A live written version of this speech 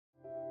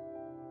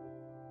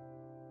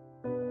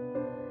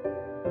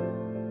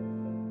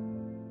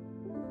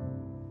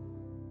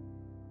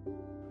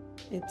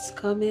It's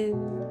coming.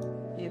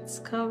 It's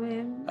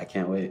coming. I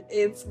can't wait.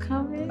 It's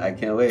coming. I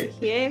can't wait.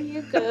 Here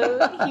you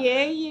go.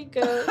 Here you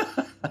go.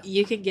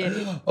 You can get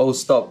it. Oh,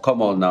 stop.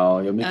 Come on now.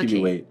 You're making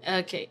me wait.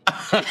 Okay.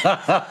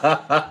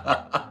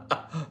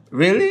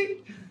 Really?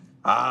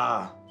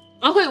 Ah.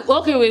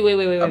 Okay, wait.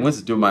 I'm going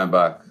to do mine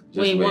back.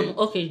 Just wait.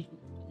 Okay.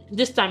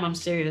 This time I'm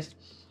serious.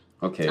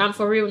 Okay. I'm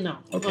for real now.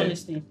 Okay.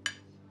 Honestly.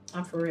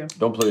 I'm for real.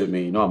 Don't play with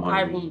me. You know I'm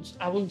hungry.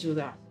 I won't do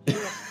that.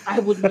 I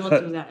would not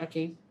do that.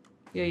 Okay.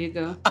 Here you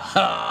go.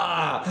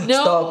 No.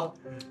 Stop.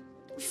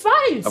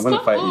 Fine. I'm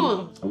gonna fight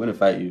you. I'm gonna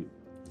fight you.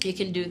 You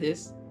can do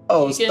this.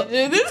 Oh, you stop.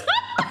 can do this.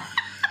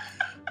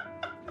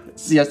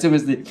 See, I still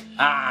missed it.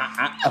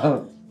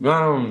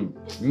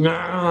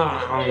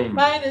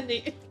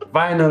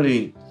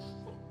 Finally.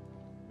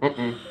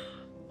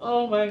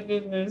 Oh my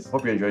goodness.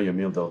 Hope you're enjoying your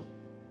meal though.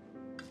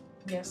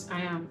 Yes,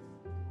 I am.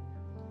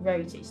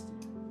 Very tasty.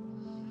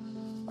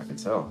 I can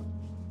tell.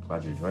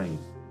 Glad you're enjoying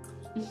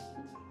it.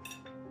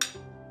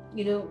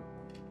 You know,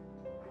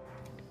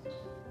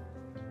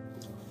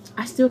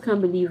 I still can't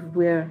believe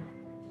we're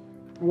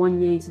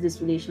 1 year into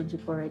this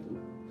relationship already.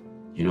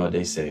 You know what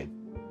they say?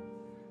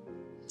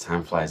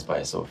 Time flies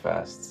by so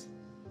fast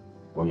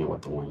when you're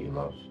with the one you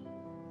love.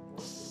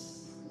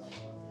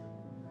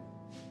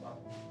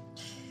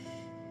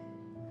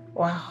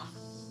 Wow.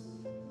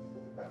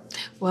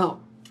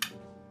 Well,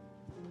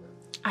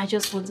 I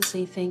just want to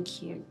say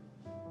thank you.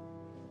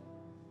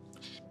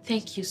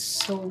 Thank you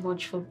so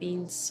much for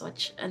being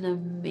such an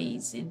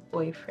amazing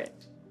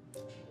boyfriend.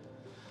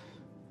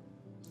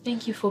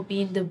 Thank you for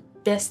being the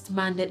best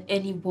man that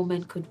any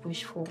woman could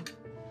wish for.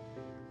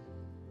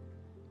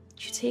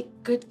 You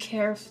take good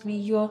care of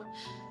me.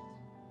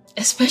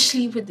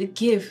 Especially with the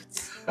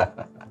gifts.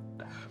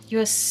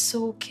 You're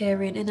so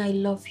caring and I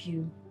love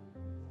you.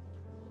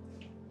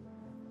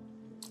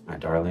 My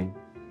darling,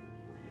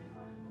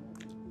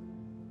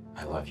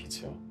 I love you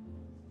too.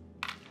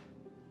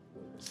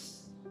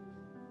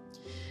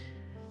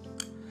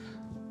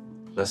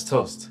 Let's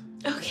toast.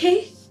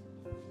 Okay.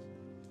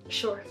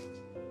 Sure.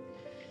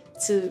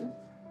 To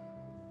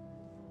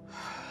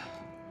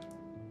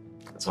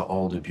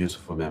all the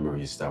beautiful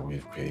memories that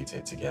we've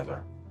created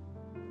together.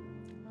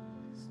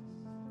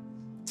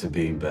 To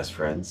being best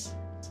friends.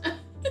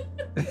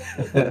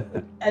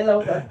 I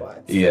love that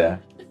part. Yeah.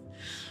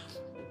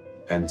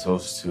 And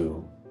toast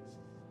to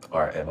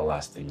our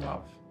everlasting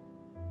love.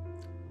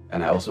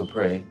 And I also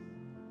pray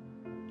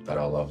that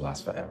our love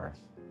lasts forever.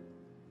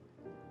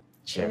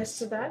 Cheers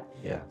to that.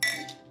 Yeah.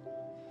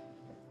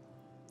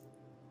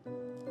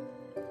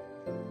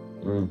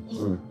 Really?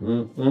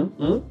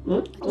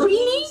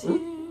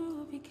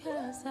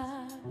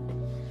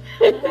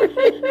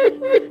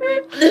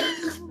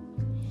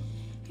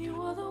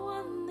 You are the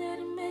one that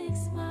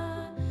makes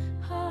my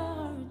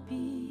heart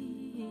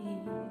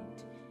beat.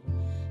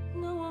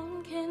 No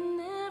one can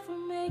ever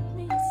make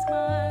me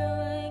smile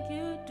like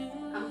you do.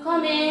 I'm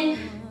coming.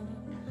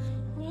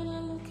 When I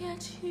look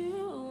at you,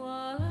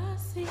 all I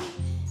see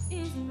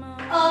is my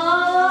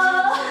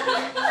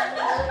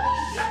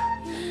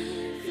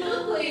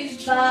Look who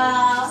is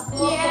back.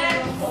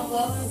 Yes.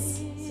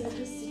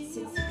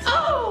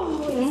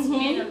 Oh, it's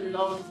been a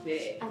long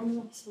day. I'm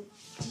not so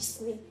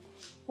sleep.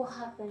 What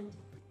happened?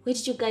 Where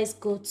did you guys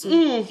go to?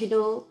 You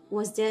know,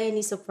 was there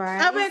any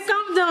surprise? Abby,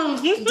 calm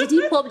down. Did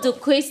he pop the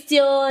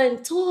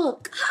question?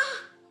 Talk.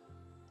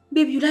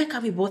 Babe, you like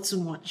how we bought too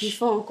much.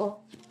 Before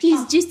Uncle,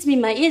 please gist me.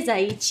 My ears are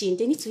itching.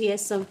 They need to hear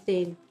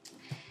something.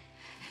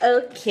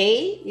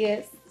 Okay,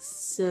 yes.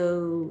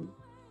 So,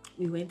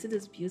 we went to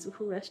this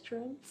beautiful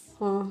restaurant.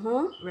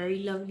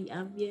 Very lovely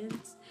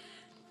ambience.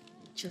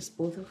 Just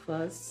both of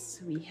us.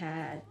 We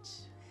had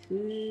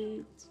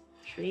food,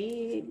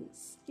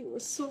 drinks. It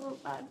was so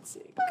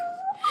romantic.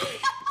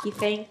 He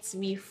thanked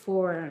me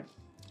for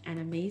an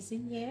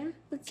amazing year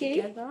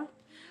together.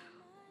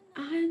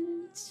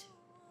 And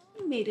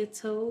we made a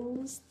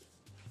toast.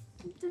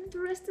 And then the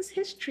rest is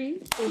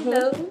history. You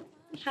know,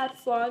 we had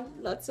fun,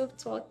 lots of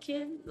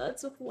talking,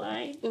 lots of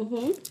wine.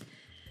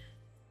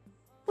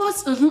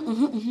 What?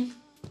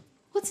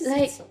 What is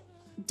like, it?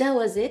 That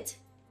was it?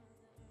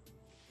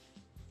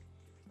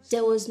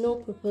 There was no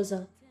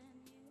proposal.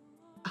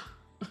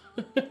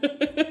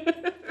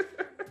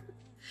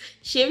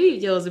 Maybe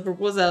if there was a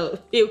proposal,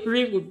 a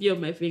ring would be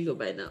on my finger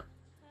by now.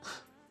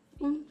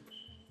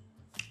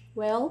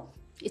 Well,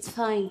 it's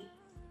fine.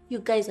 You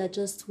guys are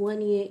just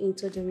 1 year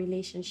into the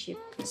relationship.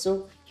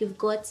 So you've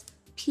got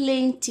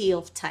plenty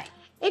of time.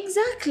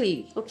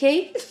 Exactly.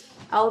 Okay?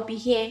 I'll be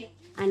here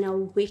and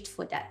I'll wait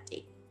for that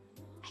day.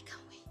 I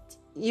can't wait.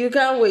 You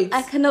can't wait.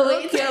 I cannot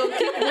wait. Okay, I'll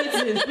keep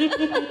waiting.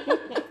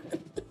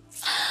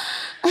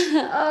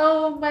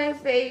 Oh, my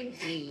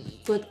baby.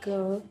 Good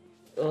girl.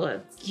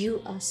 What?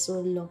 You are so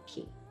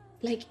lucky.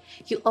 Like,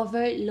 you are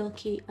very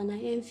lucky and I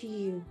envy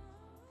you.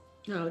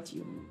 How do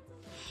you mean?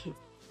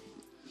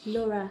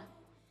 Laura,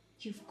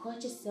 you've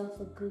got yourself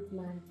a good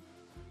man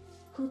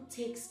who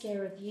takes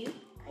care of you.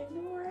 I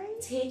know, right?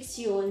 Takes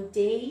you on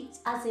dates,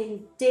 as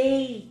in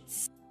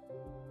dates.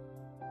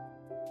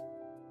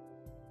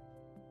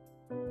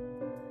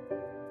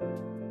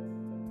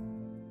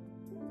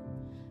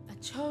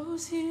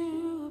 chose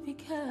you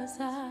because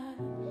I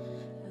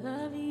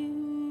love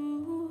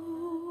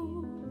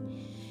you.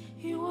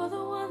 You are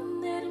the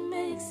one that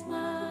makes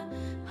my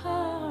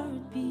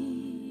heart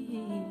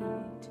beat.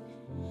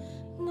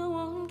 No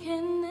one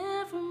can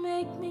ever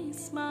make me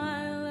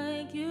smile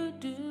like you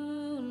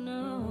do,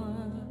 no.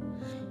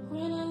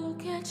 When I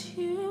look at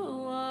you,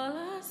 all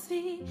I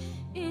see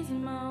is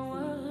my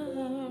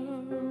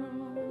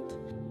world.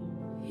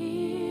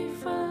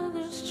 If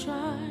others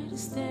try to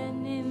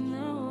stand in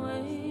the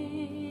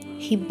way,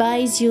 he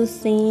buys you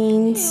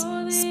things,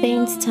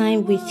 spends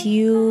time with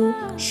you,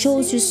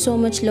 shows you so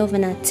much love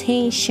and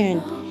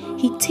attention.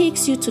 He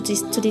takes you to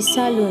the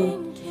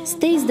salon,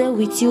 stays there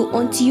with you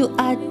until you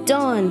are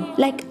done.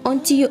 Like,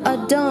 until you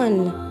are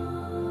done.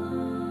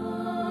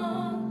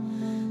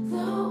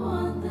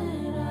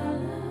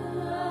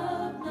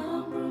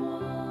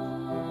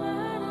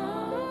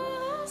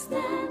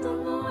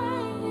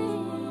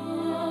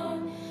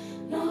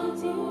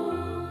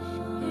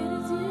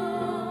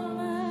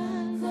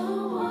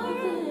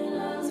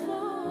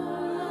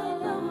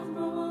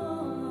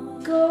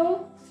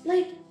 Girl,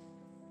 like,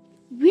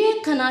 where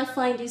can I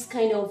find this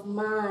kind of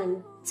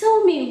man?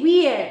 Tell me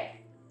where.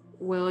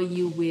 Well,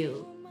 you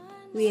will.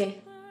 Where?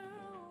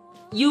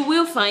 You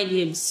will find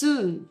him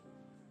soon.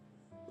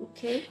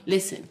 Okay.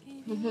 Listen,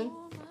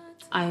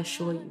 I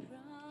assure you,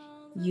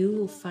 you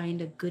will find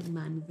a good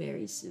man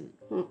very soon.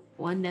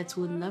 One that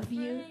will love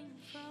you,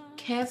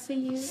 care for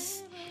you,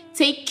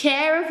 take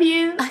care of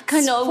you, I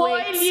cannot spoil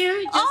wait.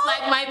 you, just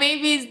like my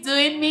baby is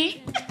doing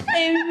me.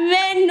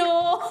 Amen,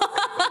 no.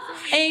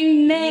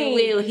 Amen. He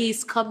will.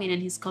 He's coming,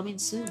 and he's coming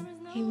soon.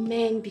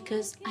 Amen,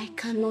 because I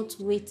cannot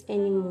wait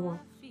anymore.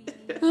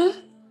 Huh?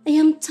 I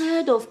am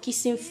tired of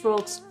kissing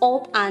frogs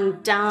up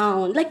and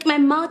down. Like, my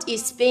mouth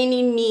is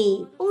paining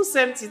me. Who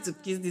sent you to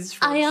kiss these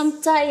frogs? I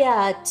am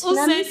tired. Who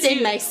Let me sent say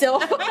you?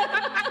 myself.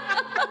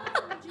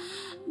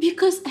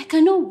 Because I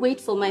cannot wait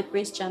for my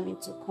Prince Charming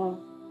to come.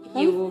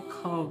 He will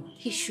come.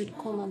 He should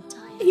come. I'm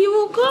tired. He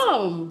will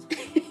come.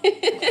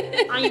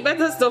 And you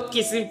better stop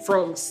kissing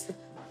frogs.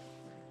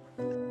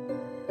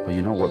 But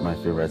you know what my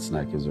favorite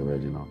snack is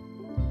already now?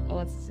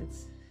 What is it?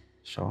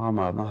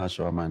 Shawarma. I've not had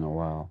shawarma in a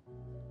while.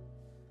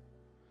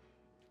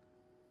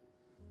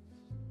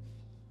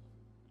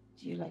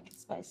 Do you like it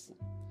spicy?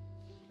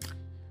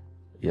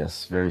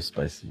 Yes, very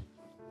spicy.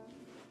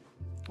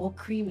 Or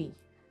creamy?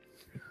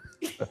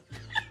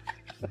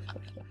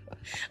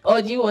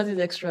 Or do you want it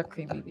extra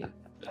creamy, babe?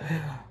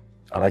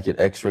 I like it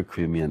extra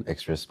creamy and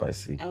extra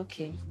spicy.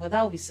 Okay, but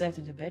that will be served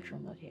in the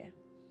bedroom, not here.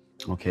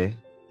 Okay.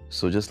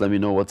 So just let me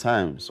know what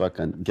time so I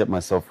can get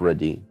myself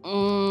ready.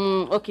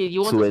 Okay,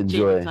 you want To to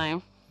enjoy.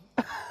 change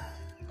the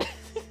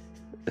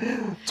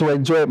time? To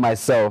enjoy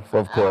myself,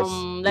 of course.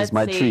 Let's It's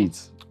my say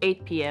treat.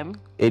 8 p.m.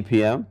 8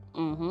 p.m.?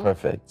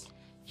 Perfect.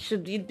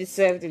 Should it be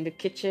served in the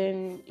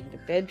kitchen, in the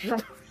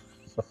bedroom?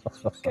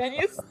 Can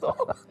you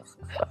stop?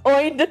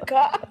 Or in the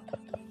car?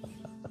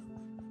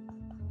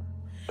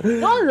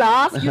 Don't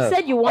laugh. You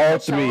said you wanted All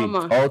three.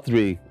 shawarma. All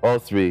three. All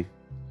three.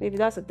 Maybe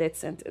that's a death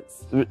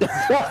sentence.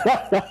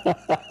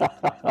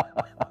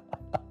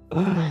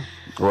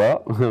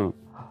 Well,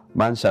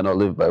 man shall not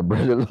live by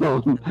bread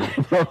alone.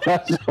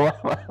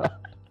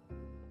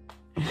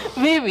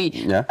 Maybe.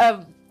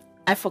 Yeah.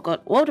 I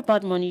forgot. What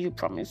about money you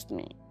promised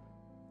me?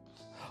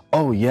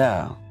 Oh,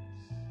 yeah.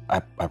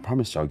 I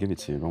promised you I'll give it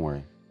to you. Don't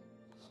worry.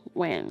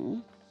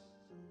 When?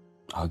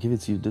 I'll give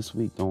it to you this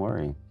week. Don't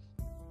worry.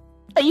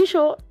 Are you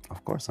sure?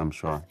 Of course, I'm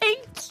sure.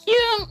 Thank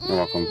you. You're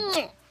welcome.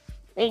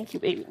 Thank you,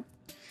 baby.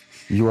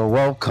 You are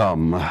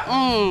welcome.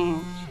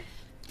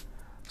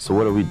 So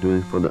what are we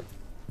doing for the...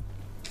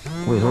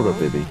 Wait, hold up,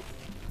 baby.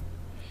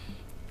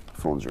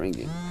 Phone's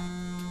ringing.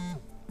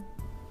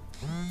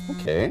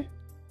 Okay.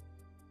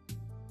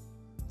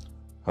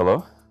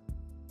 Hello?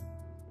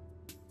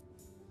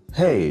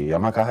 Hey,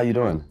 Amaka, how you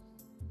doing?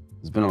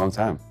 It's been a long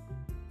time.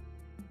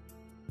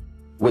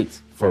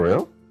 Wait, for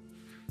real?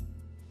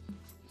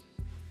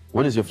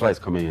 When is your flight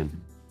coming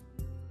in?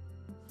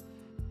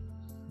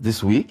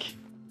 This week?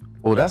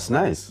 Oh, that's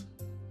nice.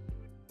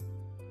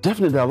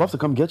 Definitely, I'd love to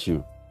come get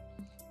you.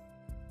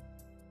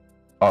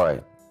 All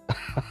right.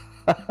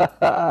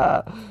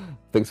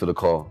 Thanks for the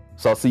call.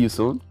 So I'll see you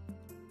soon?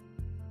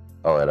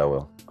 All right, I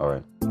will. All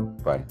right.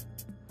 Bye.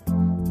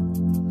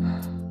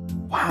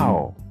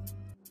 Wow.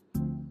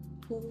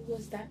 Who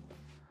was that?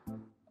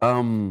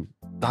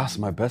 That's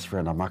my best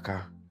friend,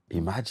 Amaka.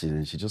 Imagine,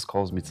 and she just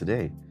calls me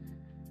today.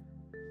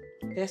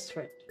 Best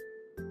friend.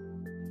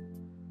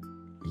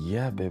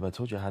 Yeah, babe, I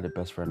told you I had a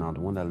best friend now,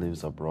 the one that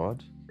lives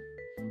abroad.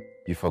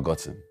 You've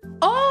forgotten.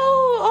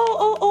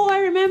 Oh, I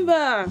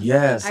remember.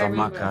 Yes, I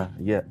remember. Amaka.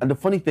 Yeah. And the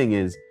funny thing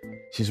is,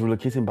 she's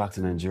relocating back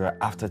to Nigeria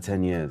after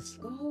 10 years.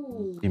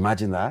 Oh.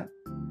 Imagine that.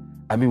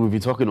 I mean, we've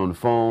been talking on the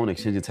phone,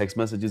 exchanging text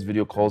messages,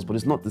 video calls, but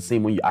it's not the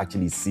same when you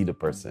actually see the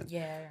person.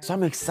 Yeah. So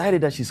I'm excited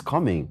that she's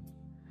coming.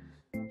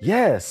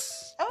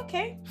 Yes.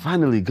 Okay.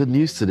 Finally, good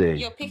news today.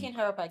 You're picking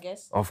her up, I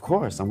guess. Of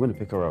course, I'm going to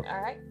pick her up.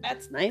 All right.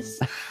 That's nice.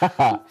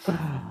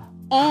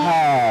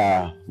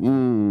 Stop!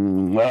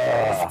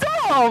 Why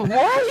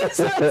are you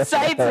so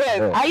excited?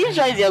 Are you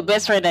sure it's your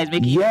best friend that is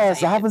making you excited?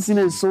 Yes, I haven't seen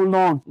it in so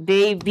long.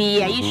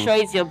 Baby, are you sure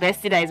it's your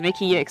bestie that is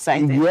making you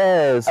excited?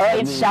 Yes. Or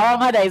it's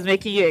shawarma that is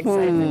making you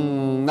excited?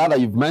 Now that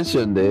you've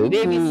mentioned it.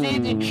 Baby, say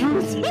the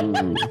truth.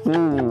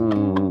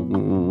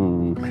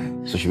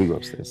 So should we go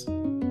upstairs?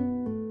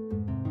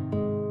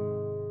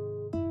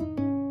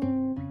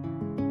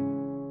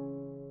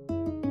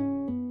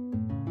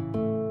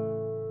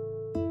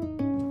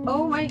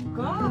 Oh my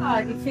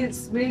God, it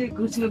feels really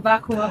good to be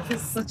back home after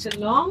such a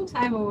long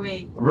time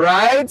away.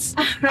 Right?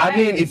 I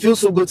mean, it feels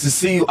so good to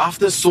see you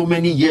after so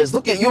many years.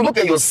 Look at you, look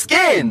at your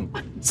skin.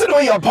 See the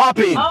way you're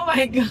popping. Oh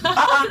my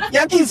God.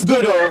 Yankee's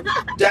good, oh.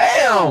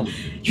 Damn.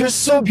 You're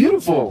so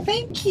beautiful.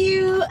 Thank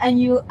you.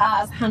 And you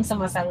are as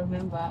handsome as I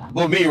remember.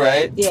 Well, me,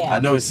 right? Yeah. I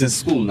know it's since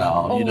school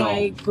now. Oh you know,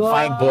 my God.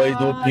 fine boy,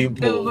 no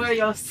pimples. Over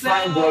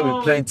yourself. Fine boy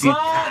with plenty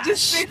God,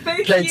 just say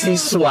thank plenty you.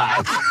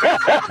 swag.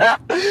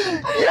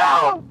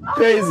 Yeah,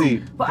 crazy.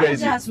 But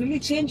Crazy. it has really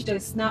changed though.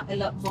 It's now a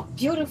lot more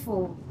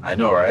beautiful. I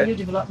know, right? New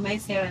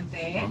developments here and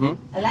there.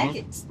 I like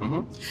it.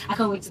 I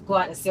can't wait to go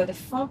out and see all the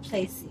fun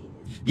places.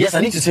 Yes,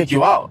 I need to take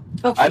you out.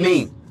 Okay. I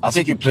mean, I'll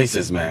take you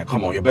places, man.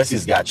 Come on, your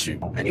bestie's got you.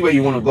 Anywhere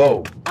you want to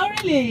go. Oh,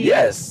 really?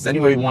 Yes,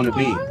 anywhere you want to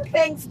be. Oh,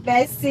 thanks,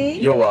 Bessie.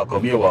 You're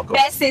welcome. You're welcome.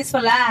 Bessies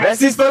for life.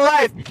 Besties for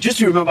life. Just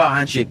to remember our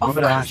handshake. Of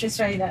Remember the course, handshake. it's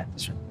right there.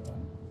 Let's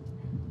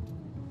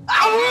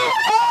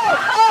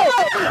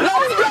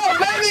go,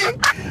 baby.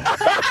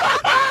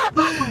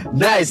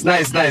 Nice.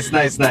 Man.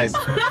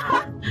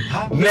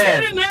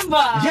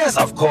 Remember? Yes,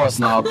 of course.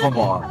 Now, come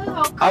on.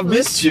 Oh, cool. I've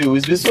missed you.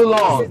 It's been so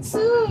long. Miss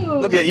you too.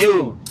 Look at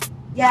you.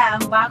 Yeah,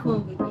 I'm back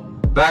home, baby.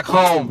 Back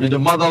home in the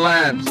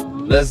motherland.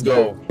 Let's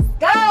go.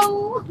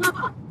 Go!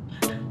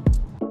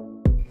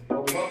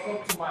 Welcome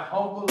to my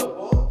humble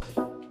abode.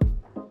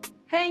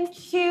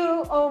 Thank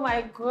you. Oh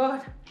my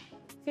God.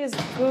 Feels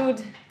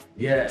good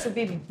Yeah. to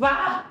be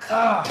back.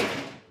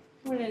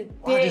 What a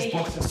Why this day.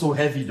 box is so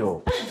heavy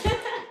though?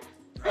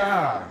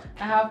 I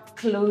have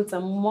clothes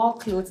and more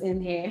clothes in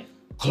here.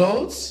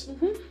 Clothes?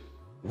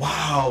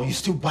 Wow, you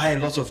still buy a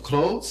lot of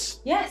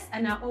clothes? Yes,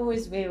 and I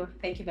always will.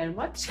 Thank you very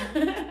much.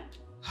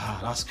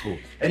 That's cool.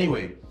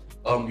 Anyway,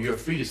 you're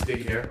free to stay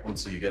here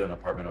until you get an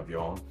apartment of your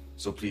own.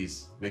 So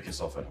please make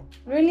yourself at home.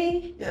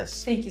 Really?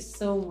 Yes. Thank you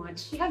so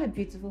much. You have a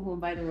beautiful home,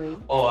 by the way.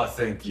 Oh,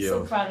 thank I'm you.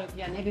 so proud of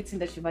you and everything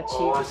that you've achieved.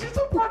 Oh, she's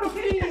so proud of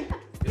me.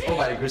 It's all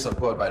by the grace of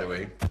God, by the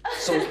way.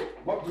 So,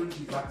 what brings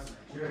you back to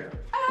Nigeria?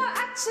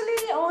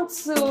 Actually, I want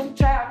to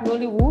try out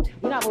Nollywood.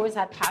 You know, I've always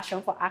had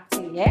passion for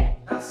acting, yeah?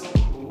 That's so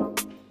cool.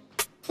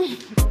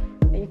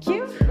 Thank you.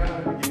 You're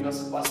gonna be giving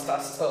us master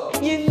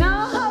stuff. You know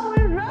how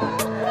we roll.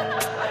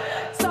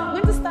 So I'm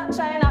going to start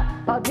trying out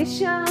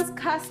auditions,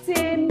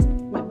 castings,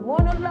 my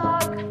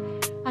monologue,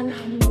 and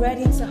I'm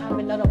ready to have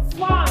a lot of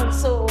fun.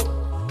 So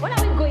when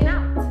are we going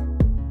out?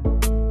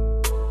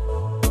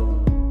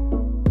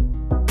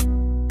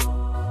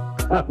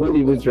 I wouldn't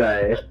even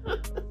try.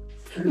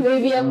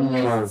 Maybe I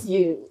missed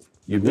you.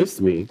 You missed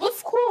me?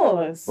 Of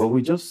course. Well,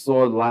 we just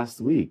saw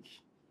last week.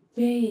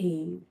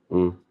 Babe,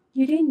 You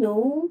you didn't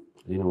know?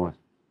 know what?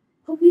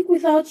 A week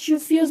without you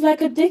feels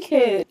like a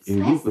decade. A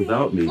week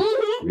without me?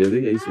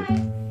 Really? I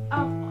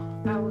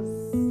was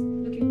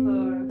looking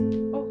for...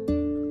 Oh,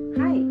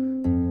 hi.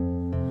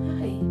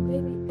 Hi,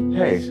 baby.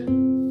 Hey.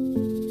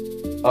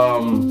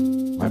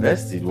 My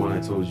bestie, the one I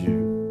told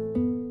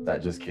you,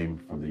 that just came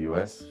from the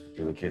US,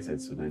 relocated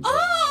to Nigeria.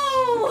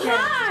 Oh,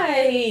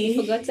 hi.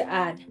 You forgot to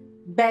add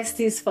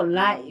besties for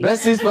life.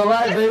 Besties for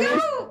life, baby.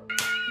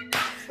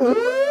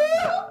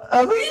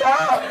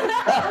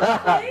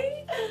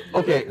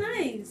 Okay.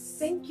 Nice.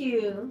 Thank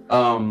you.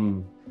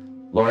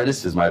 Laura,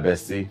 this is my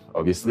bestie,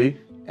 obviously,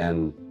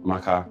 and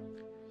Maka,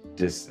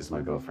 this is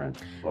my girlfriend,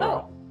 Laura.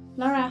 Oh,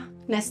 Laura,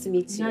 nice to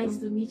meet you. Nice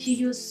to meet you.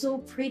 You're so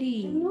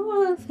pretty.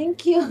 No,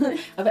 thank you.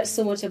 I've heard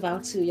so much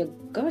about you. You're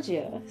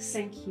gorgeous.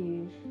 Thank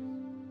you.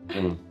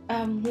 Let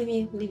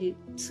me leave you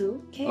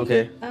too. Okay.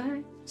 Okay. All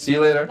right. See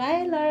you later.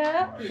 Bye,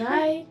 Laura.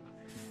 Bye.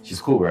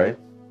 She's cool, right?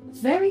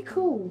 Very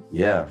cool.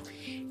 Yeah.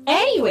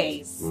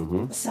 Anyways,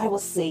 so I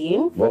was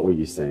saying. What were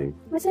you saying?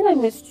 I said I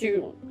missed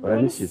you. But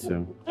I miss you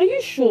too. Are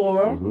you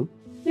sure?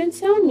 Then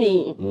tell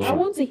me. I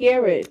want to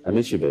hear it. I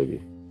miss you,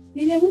 baby.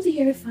 Maybe I want to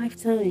hear it 5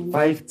 times.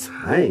 5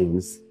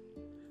 times?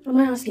 Am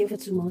I asking for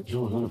too much?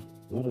 No,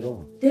 not at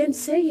all. Then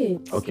say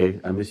it. Okay,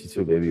 I miss you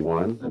too, baby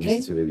 1. I Okay. miss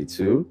you too, baby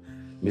 2.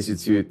 Miss you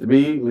too,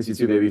 3. Miss you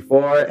too, baby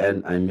 4.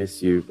 And I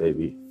miss you,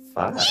 baby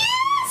 5.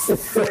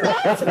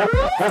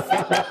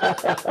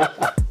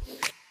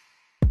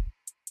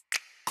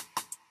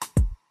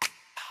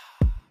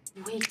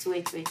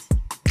 Wait.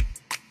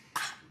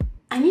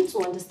 I need to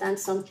understand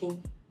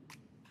something.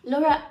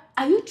 Laura,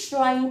 are you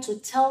trying to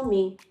tell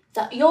me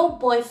that your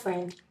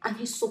boyfriend and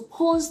his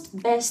supposed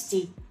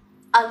bestie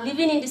are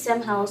living in the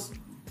same house,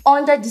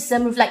 under the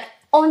same roof, like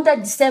under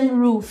the same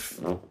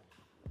roof? No.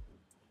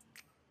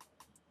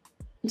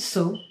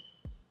 So?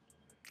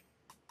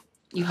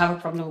 You have a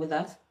problem with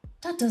that?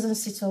 That doesn't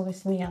sit well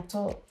with me at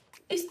all.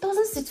 It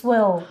doesn't sit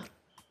well.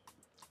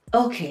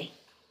 Okay.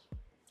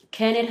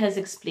 Kenneth has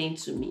explained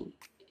to me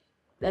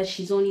that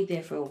she's only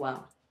there for a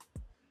while.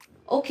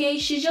 Okay,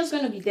 she's just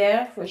going to be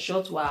there for a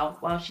short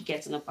while she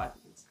gets an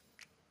apartment.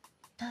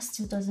 That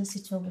still doesn't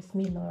sit well with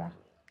me, Laura.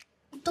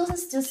 It doesn't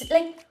still sit...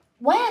 Like,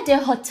 why are there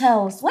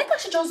hotels? Why can't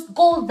she just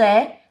go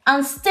there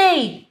and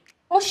stay?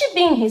 Must she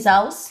be in his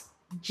house?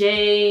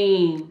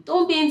 Jane,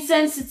 don't be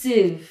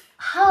insensitive.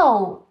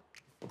 How?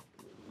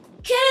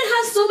 Kenneth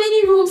has so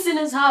many rooms in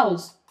his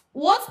house.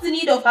 What's the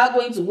need of her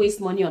going to waste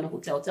money on a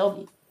hotel? Tell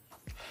me.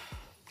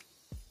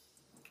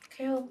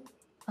 Girl,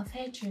 I've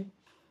heard you.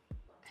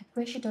 I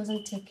pray she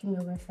doesn't take him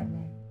away from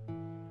me.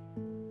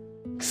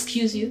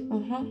 Excuse you?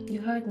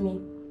 You heard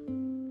me.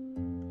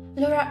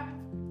 Laura,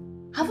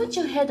 haven't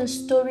you heard the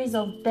stories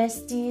of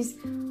besties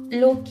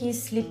low-key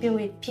sleeping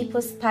with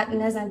people's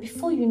partners and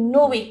before you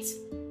know it,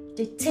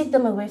 they take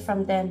them away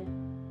from them?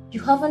 You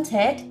haven't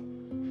heard?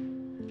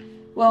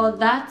 Well,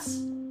 that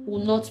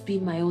will not be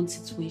my own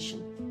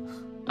situation.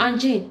 And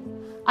Jane,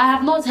 I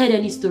have not heard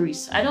any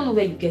stories. I don't know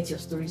where you get your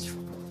stories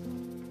from.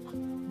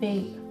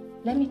 Babe,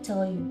 let me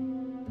tell you.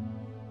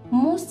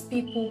 Most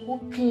people who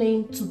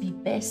claim to be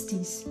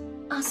besties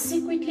are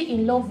secretly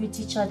in love with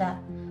each other.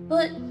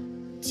 But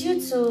due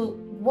to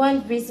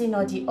one reason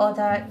or the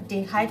other,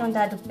 they hide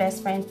under the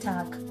best friend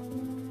tag.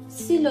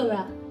 See,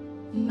 Laura,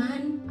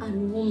 man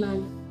and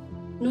woman,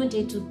 no,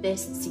 they do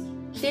bestie.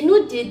 They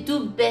know they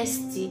do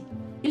bestie.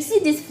 You see,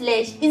 this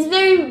flesh is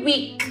very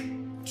weak.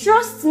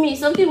 Trust me,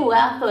 something will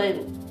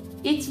happen.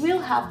 It will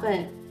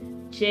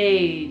happen.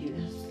 Jade,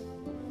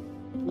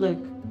 look,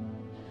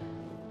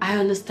 I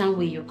understand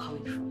where you're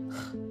coming from.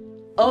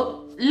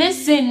 Oh,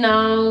 listen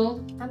now.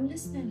 I'm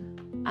listening.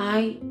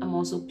 I am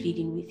also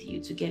pleading with you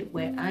to get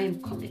where I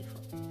am coming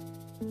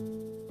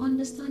from.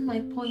 Understand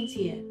my point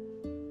here.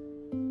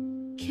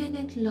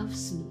 Kenneth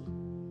loves me.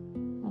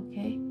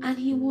 Okay. And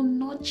he will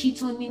not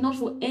cheat on me, not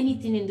for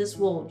anything in this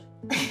world.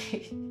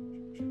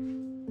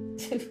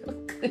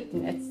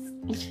 Goodness.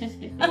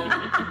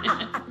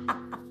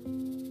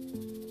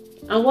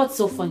 And what's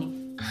so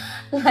funny?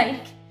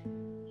 Like,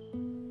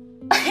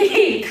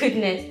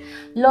 goodness.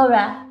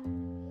 Laura,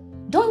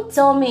 don't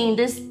tell me in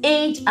this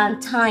age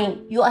and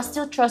time you are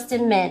still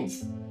trusting men.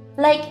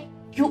 Like,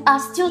 you are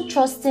still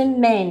trusting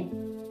men.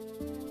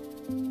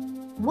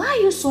 Why are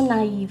you so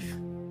naive?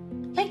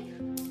 Like,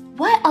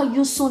 why are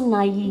you so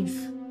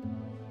naive?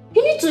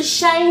 You need to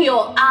shine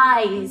your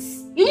eyes.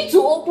 You need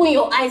to open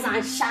your eyes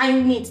and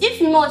shine it.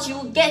 If not, you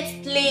will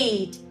get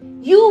played.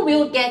 You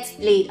will get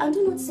played. And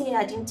do not say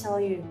I didn't tell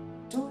you.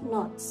 Do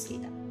not say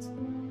that.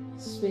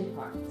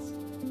 Sweetheart,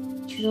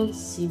 you don't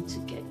seem to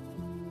get it.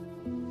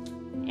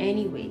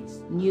 Anyways,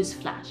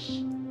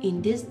 newsflash.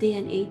 In this day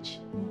and age,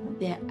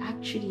 there are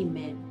actually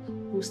men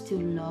who still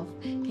love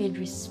and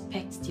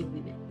respect their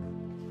women.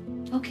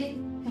 Okay?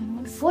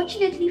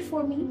 Unfortunately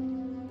for me,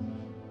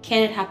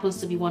 Kenneth happens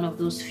to be one of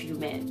those few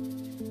men.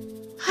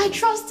 I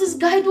trust this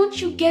guy, don't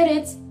you get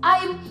it?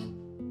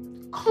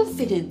 I'm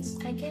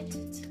confident. I get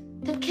it.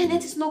 That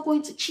Kenneth is not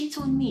going to cheat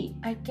on me.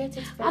 I get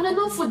it. And I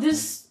know for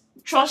this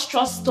trust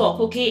talk,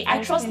 okay?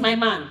 I trust my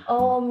man.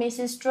 Oh,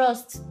 Mrs.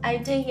 Trust, I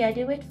dare here, I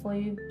did wait for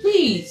you.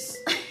 Please,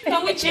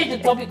 can we change the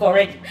topic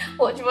already?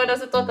 What do you want us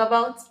to talk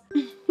about?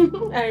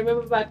 I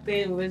remember back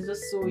then we were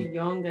just so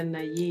young and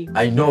naive.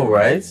 I know,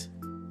 right?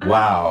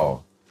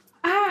 Wow.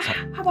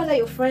 How about that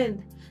your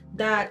friend?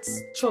 That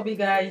chubby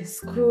guy in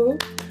school?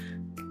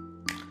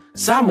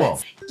 Samuel.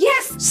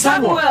 Yes,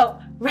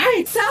 Samuel.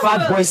 Right, Samuel.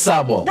 Fat boy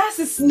Samuel. That's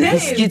his name.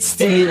 Biscuit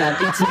stealing and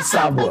eating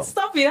Samuel.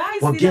 Stop it, I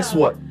But see guess that.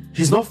 what?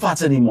 He's not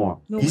fat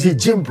anymore. No He's way. a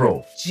gym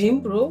bro. Gym,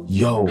 bro?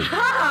 Yo.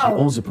 How?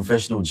 He owns a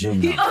professional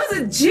gym He now. owns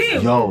a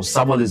gym. Yo,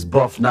 Samuel is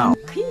buff now.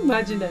 Can you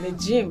imagine that a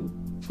gym?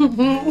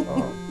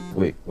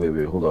 Wait.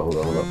 Hold on.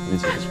 Let me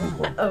take this phone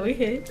call. Oh,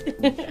 okay.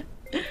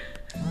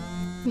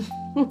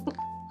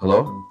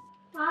 Hello?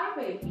 Hi,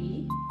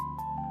 baby.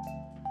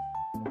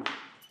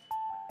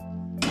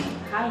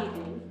 How you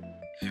doing?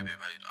 Hey, babe,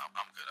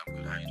 I'm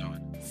good. How you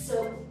doing? So,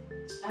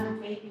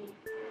 baby,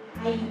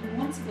 I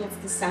want to go to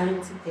the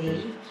salon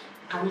today.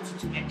 I want to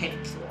do my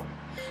pedicure.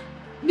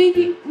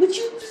 Baby, would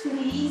you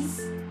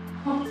please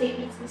come take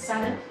me to the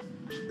salon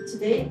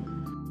today?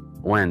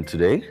 When?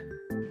 Today?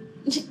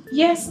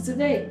 Yes,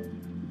 today.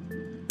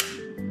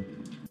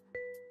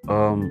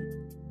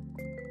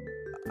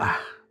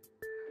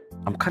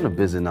 I'm kind of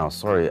busy now.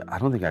 Sorry, I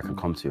don't think I can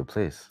come to your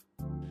place.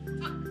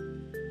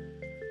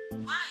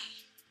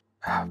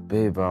 Why?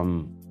 Babe,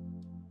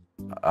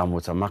 I'm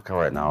with Amaka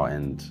right now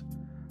and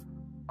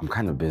I'm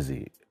kind of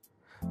busy.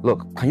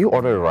 Look, can you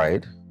order a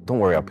ride? Don't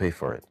worry, I'll pay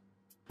for it.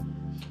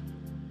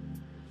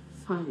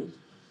 Fine.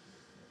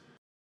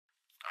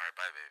 Alright,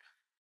 bye,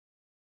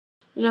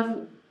 babe.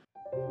 Love.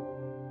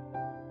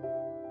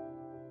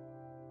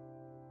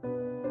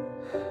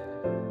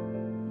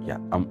 Yeah,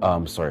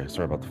 I'm sorry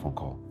about the phone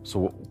call.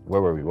 So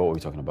where were we? What were we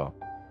talking about?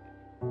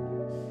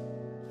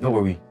 Where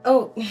were we?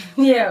 Oh,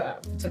 yeah,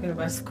 we're talking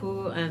about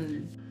school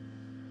and...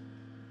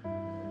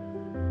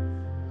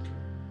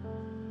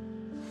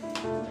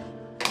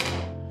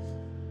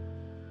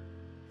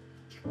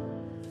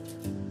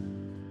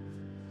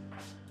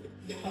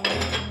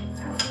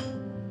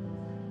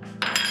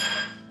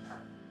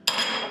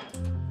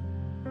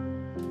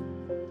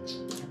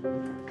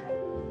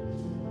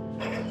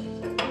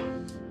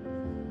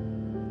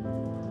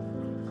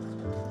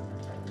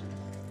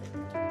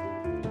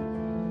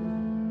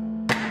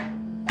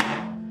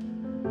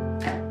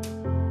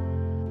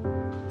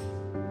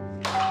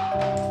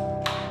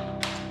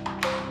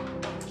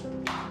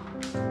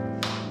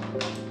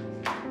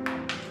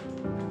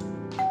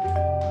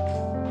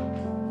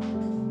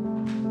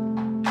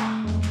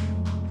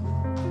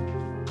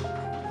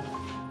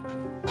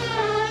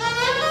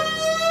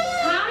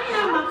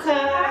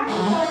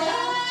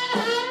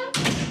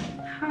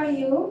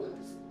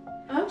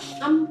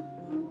 I'm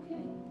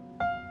okay.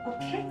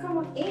 Okay, come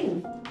on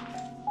in.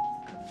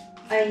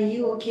 Are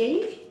you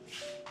okay?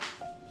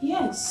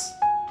 Yes.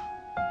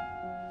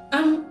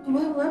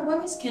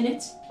 Where is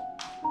Kenneth?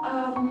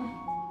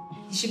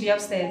 He should be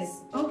upstairs.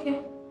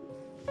 Okay.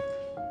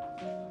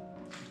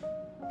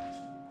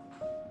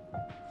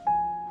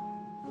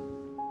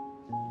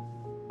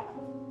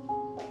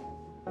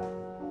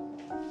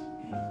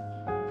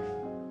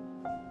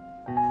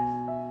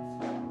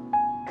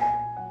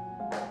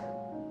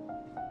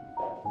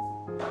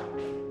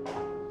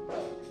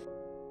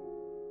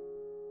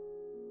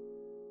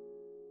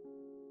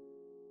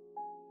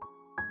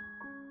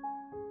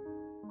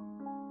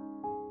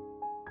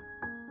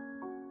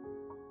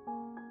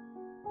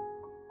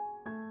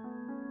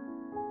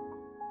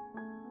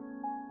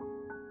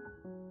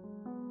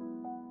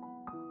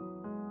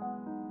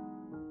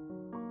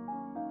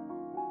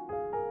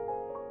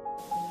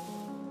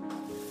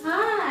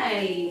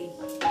 Hi.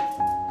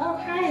 Oh,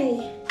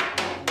 hi.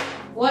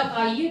 What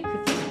are you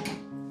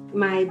cooking?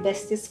 My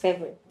bestie's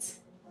favorite.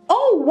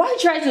 Oh,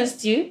 white rice and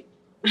stew?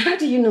 How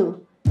do you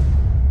know?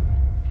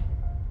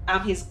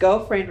 I'm his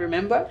girlfriend,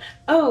 remember?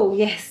 Oh,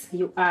 yes,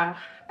 you are,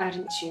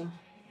 aren't you?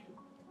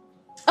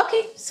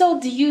 Okay, so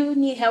do you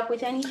need help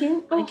with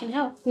anything? I can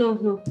help.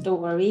 No,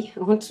 don't worry.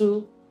 I want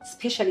to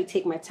especially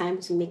take my time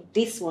to make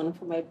this one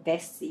for my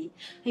bestie.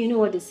 And you know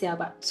what they say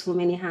about too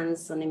many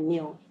hands on a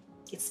meal.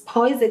 It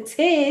spoils the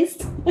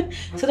taste.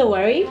 So don't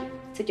worry.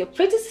 Take your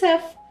pretty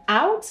self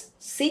out,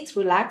 sit,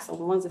 relax, and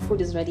once the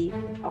food is ready,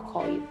 I'll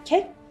call you,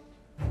 okay?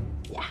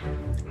 Yeah.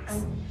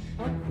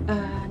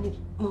 I need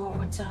more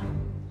water.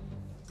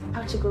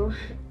 Out you go.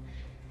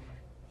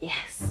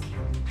 Yes.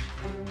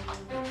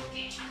 Okay.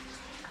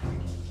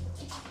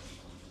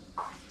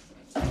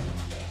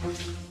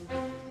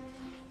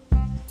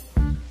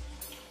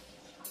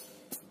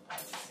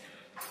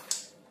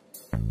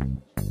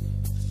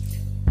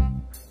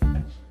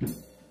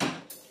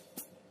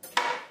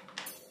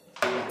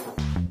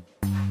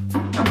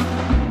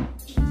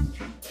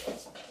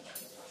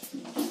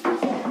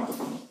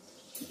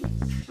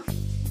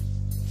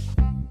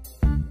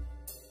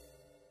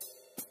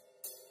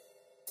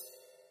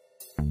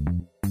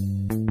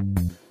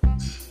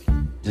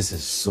 This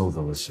is so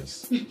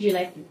delicious. Do you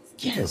like it?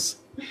 Yes.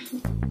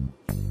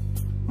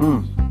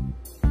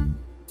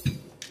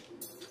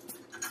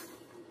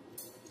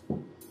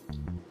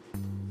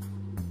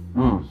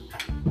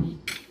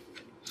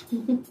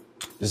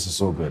 This is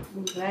so good.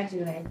 I'm glad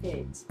you like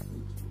it.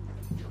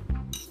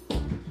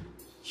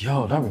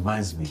 Yo, that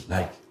reminds me,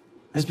 like,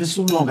 it's been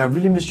so long. I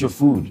really missed your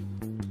food.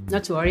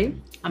 Not to worry,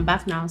 I'm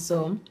back now,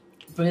 so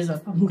brace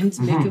up. I'm going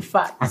to make you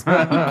fat.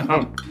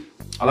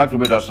 I like the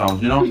way that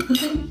sounds, you know?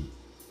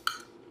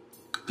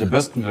 The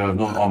best cook that I've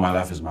known all my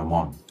life is my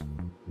mom.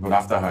 But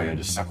after her, you're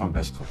the second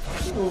best cook.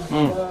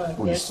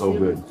 Food is so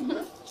good.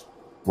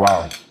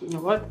 Wow. You know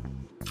what?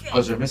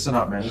 Because you're missing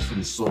out, man. This food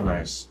is so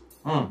nice.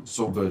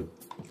 So good.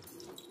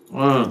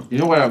 You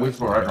know what I wish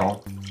for right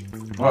now?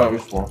 What I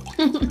wish for?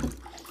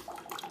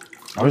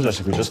 I wish that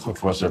she could just cook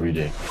for us every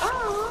day.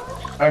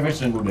 Every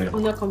single day.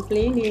 I'm not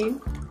complaining.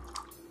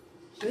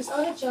 This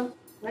other job,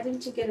 why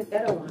didn't you get a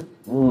better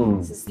one?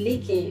 This is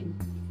leaking.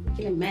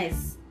 Making a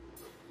mess.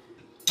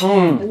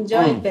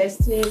 Enjoy it,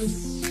 bestie.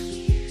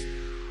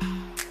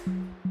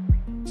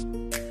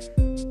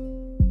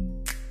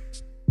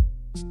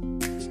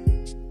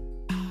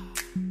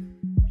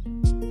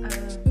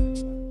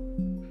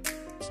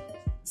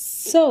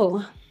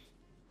 So,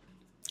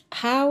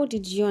 how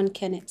did you and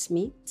Kenneth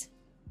meet?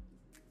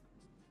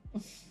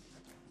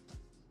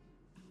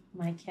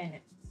 My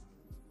Kenneth.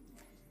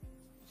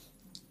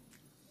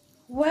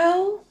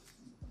 Well,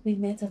 we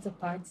met at a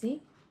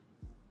party.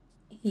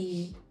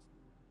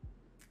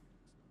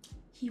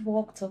 He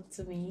walked up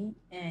to me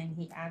and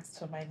he asked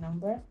for my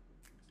number.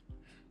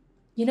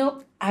 You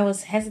know, I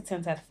was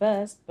hesitant at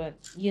first, but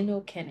you know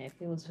Kenneth,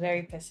 he was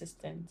very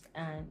persistent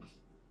and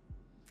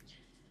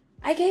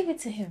I gave it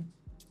to him.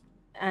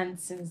 And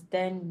since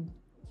then,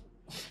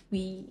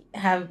 we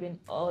have been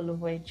all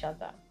over each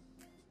other.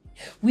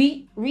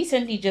 We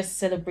recently just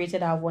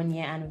celebrated our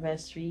 1-year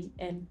anniversary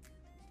and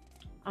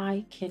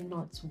I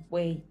cannot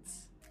wait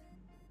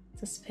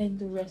to spend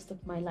the rest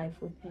of my life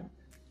with him.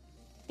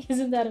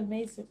 Isn't that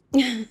amazing?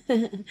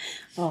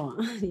 Oh,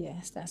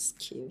 yes, that's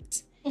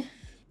cute.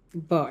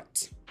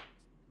 But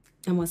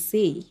I must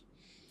say,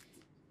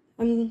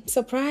 I'm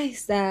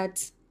surprised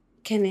that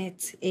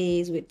Kenneth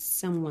is with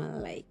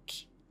someone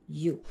like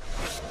you.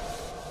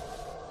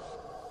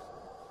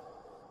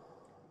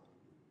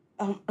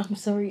 I'm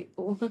sorry.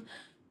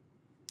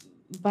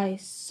 By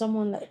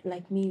someone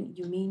like me,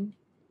 you mean?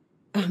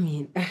 I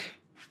mean,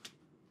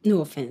 no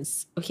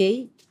offense,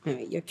 okay?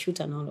 You're cute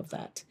and all of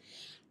that.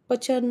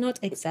 But you're not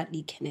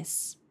exactly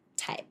Kenneth's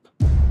type.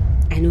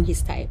 I know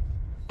his type.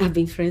 I've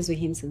been friends with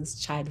him since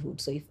childhood.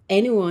 So if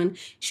anyone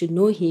should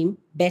know him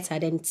better,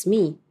 then it's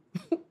me.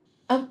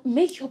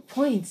 Make your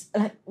point.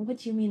 Like, what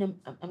do you mean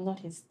I'm not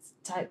his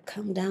type?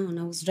 Calm down.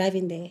 I was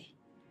driving there.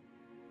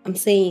 I'm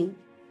saying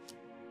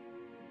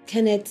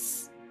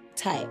Kenneth's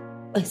type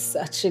is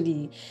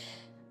actually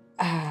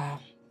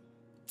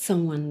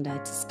someone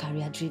that is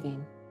career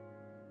driven.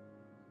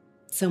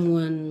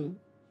 Someone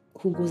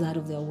who goes out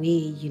of their way,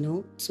 you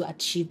know, to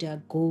achieve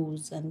their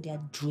goals and their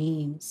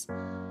dreams.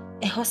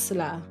 A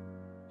hustler.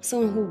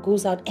 Someone who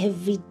goes out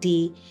every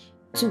day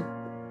to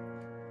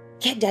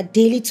get their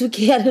daily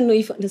 2K. I don't know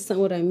if you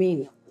understand what I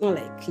mean. Not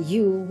like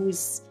you,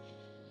 who's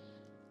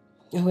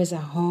always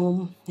at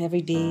home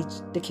every day,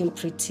 looking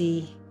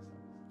pretty.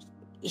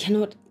 You're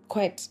not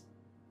quite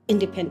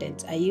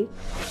independent, are you?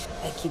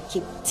 Like you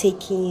keep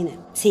taking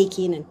and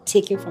taking and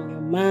taking from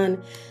your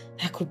man.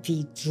 That could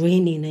be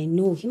draining, I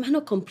know. He might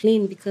not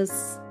complain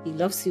because he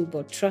loves you,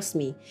 but trust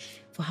me,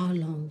 for how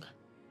long?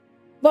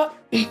 But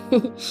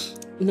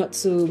not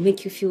to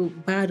make you feel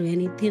bad or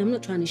anything. I'm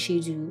not trying to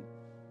shade you.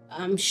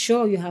 I'm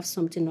sure you have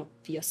something up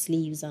your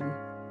sleeves, and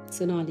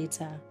sooner or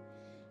later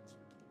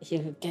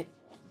you'll get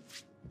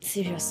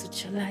serious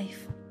with your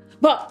life.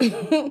 But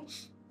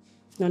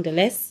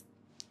nonetheless,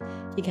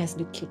 you guys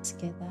look cute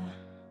together.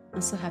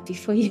 I'm so happy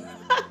for you.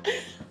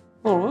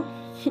 Oh.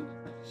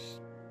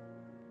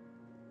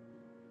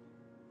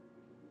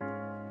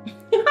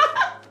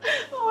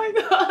 Oh my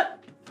God.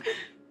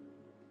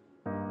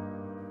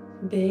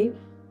 Babe?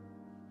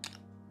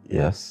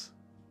 Yes?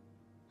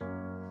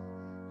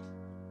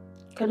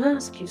 Can I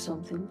ask you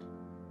something?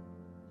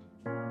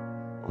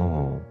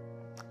 Oh,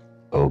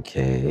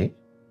 okay.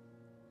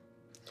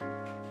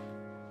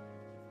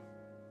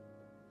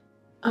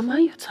 Am I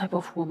your type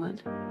of woman?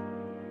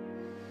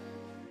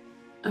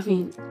 I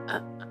mean,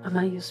 am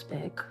I your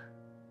spec?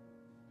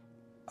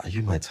 Are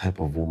you my type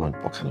of woman?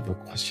 What kind of a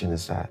question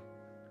is that?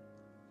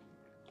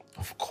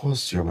 Of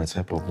course you're my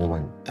type of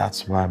woman.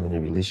 That's why I'm in a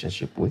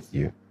relationship with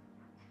you.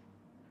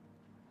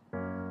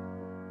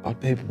 But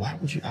babe, why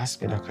would you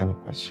ask me that kind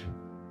of question?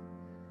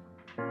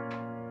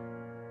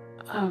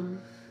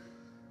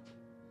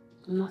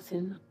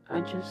 Nothing.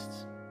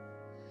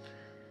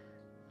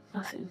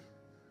 Nothing.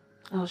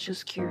 I was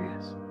just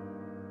curious.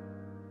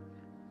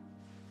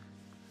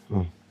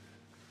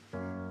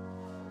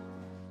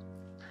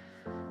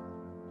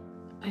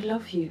 I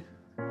love you.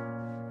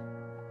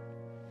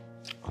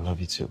 I love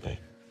you too, babe.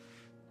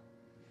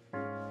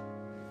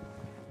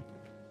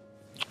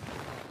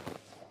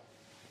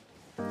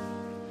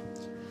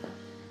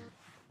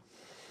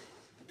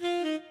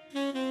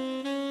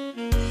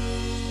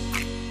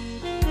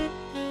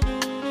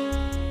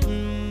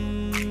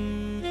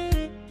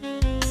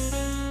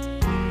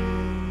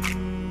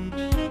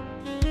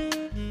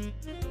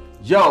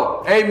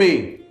 Yo,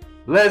 Amy,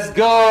 let's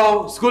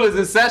go. School is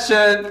in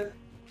session.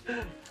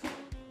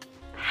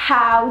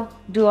 How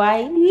do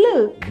I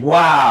look?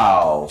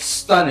 Wow,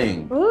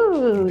 stunning.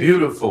 Ooh.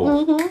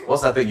 Beautiful.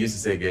 What's that thing you used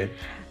to say again?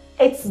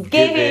 It's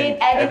giving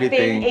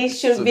everything it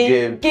should be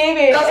giving.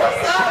 That's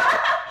what's up.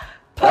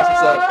 That's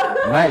what's up.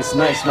 Nice,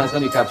 nice, nice.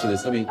 Let me capture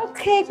this. Let me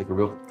take a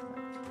real.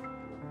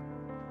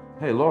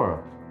 Hey,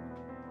 Laura.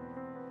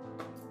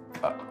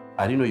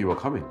 I didn't know you were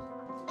coming.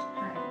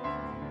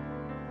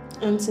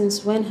 And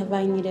since when have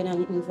I needed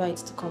an invite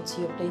to come to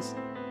your place?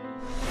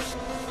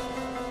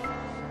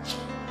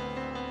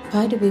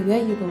 By the way, where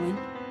are you going?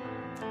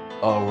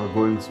 We're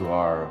going to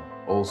our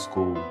old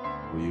school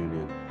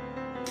reunion.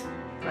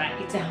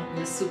 Right,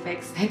 I'm super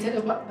excited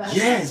about that.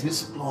 Yeah, it's been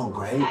so long,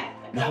 right?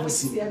 Now we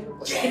see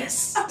everybody.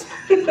 Yes.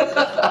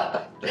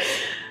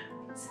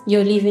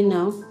 You're leaving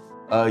now?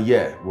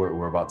 Yeah,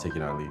 we're about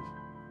taking our leave.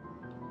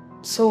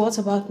 So what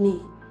about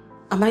me?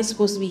 Am I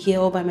supposed to be here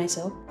all by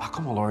myself? Oh,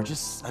 come on, Laura.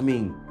 Just,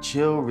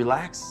 chill,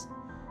 relax.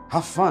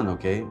 Have fun,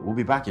 okay? We'll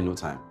be back in no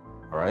time,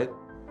 all right?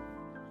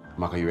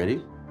 Mark, are you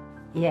ready?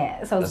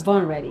 Yes, I was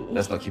born ready.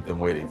 Let's not keep them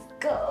waiting.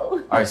 Go.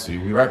 All right, sweetie.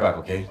 We'll be right back,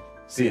 okay?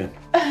 See ya.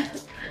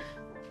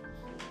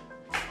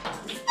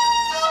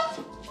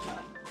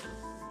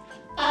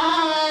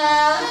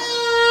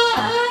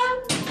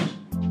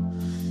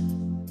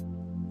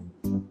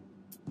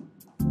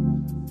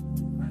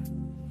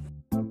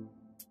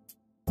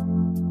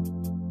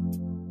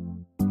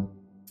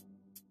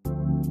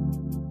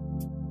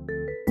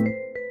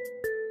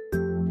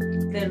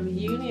 The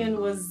reunion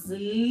was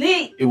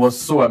lit. It was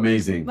so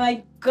amazing.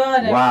 My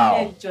God, Wow. I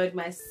really enjoyed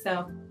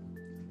myself.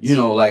 You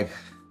know, like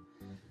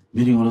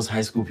meeting all those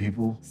high school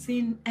people.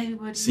 Seeing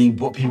everybody. Seeing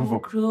both people from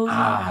grown,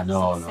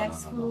 no.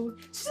 successful.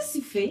 Did you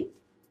see Faye?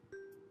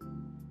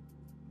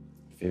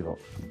 Favor.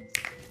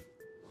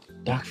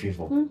 Dark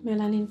favor.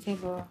 Melanin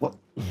favor. What?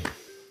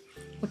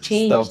 What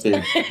changed? Stop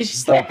it.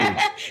 Stop it.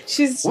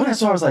 She's When I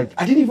saw her, I was like,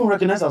 I didn't even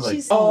recognize her. I was like,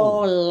 she's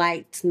all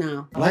light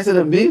now. lighter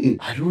than me.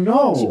 I don't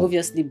know. She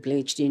obviously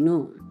bleached, you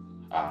know.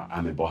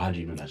 I mean, but how do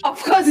you know that?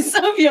 Of course, it's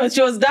obvious.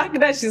 She was dark,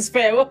 that she's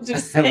fair. What you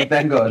say?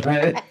 Thank God,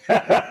 right?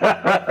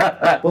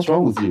 What's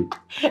wrong with you?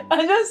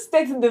 I'm just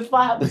stating the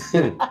facts.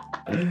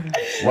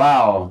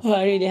 Wow. Oh,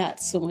 I really had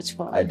so much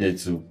fun. I did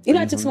too. You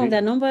know, I took some of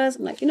their numbers.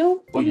 I'm like, maybe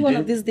you one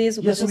did? of these days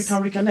we'll Yeah, so we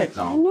can reconnect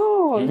now. I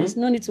know. There's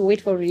no need to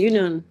wait for a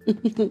reunion.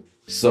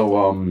 So,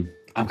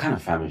 I'm kind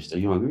of famished. Are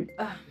you hungry? Do you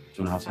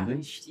want to have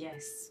something?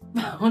 Yes.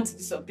 I want to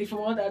do something from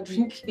all that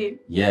drinking.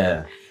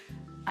 Yeah.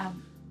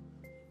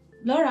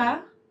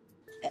 Laura?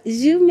 Did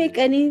you make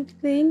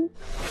anything?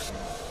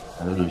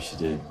 I don't know if she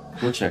did.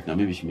 Go check now.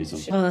 Maybe she made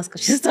something. Oh, that's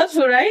because she's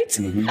thoughtful, right?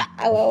 Mm-hmm.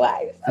 Our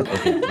wife.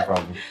 Okay, no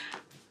problem.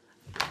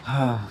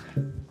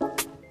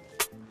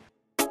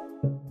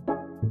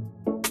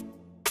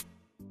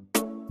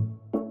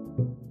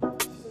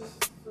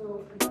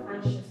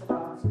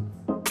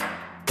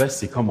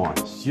 Bessie, come on.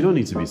 You don't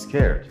need to be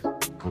scared,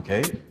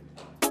 okay?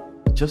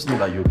 Just know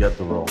that you'll get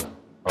the role,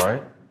 all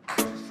right?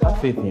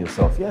 Have faith in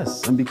yourself,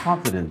 yes, and be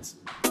confident.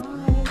 All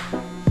right.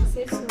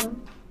 Say so.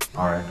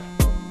 All right.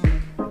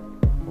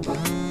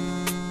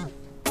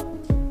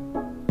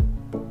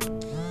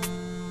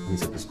 Let me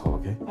take this call,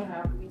 okay?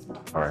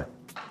 All right.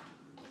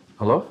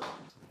 Hello?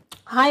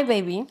 Hi,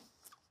 baby.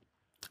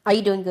 Are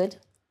you doing good?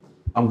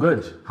 I'm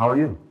good. How are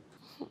you?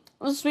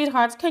 Oh,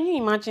 sweetheart, can you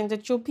imagine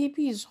that your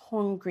baby is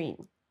hungry?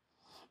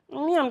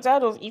 Me, I'm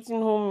tired of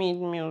eating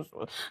homemade meals.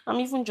 I'm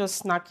even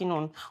just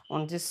snacking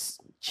on this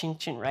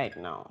chin-chin right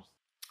now.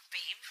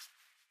 Babe,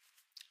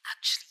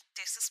 actually,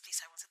 there's this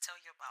place I want to tell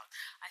you about.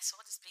 I saw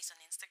this place on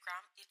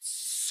Instagram. It's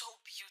so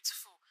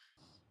beautiful.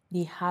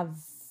 They have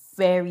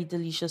very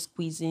delicious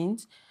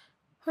cuisines.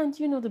 And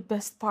you know the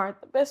best part?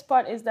 The best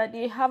part is that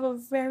they have a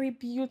very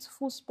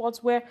beautiful spot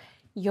where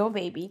your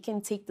baby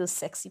can take those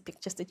sexy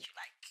pictures that you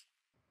like.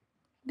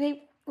 Babe,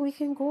 we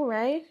can go,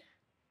 right?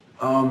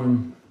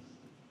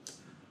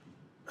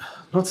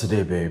 Not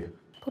today, babe.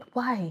 But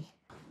why?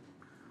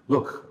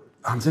 Look,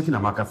 I'm taking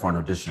Amaka for an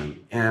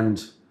audition,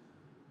 and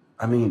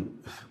I mean,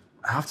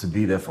 I have to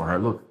be there for her.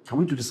 Look, can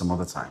we do this some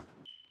other time?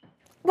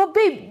 But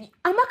babe,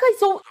 Amaka is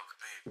so... Look,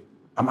 babe,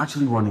 I'm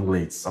actually running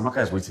late.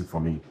 Amaka is waiting for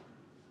me.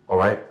 All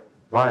right?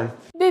 Bye.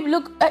 Babe,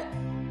 look,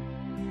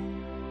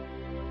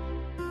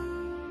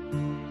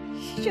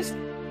 He just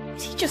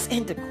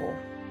ended the call.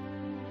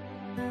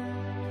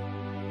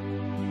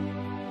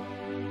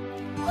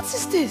 What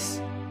is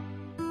this?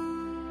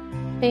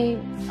 Babe,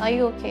 are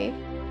you okay?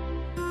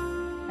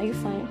 Are you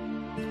fine?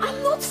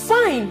 I'm not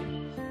fine.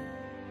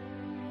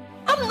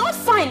 I'm not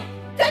fine.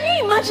 Can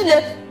you imagine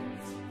that?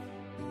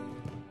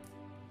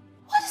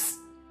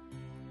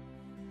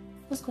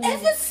 What's going on?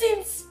 Ever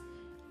since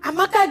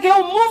Amaka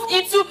girl moved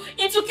into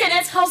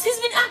Kenneth's house, he's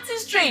been acting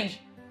strange.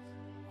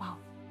 Wow.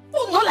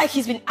 Well, not like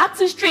he's been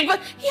acting strange, but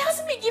he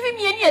hasn't been giving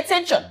me any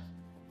attention.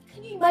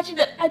 Can you imagine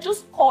that? I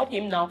just called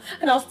him now,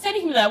 and I was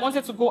telling him that I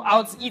wanted to go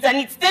out to eat, and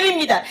he's telling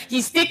me that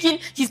he's taking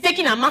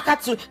Amaka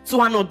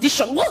to an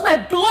audition. What's my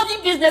bloody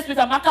business with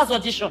Amaka's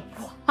audition?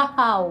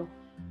 How?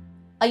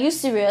 Are you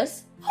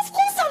serious? Of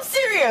course I'm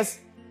serious.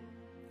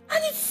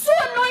 And it's so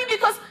annoying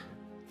because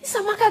this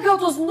Amaka girl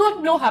does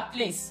not know her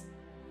place.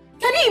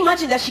 Can you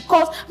imagine that she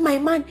calls my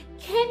man,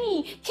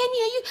 Kenny,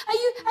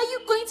 are you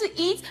going to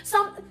eat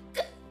some...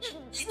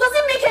 It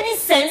doesn't make any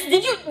sense.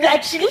 Did you,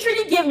 she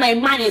literally gave my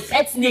man a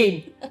pet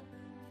name.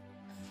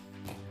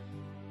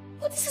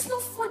 But this is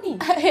not funny.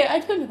 I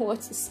don't know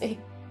what to say.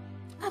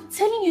 I'm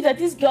telling you that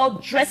this girl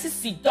dresses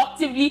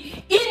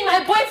seductively in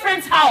my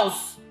boyfriend's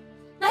house.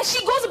 Like she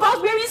goes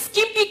about wearing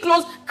skimpy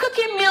clothes,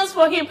 cooking meals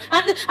for him.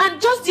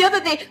 And just the other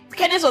day,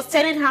 Kenneth was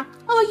telling her,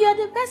 oh, you're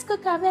the best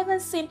cook I've ever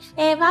seen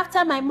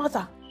after my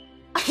mother.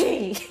 Are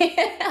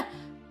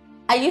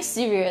you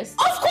serious? Of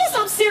course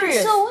I'm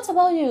serious. So what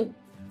about you?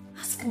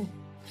 Ask me.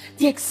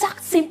 The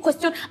exact same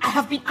question I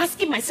have been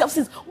asking myself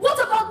since. What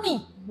about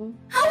me?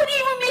 How would you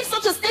even make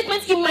such a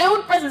statement in my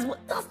own presence? But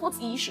that's not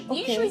the issue. The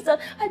issue is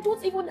that I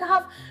don't even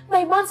have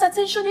my man's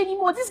attention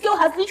anymore. This girl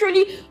has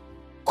literally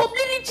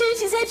completely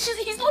changed his head.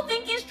 He's not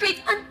thinking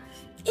straight, and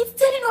it's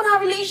telling on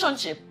our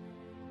relationship.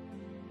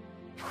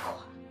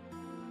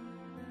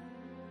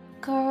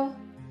 Girl,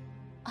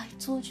 I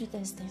told you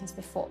these things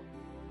before.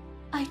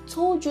 I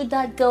told you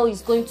that girl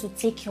is going to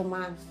take your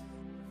man.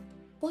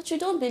 But you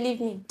don't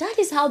believe me. That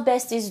is how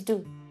besties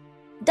do.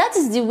 That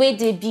is the way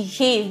they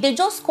behave. They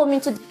just come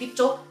into the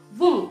picture,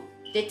 boom,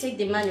 they take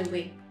the man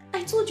away.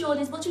 I told you all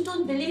this, but you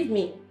don't believe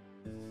me.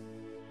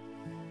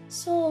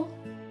 So,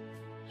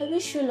 I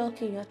wish you luck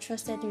in your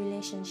trusted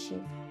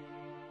relationship.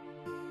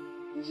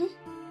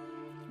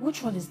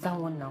 Which one is that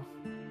one now?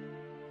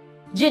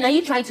 Jane, are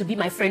you trying to be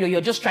my friend or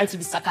you're just trying to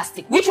be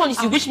sarcastic? Which one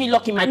is you wish me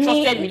luck in my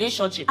trusted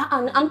relationship?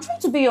 I'm trying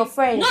to be your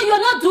friend. No, you're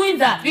not doing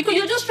that because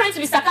you're just trying to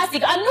be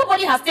sarcastic and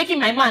nobody has taken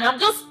my man. I'm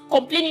just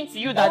complaining to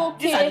you that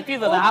these are the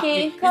things that are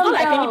happening. It's not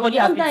like anybody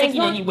has been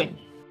taken anywhere.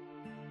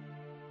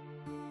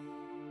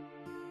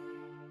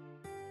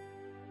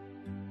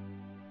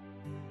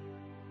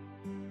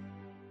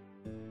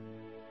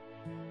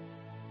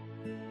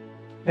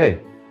 Hey.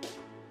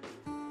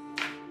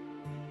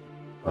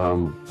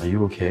 Are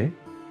you okay?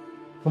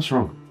 What's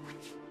wrong?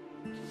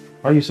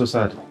 Why are you so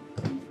sad?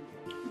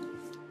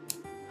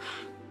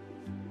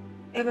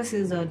 Ever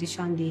since the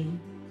audition day,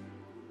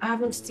 I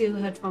haven't still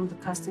heard from the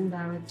casting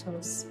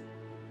directors.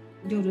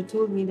 They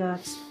told me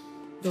that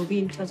they'll be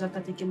in charge after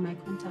taking my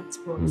contacts,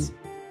 but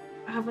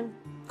I haven't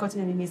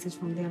gotten any message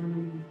from them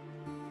and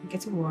I'm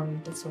getting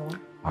worried, that's all.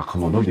 Oh,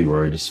 come on, don't be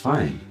worried, it's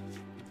fine.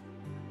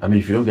 I mean,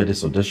 if you don't get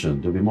this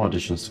audition, there'll be more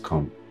auditions to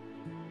come,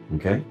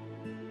 okay?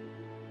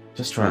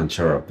 Just try and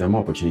cheer up. There are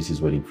more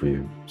opportunities waiting for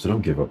you. So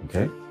don't give up,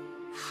 okay?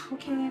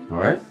 Okay. All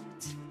right?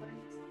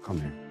 Come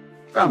here.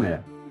 Come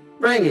here.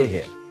 Bring it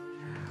here.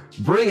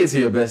 Bring it to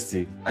your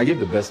bestie. I give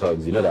the best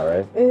hugs, you know that,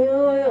 right?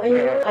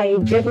 I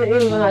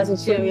definitely know how to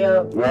cheer me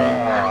up. Don't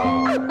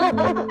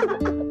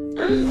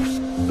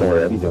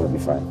worry, everything will be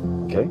fine,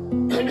 okay?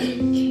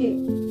 Okay.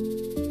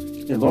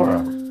 Hey,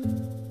 Laura.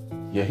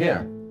 You're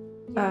here.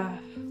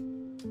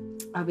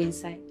 I'll be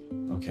inside.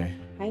 Okay.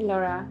 Hi,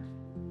 Laura.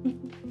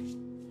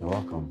 You're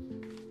welcome.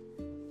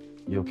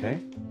 You okay?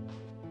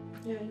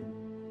 Yeah.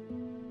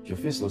 Your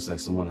face looks like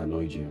someone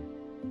annoyed you.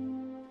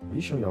 Are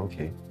you sure you're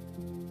okay?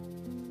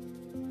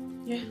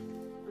 Yeah.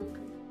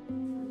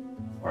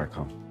 All right,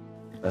 come.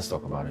 Let's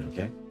talk about it,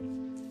 okay?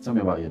 Tell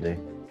me about your day.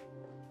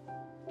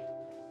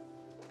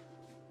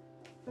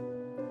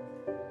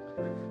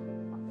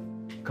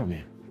 Come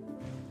here.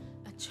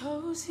 I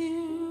chose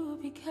you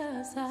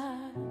because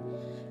I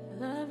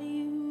love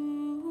you.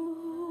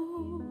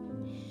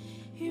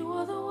 You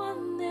are the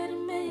one that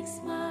makes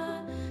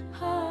my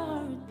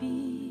heart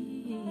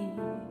beat.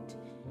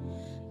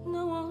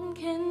 No one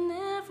can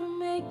ever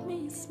make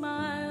me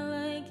smile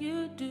like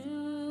you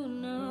do,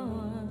 no.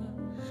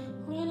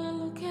 When I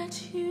look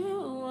at you,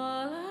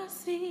 all I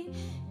see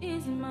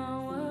is my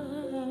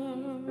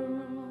world.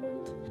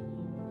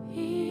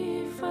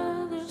 If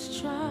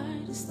others try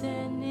to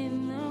stand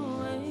in the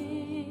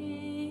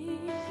way,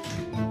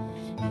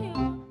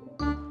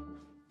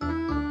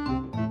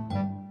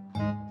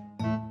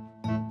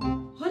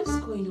 What is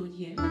going on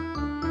here?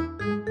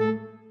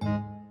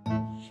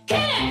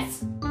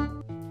 Kenneth!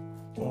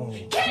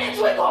 Kenneth,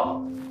 wake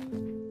up!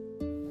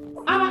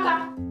 Amaka,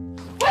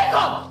 wake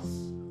up!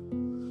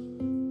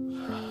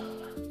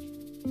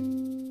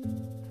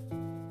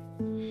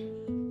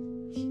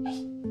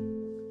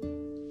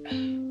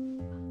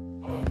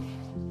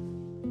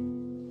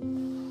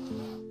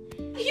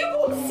 Are you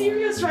both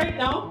serious right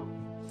now?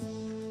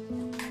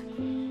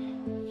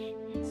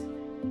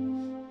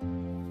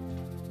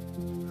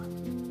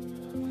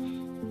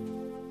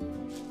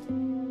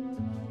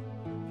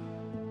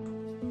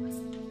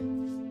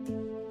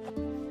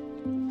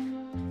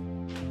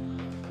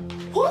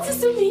 What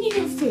is the meaning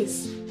of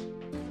this?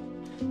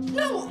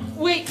 No,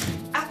 wait.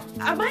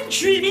 Am I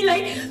dreaming?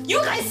 Like,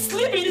 you guys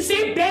sleep in the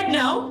same bed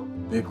now?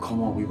 Babe,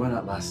 come on. We went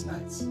out last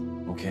night,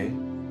 okay?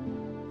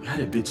 We had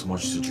a bit too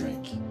much to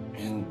drink.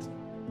 And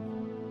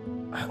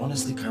I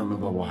honestly can't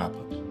remember what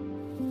happened.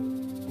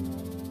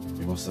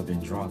 We must have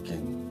been drunk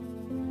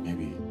and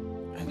maybe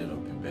ended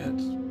up in bed.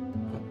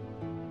 But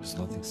it's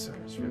nothing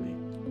serious, really.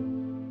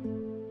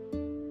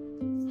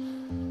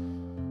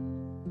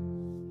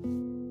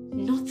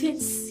 Nothing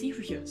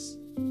serious.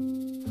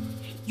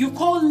 You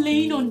call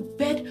laying on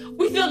bed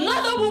with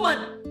another woman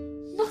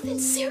nothing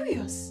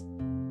serious.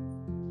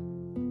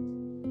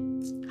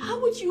 How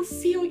would you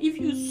feel if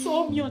you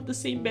saw me on the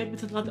same bed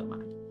with another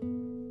man?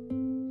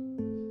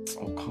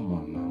 Oh, come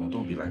on now.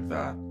 Don't be like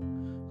that.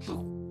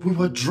 Look, we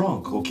were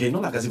drunk, okay?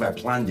 Not like as if I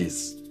planned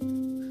this.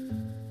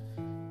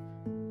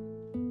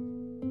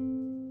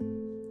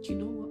 You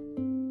know what?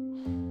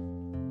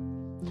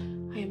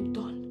 I am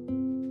done.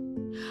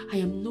 I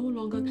am no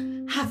longer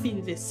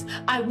having this.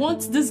 I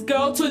want this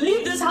girl to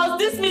leave this house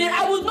this minute.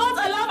 I will not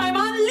allow my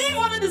man to leave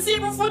under the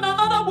same roof with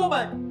another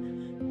woman.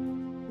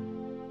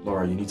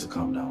 Laura, you need to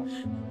calm down.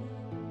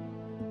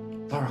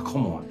 Laura,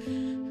 come on.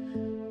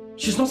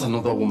 She's not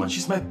another woman.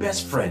 She's my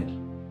best friend.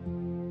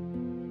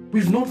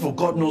 We've known for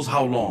God knows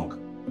how long.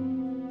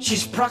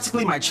 She's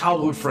practically my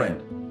childhood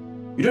friend.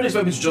 You don't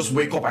expect me to just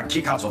wake up and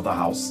kick out of the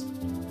house?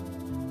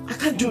 I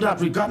can't do that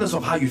regardless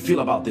of how you feel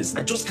about this.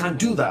 I just can't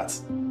do that.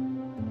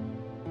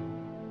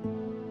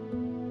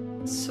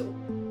 So,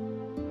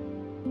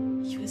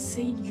 you are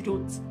saying you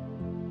don't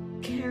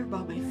care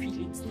about my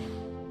feelings then?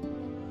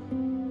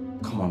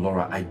 Come on,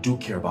 Laura, I do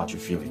care about your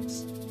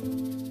feelings.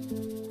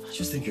 I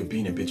just think you're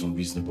being a bit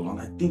unreasonable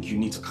and I think you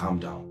need to calm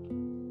down.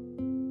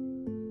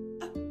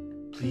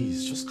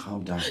 Please, just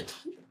calm down.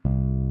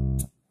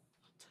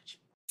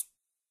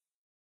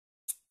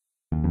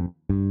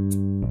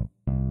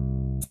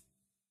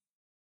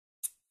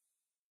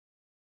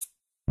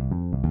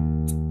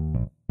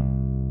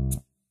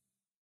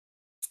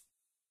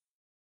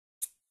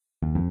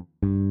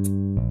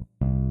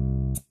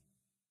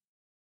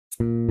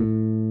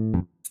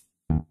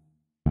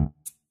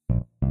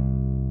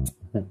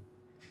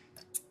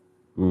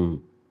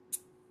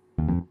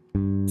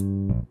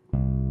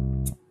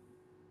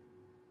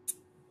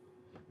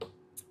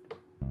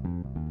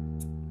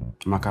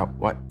 Maka,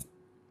 what?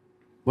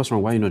 What's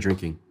wrong? Why are you not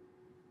drinking?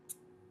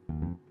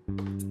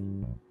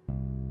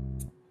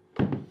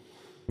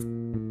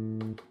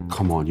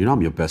 Come on, you know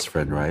I'm your best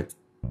friend, right?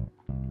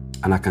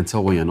 And I can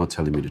tell when you're not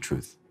telling me the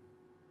truth.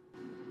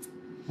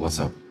 What's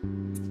up?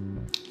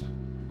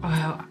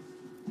 Well,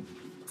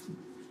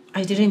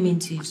 I didn't mean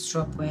to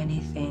eavesdrop or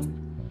anything,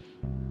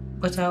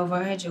 but I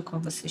overheard your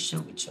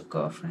conversation with your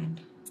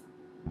girlfriend.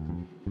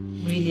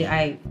 Really,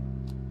 I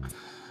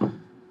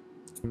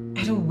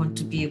don't want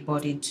to be a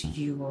burden to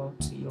you or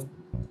to your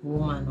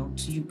woman or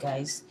to you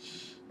guys.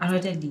 I'd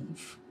rather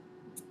leave.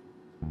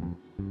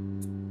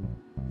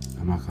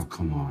 Amaka,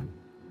 come on.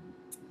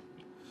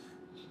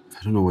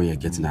 I don't know where you're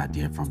getting that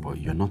idea from, but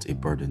you're not a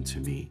burden to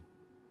me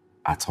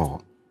at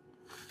all.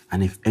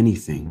 And if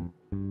anything,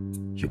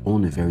 you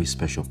own a very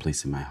special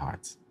place in my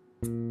heart.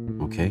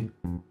 Okay?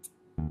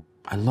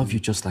 I love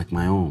you just like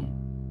my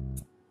own.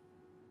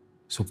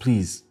 So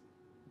please,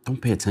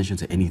 don't pay attention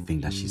to anything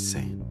that she's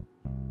saying.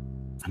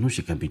 I know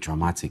she can be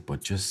dramatic,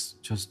 but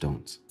just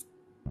don't.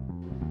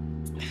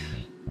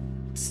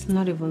 It's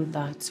not even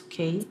that,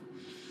 okay?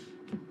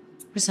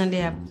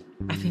 Recently,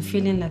 I've been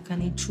feeling like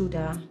an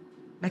intruder,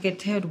 like a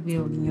third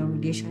wheel in your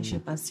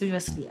relationship. And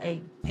seriously,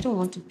 I don't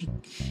want to be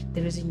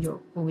the reason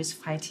you're always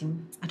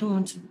fighting. I don't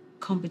want to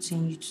come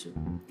between you two.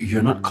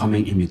 You're not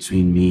coming in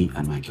between me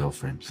and my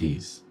girlfriend,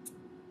 please.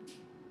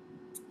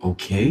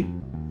 Okay?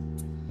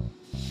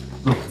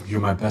 Look, you're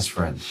my best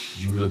friend.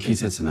 You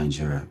relocated to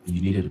Nigeria and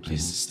you needed a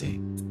place to stay.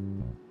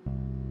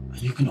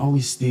 You can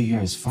always stay here,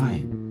 it's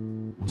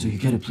fine. Until you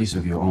get a place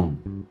of your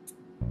own.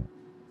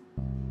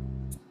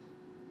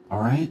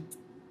 Alright?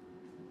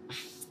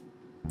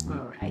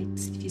 Alright,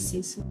 if you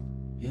say so.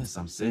 Yes,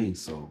 I'm saying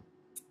so.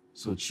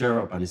 So cheer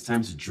up and it's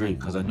time to drink,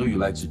 because I know you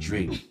like to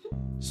drink.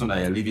 So now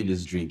you're leaving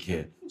this drink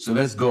here. So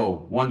let's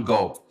go. One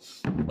go.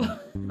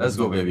 Let's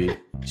go, baby.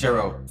 Cheer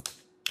up.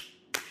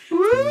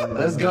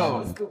 Let's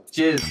go.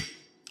 Cheers.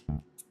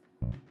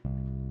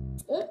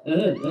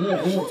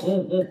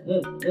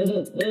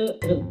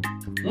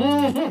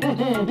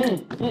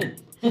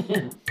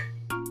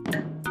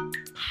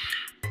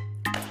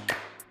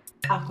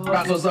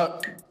 That's what's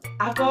up.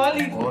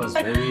 Alcoholic. Of course,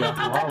 baby.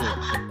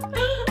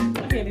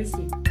 Alcoholic. Okay,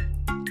 listen.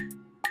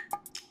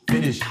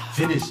 Finish.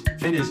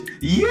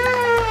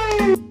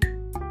 Yay!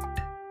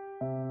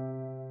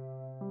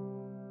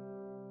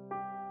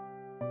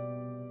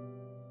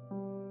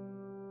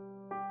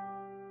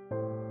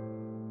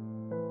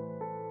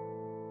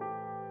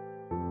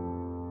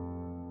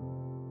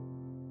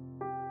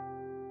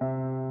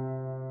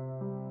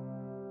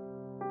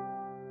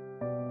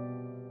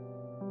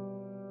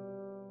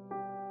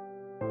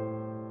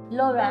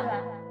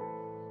 Laura,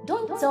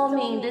 don't tell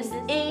me in this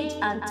age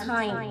and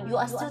time you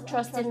are still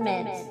trusting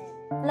men.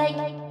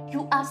 Like,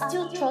 you are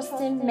still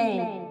trusting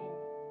men.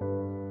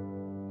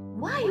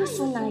 Why are you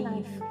so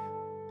naive?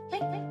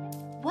 Like,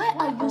 why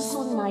are you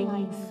so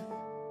naive?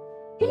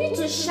 You need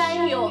to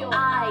shine your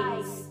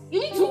eyes.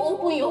 You need to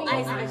open your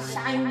eyes and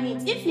shine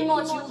it. If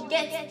not, you'll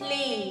get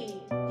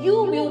played.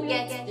 You will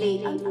get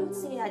played. And don't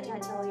say I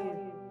didn't tell you.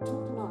 Do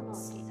not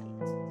say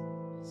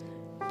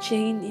that.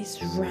 Jane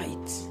is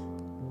right.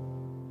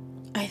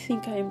 I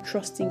think I am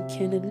trusting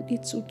Ken a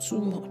little too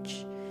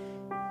much.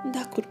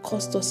 That could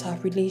cost us our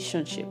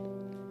relationship.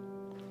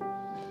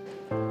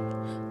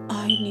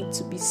 I need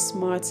to be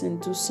smart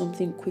and do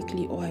something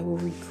quickly or I will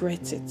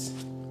regret it.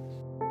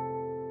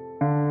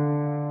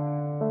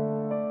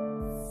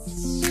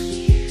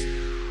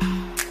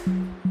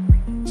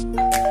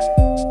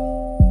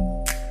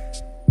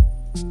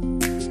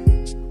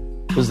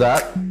 Who's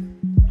that?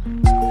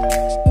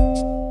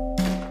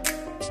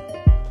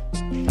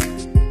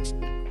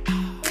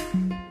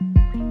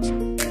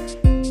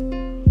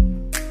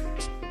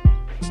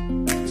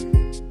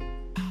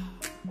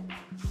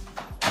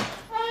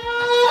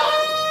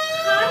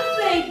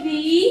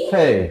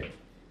 Hey.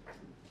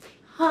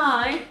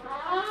 Hi.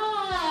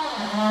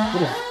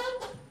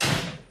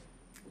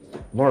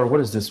 Laura, what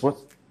is this? What?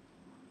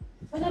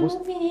 But I'm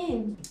moving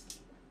in.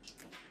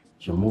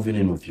 You're moving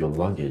in with your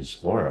luggage,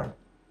 Laura.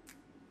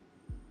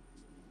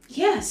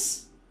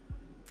 Yes.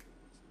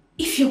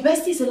 If your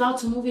bestie is allowed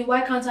to move in, why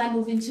can't I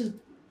move in too?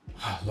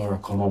 Laura,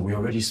 come on. We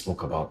already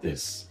spoke about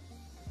this.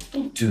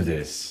 Don't do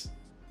this.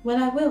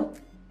 Well, I will.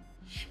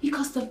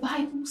 Because the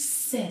Bible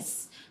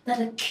says that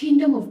the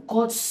kingdom of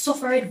God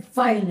suffered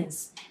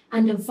violence,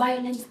 and the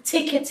violent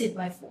taketh it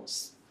by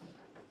force.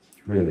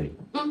 Really?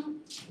 Mm-hmm.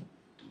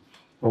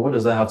 Well, what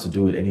does that have to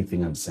do with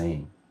anything I'm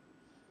saying?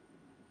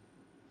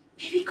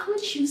 Baby,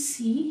 can't you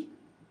see?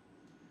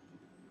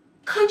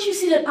 Can't you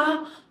see that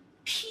our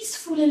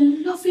peaceful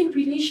and loving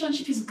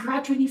relationship is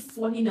gradually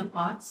falling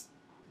apart?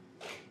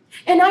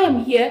 And I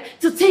am here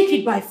to take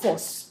it by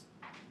force.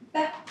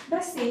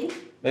 Bessie?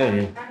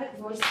 Hey. I heard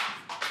voice.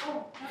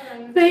 Oh,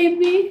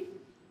 baby,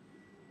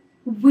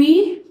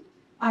 we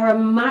are a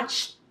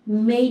match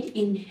made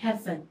in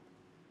heaven.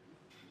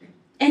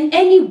 And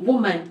any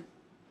woman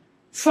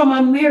from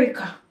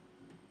America,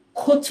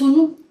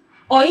 Cotonou,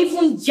 or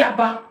even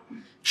Jabba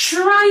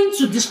trying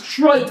to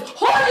destroy it,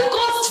 Holy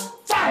Ghost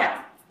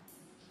fire!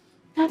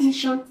 That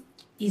mission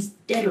is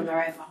dead on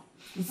arrival.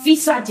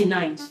 Visa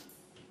denied.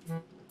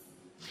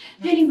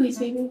 Anyways,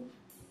 baby,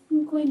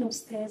 I'm going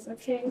upstairs,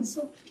 okay?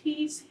 So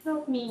please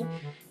help me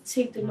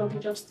take the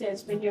luggage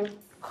upstairs when you're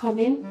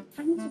coming.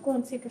 I need to go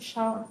and take a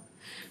shower.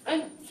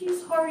 And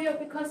please hurry up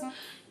because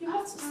you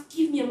have to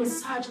give me a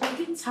massage. I'm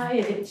getting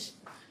tired.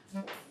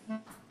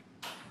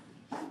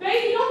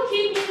 Baby, don't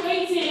keep me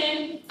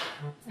waiting.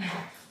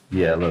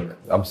 Yeah, look,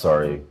 I'm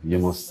sorry. You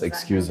must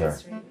excuse her.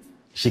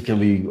 She can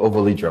be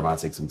overly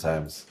dramatic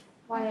sometimes.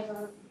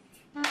 Whatever.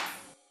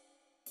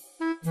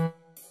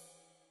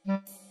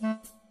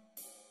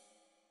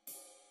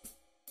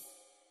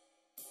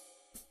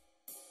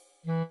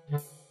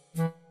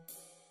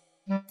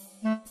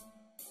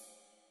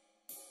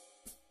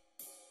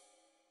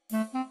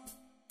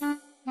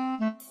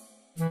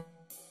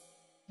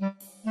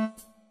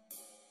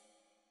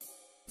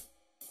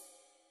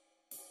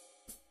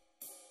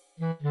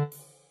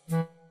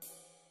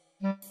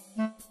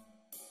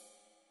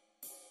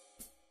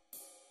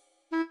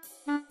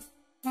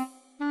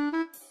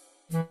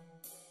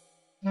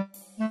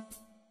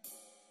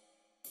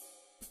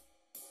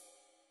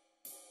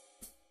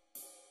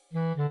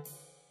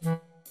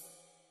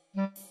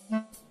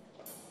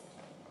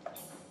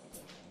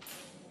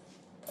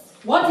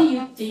 What do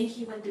you think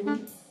you were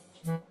doing?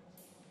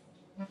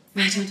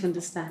 I don't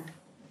understand.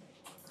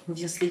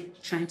 Obviously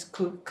trying to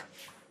cook.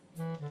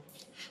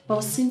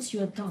 But since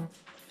you're done,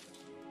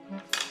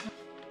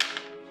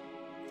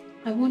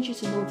 I want you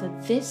to know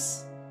that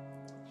this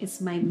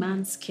is my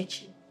man's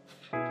kitchen,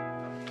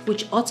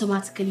 which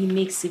automatically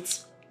makes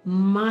it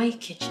my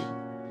kitchen.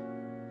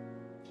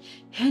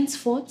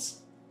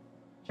 Henceforth,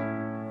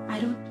 I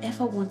don't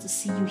ever want to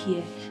see you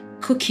here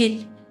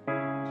cooking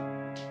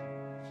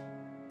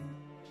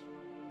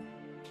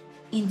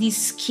in these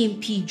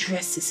skimpy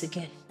dresses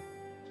again.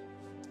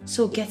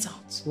 So get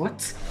out.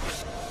 What?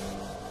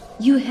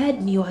 You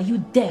heard me, or are you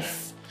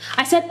deaf?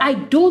 I said I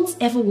don't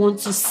ever want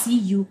to see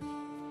you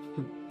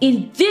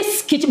in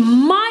this kitchen,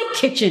 my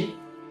kitchen,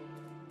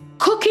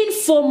 cooking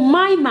for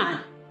my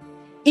man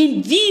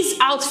in these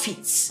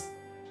outfits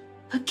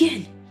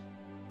again.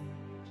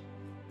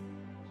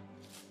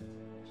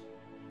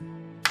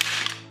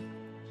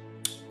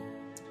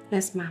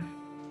 Yes, ma'am.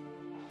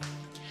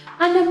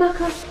 And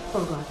Amaka,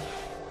 oh God,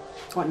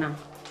 what now?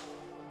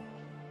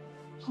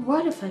 A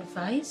word of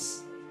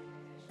advice.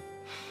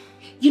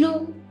 You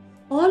know,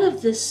 all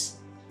of this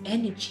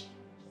energy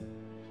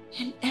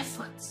and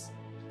effort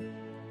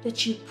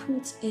that you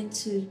put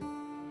into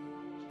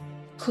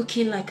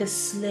cooking like a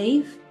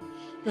slave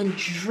and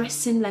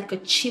dressing like a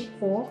cheap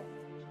whore,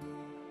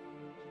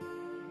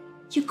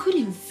 you could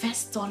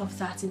invest all of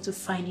that into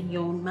finding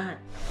your own man.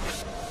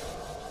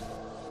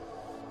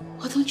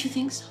 Or don't you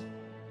think so?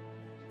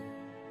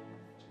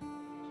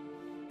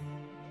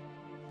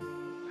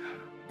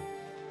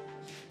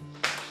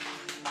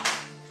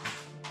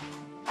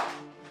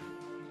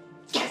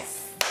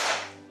 Yes!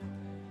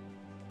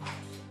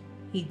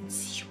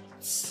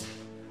 Idiots.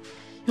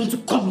 You want to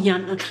come here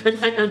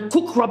and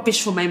cook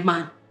rubbish for my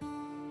man.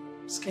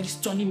 This guy is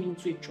turning me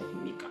into a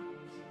troublemaker.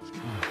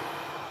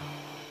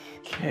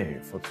 Okay,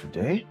 for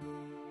today.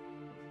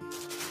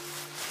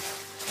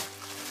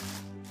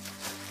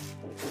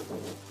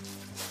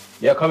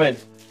 Yeah, come in.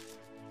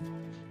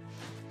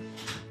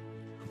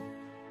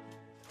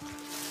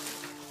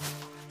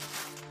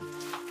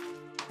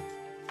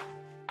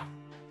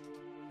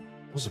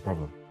 What's the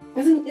problem?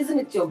 Isn't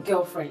it your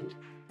girlfriend?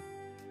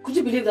 Could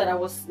you believe that I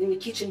was in the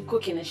kitchen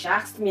cooking and she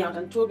asked me out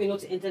and told me not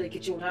to enter the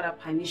kitchen without her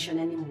permission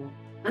anymore?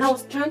 And I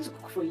was trying to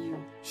cook for you.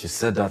 She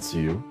said that to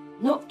you?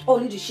 Not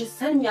only did she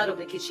send me out of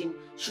the kitchen,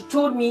 she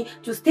told me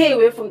to stay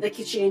away from the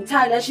kitchen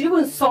entirely, and she even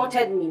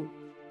insulted me.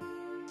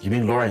 You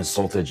mean Laura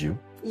insulted you?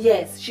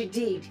 Yes, she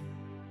did.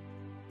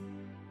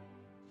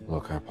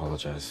 Look, I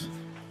apologize.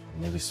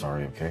 I'm really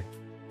sorry, okay?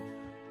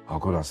 I'll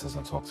go downstairs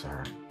and talk to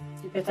her.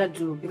 You better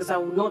do, because I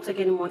will not take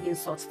any more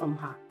insults from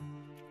her.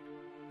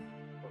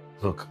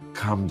 Look,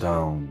 calm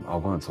down.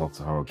 I'll go and talk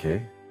to her,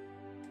 okay?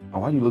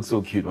 And why do you look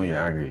so cute when you're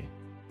angry?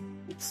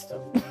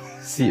 Stop.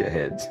 See your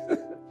head.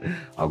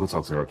 I'll go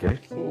talk to her, okay?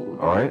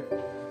 Alright?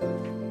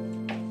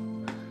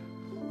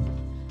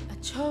 I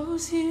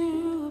chose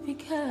you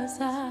because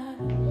I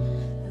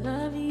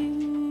love you.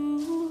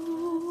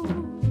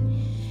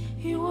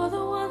 You are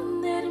the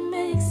one that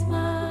makes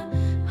my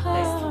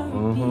heart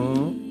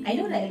beat. I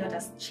know that a lot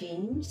has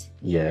changed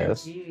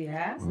Yes. in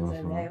Nigeria since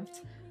I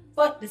left,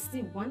 but there's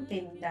still one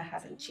thing that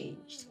hasn't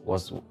changed.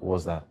 What's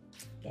that?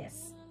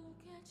 Yes.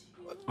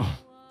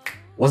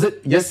 Was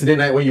it yesterday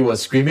night when you were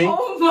screaming?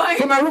 Oh my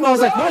From my room, I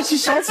was like, why is she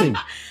shouting?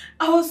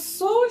 I was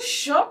so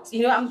shocked.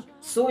 You know, I'm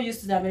so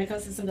used to the American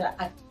system that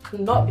I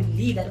could not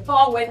believe that the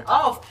power went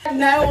off.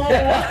 No.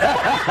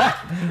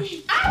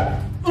 Ah,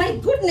 my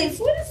goodness,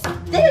 what is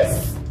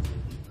this?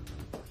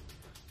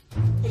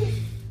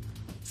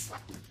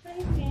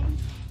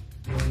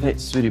 Hey,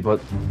 sweetie,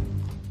 but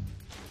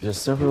there's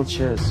several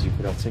chairs. You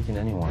could have taken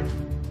anyone.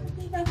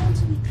 Babe, I want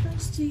to be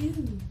close to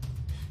you.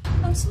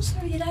 I'm so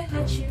sorry that I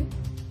hurt you.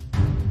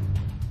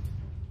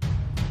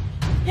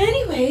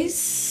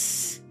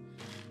 Anyways,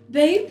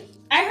 babe,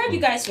 I heard you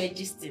guys were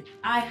gisting.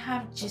 I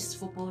have gist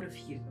for both of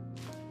you.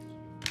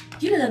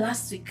 You know that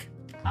last week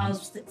I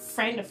was with a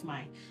friend of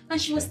mine and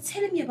she was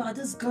telling me about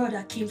this girl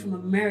that came from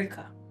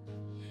America.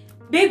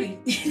 Baby,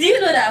 do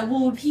you know that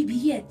we'll be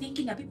here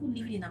thinking that people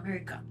living in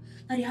America,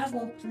 that they have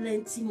one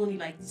plenty money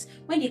like this.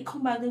 When they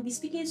come back, they'll be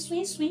speaking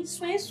swing, swing,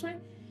 swing,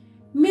 swing.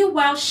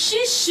 Meanwhile,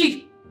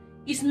 she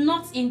is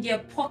not in their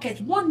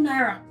pocket, 1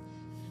 naira.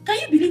 Can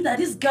you believe that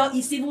this girl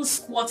is even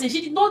squatting?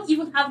 She did not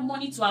even have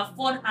money to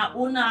afford her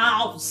own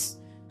house.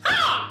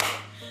 Ha!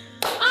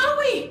 Are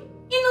we?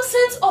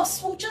 Innocent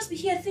us will just be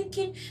here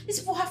thinking these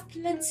people have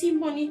plenty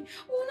money. We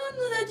will not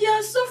know that they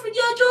are suffering.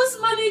 They are just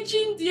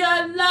managing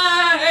their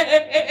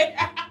life.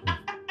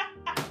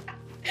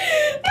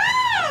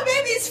 Ah,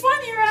 baby, it's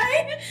funny,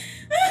 right?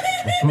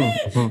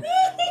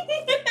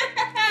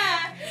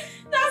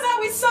 That's how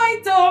we saw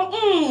it, though.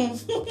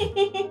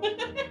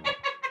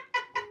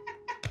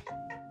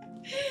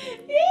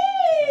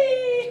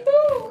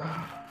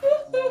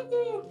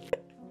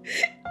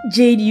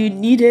 Jade, you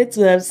needed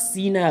to have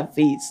seen her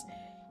face.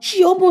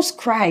 She almost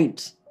cried.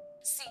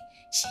 See,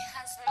 she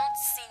has not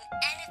seen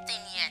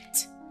anything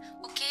yet.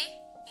 Okay?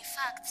 In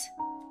fact,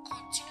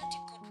 continue the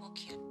good work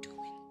you're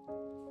doing.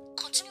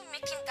 Continue making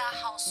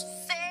house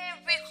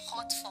very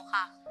hot for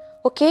her.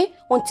 Okay?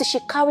 Until she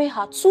carry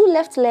her 2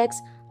 left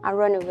legs and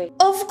run away.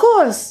 Of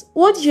course.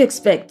 What do you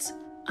expect?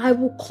 I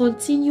will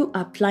continue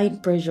applying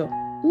pressure.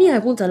 Me, I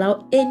won't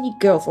allow any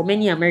girl from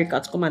any America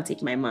to come and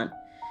take my man.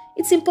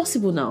 It's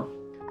impossible now.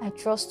 I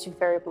trust you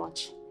very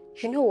much.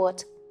 You know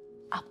what?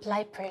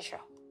 Apply pressure.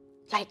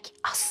 Like,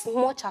 as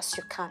much as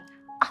you can.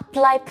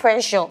 Apply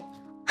pressure.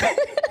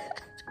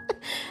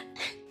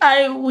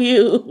 I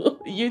will.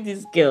 You,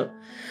 this girl.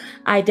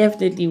 I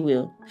definitely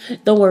will.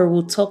 Don't worry,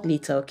 we'll talk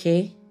later,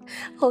 okay?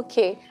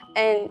 Okay.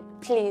 And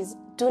please,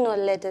 do not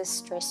let this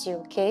stress you,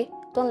 okay?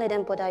 Don't let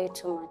them bother you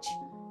too much.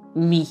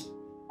 Me?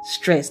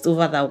 Stressed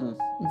over that one?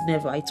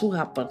 Never. It will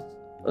happen.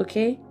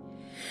 Okay?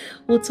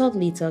 We'll talk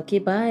later, okay?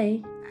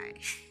 Bye.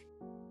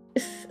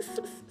 Bye.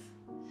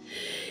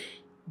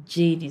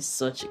 Jane is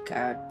such a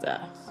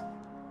character.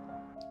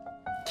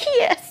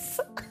 Yes.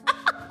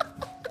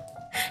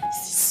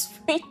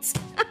 Sweet.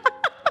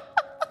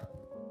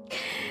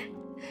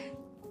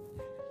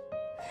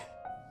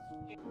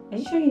 Are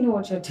you sure you know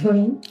what you're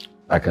doing?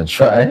 I can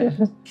try.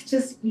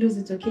 Just lose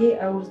it, okay?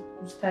 I will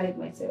start it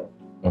myself.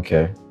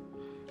 Okay.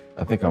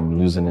 I think I'm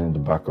losing it in the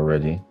back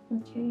already.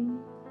 Okay.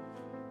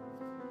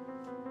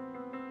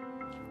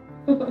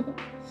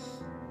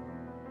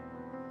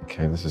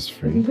 Okay, this is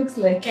free. It looks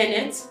like...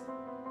 Kenneth?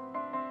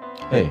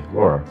 Hey,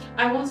 Laura.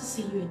 I want to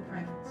see you in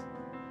private.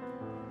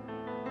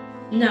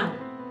 Now.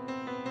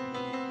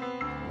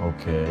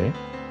 Okay.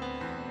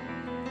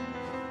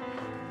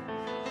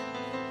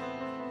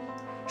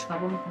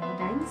 Trouble in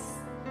paradise?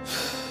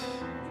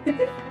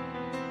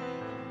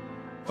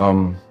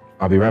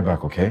 I'll be right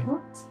back, okay?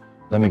 What?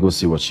 Let me go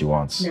see what she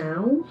wants.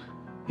 Now?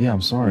 Yeah,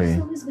 I'm sorry.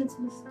 It's always good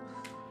to listen.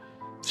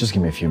 Just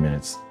give me a few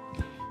minutes.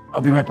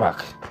 I'll be right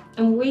back.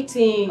 I'm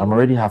waiting. I'm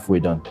already halfway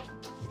done.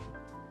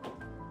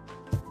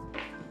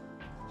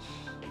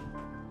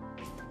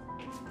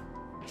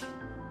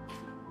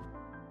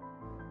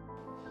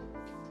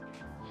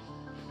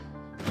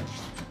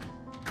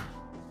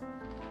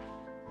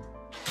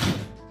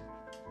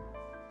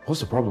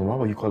 What's the problem? Why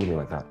were you calling me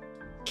like that?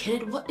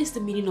 Kenneth, what is the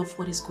meaning of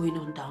what is going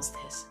on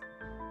downstairs?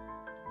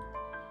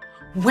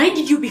 When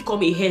did you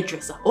become a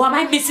hairdresser? Or am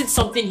I missing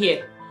something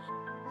here?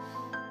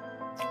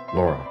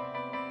 Laura,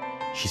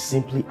 she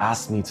simply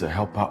asked me to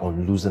help her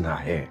on losing her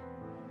hair.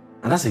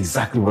 And that's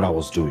exactly what I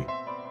was doing.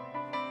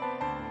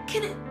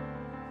 Kenneth,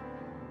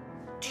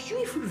 do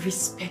you even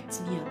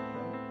respect me?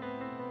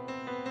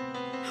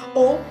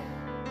 Or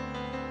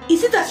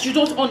is it that you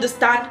don't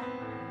understand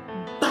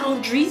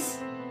boundaries?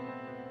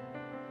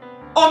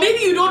 Or maybe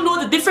you don't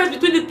know the difference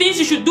between the things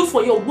you should do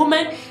for your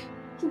woman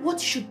and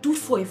what you should do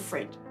for a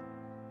friend.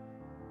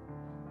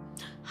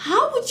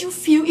 How would you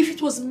feel if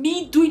it was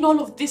me doing all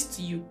of this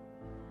to you?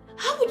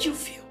 How would you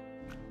feel?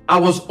 I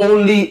was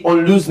only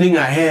on losing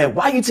her hair.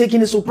 Why are you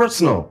taking it so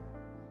personal?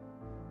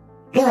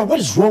 Laura, what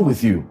is wrong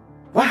with you?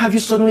 Why have you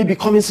suddenly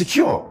become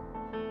insecure?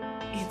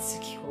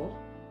 Insecure?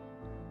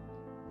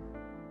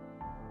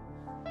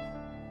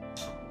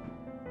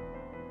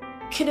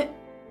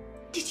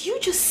 Did you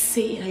just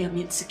say I am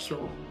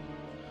insecure?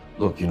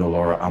 Look, you know,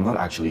 Laura, I'm not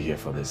actually here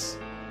for this.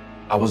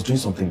 I was doing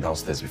something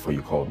downstairs before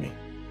you called me.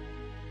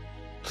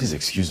 Please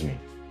excuse me.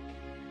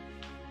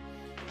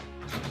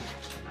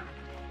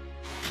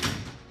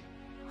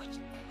 What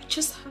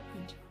just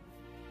happened?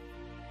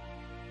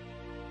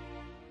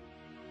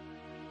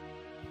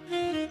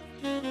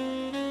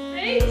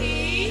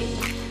 Baby!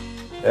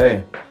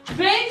 Hey.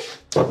 Babe!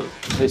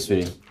 Hey,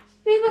 sweetie.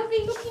 Babe, I've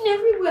been looking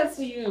everywhere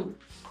for you.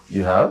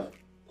 You have?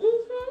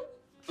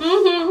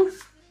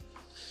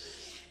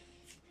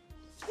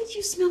 Why do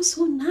you smell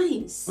so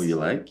nice? Oh, you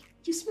like?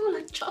 You smell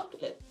like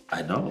chocolate.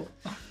 I know.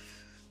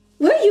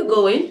 Where are you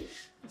going?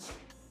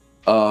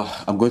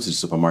 I'm going to the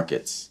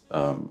supermarket.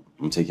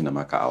 I'm taking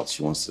Amaka out.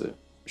 She wants to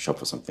shop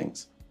for some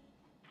things.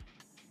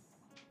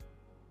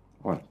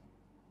 What?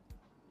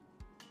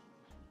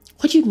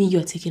 What do you mean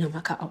you're taking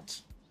Amaka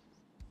out?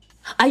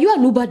 Are you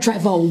an Uber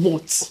driver or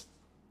what?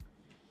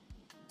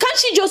 Can't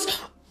she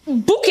just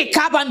book a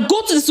cab and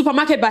go to the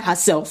supermarket by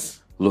herself?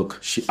 Look,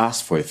 she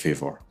asked for a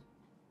favor.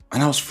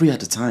 And I was free at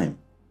the time.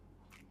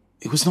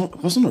 It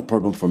wasn't a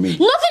problem for me.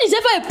 Nothing is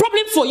ever a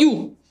problem for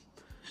you.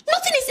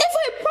 Nothing is ever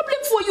a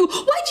problem for you.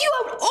 Why do you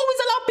always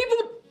allow people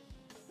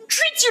to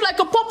treat you like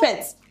a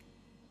puppet?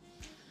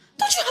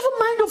 Don't you have a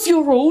mind of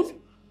your own?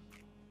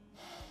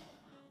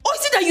 Or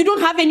is it that you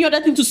don't have any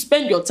other thing to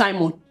spend your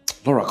time on?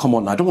 Laura, come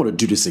on. I don't want to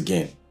do this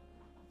again.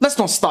 Let's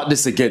not start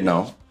this again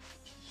now.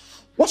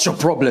 What's your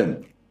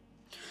problem?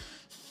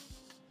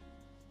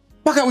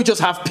 Why can't we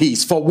just have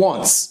peace for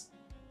once?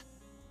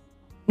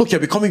 Look,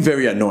 you're becoming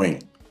very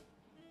annoying.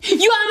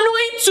 You are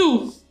annoying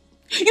too.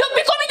 You're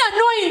becoming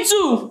annoying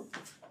too.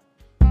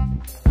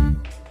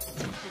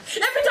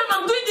 Every time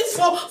I'm doing this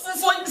for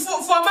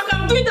Amaka,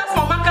 I'm doing that for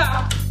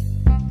Amaka.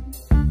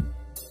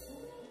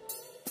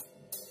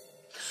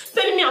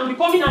 Telling me I'm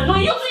becoming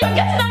annoying. You too, you're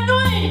getting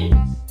annoying.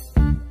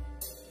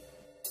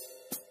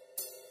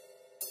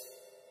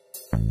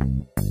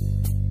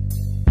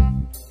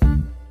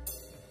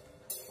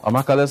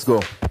 Amaka, let's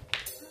go.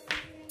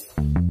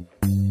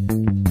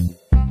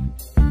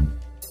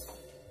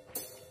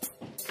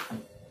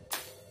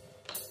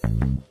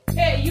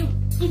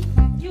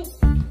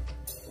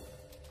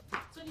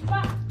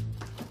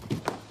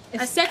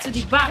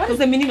 What is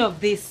the meaning of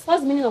this?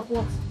 What's the meaning of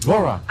what?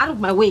 Laura! Out of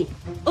my way.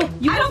 Oh,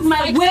 you out of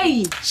my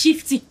way!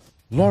 Shifty.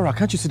 Laura,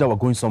 can't you see that we're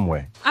going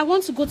somewhere? I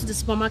want to go to the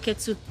supermarket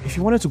too. If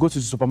you wanted to go to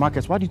the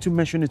supermarket, why didn't you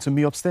mention it to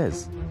me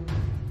upstairs?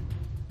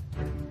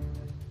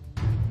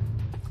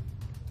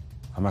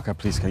 Amaka,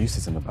 please, can you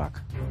sit in the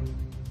back?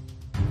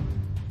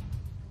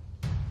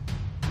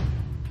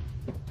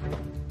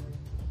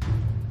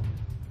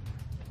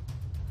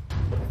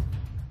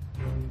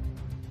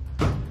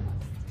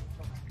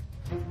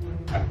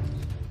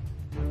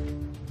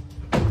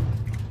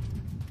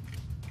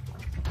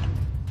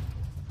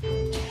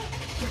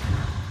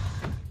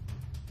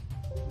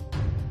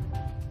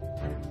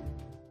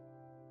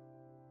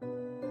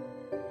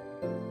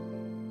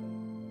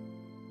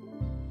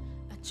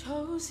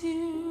 Chose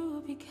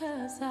you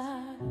because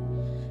I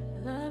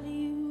love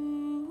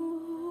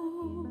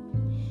you.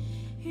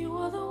 You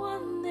are the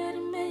one that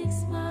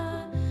makes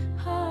my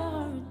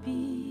heart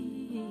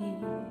beat.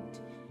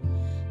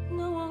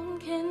 No one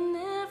can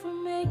ever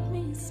make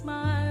me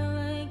smile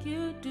like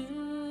you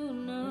do.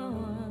 No.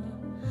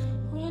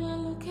 When I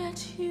look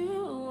at you,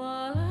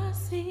 all I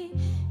see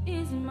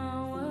is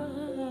my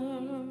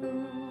world.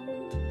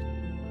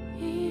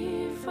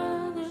 If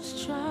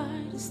others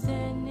try to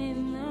stand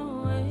in the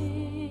way,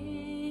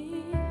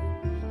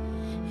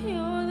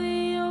 you're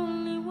the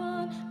only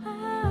one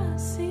I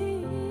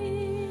see.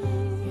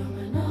 You're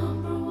my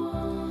number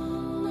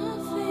one.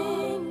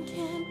 Nothing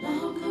can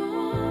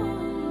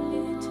come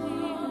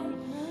between.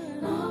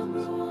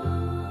 Number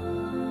one,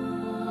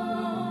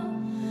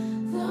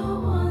 the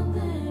one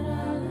that I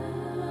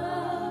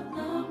love.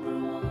 Number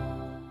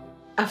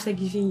one. After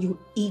giving you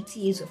 8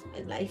 years of my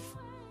life,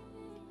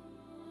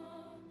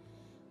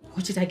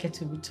 what did I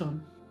get in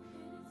return?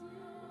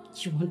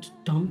 You want to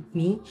dump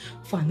me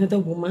for another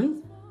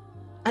woman?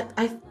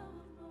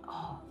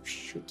 Oh,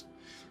 shoot.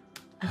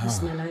 I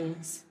lost my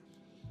lines.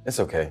 It's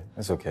okay.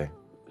 It's okay.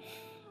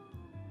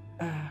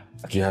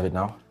 Do you have it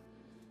now?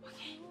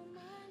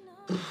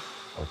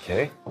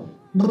 Okay.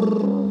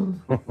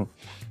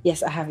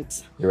 Yes, I have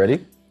it. You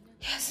ready?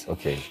 Yes.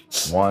 Okay.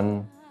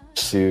 1,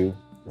 2,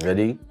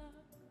 ready?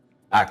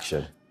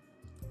 Action.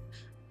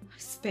 I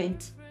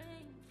spent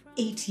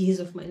 8 years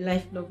of my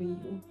life loving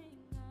you.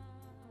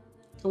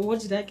 And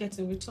what did I get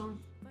in return?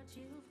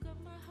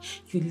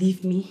 You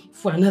leave me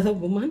for another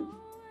woman?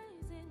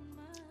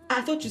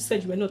 I thought you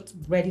said you were not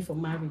ready for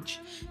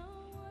marriage.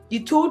 You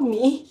told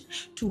me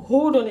to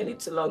hold on a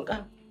little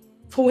longer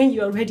for when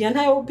you are ready, and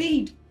I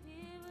obeyed.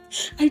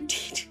 I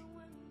did.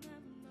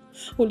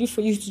 Only for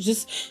you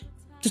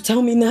to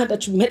tell me now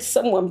that you met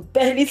someone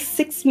barely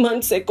 6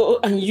 months ago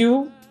and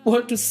you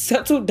want to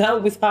settle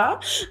down with her?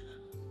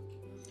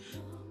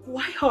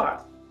 Why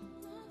her?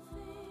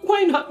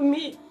 Why not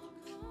me?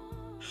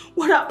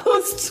 What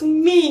happens to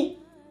me?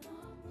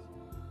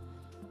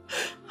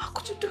 How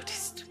could you do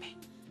this to me?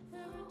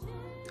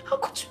 How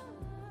could you?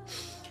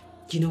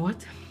 You know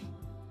what?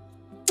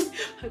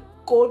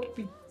 God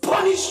will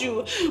punish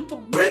you for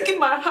breaking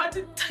my heart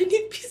in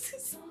tiny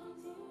pieces.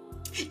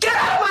 Get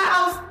out of my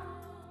house!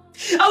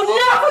 I'll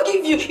never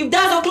forgive you if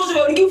that's how close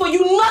you're looking for.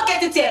 You not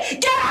get it here.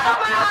 Get out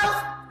of my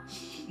house!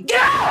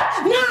 Get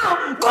out!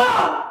 Now!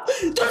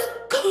 Go! Just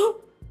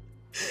go!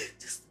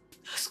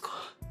 Just go.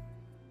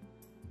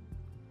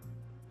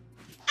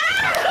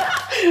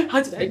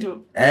 How did I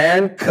do?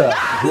 And cut.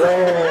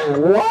 Yo,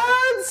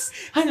 what?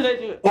 How did I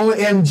do?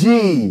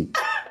 OMG.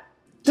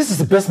 This is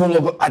the best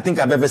monologue I think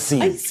I've ever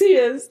seen. Are you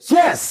serious?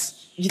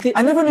 Yes. You think?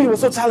 I never knew you were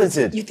so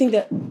talented. You think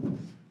that?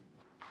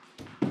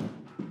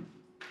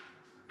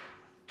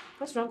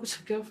 What's wrong with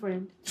your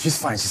girlfriend? She's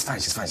fine.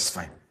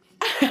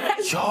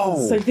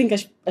 Yo. So you think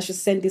I should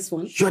send this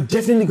one? You're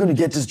definitely going to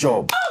get this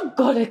job. Oh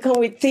God, I can't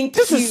wait. Thank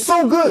you. This is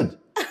so good.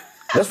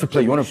 Let's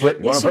replay. You want to play?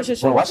 You want to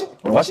Sure. watch it?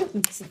 You want to watch it?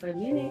 Listen for a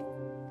minute.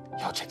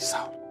 Yo, check this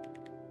out.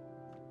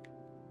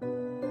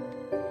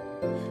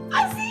 I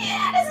see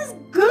it. This is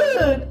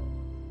good.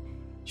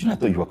 You know, I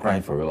thought you were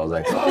crying for real. I was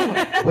like,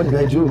 oh, what did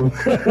I do?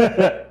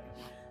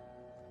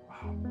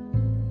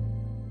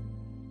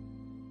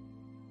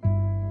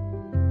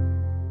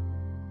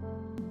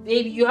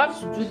 Baby, you have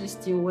to do this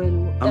thing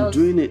well. I'm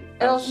doing it.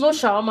 Else no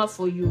shawarma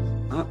for you.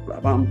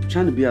 I'm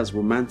trying to be as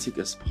romantic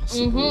as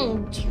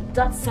possible.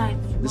 That side.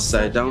 This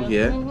side down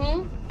here.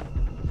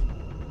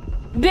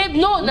 Babe,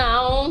 no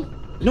now.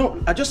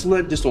 No, I just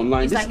learned this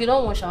online. It's like you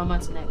don't want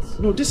shawarma tonight.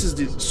 No, this is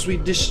the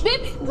Swedish.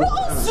 Baby,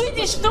 what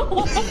Swedish?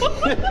 No.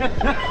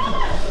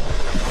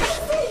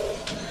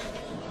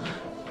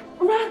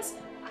 Rats!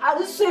 I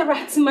just saw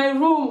rats in my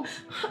room.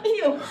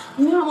 You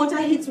know how much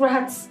I hate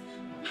rats.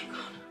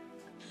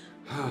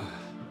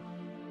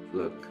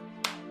 Look,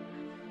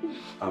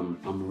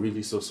 I'm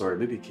really so sorry.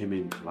 Maybe it came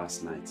in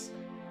last night.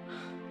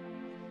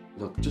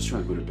 Look, just try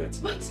and go to bed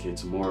tonight. Okay,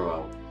 tomorrow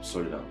I'll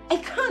sort it out. I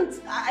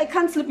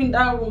can't sleep in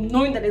that room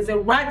knowing that there's a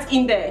rat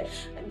in there.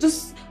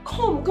 Just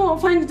come on,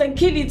 find it and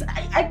kill it.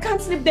 I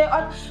can't sleep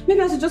there.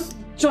 Maybe I should just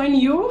join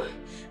you.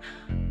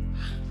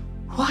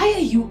 Why are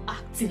you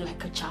acting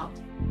like a child?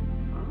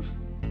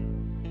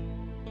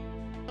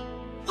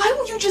 Why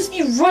would you just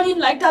be running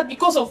like that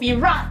because of a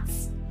rat?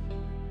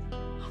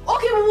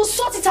 Okay, we will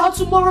sort it out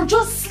tomorrow.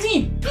 Just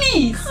sleep,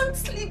 please. I can't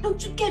sleep,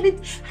 don't you get it?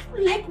 I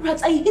don't like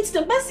rats. I hate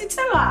them. Mercy,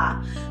 tell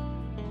her.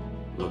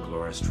 Look,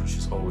 Laura, it's true.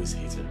 She's always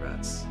hated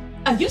rats.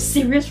 Are you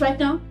serious right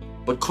now?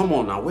 But come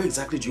on now, where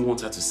exactly do you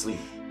want her to sleep?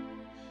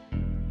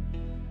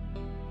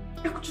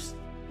 I could just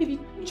maybe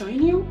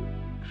join you.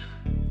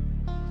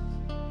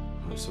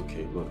 Oh, it's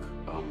okay. Look,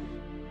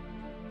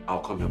 I'll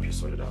come help you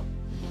sort it out.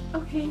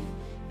 Okay,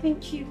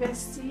 thank you,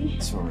 bestie.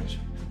 It's alright.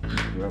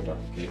 Be right back,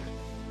 okay?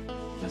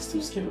 You're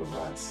still scared of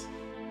rats.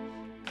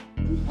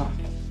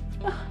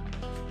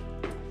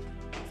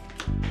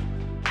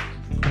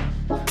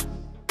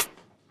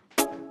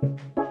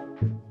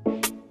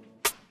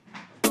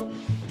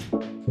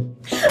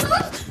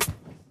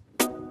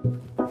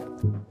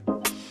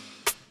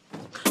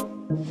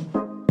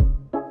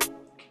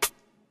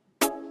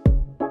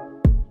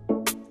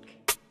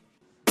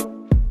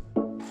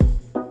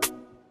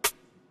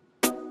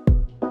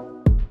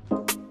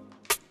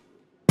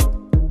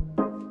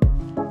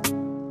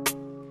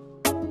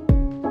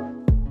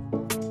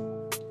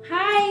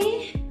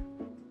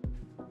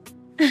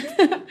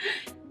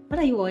 What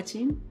are you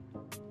watching?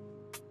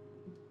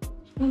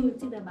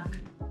 Take that back.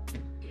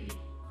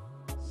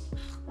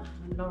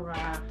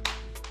 Laura,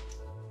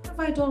 what have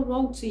I done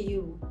wrong to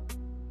you?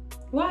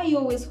 Why are you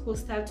always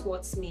hostile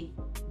towards me?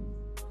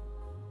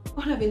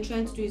 What I've been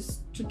trying to do is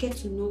to get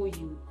to know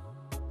you.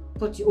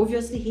 But you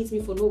obviously hate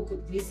me for no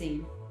good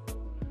reason.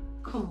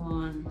 Come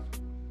on.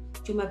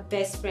 You're my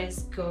best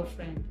friend's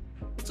girlfriend.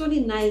 It's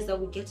only nice that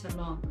we get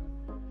along.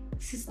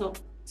 It's not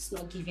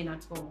giving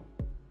at all.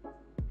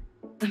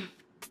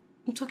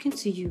 I'm talking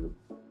to you.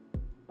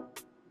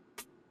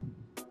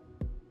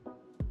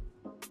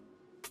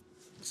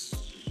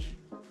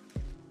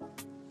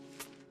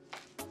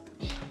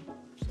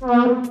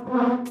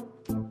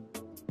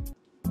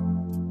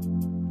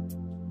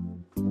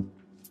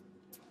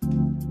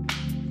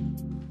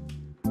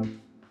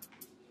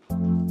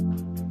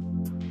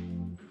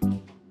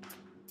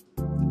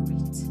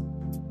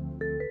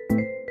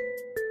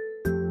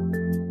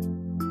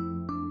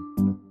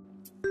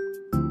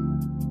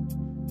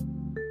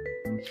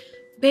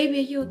 Baby,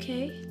 are you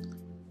okay?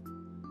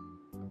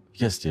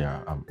 Yes,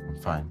 dear, I'm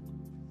fine.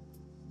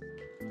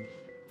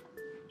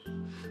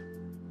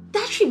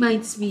 That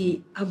reminds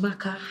me,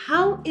 Amaka,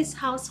 how is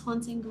house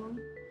hunting going?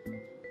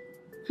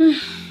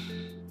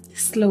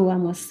 Slow, I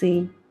must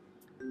say.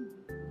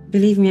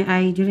 Believe me,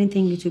 I didn't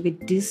think it would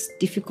be this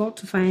difficult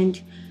to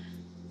find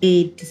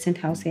a decent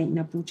house here in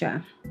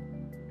Abuja.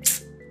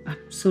 I'm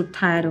so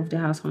tired of the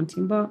house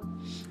hunting, but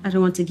I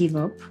don't want to give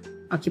up.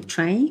 I'll keep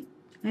trying.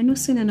 I know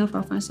soon enough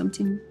I'll find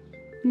something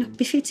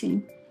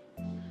befitting.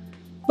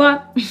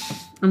 But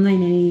I'm not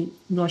in any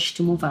rush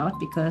to move out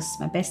because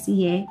my bestie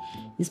here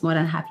is more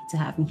than happy to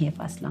have me here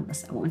for as long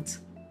as I want.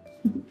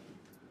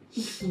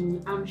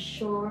 I'm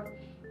sure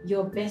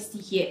your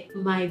bestie here,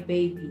 my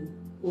baby,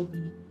 will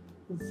be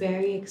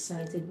very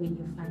excited when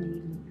you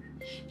finally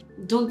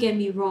leave. Don't get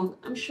me wrong,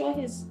 I'm sure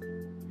he's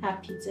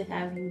happy to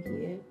have you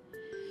here.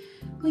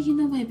 But you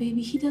know, my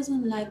baby, he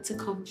doesn't like to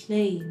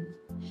complain.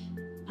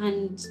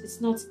 And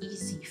it's not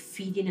easy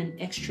feeding an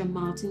extra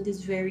mouth in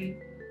this very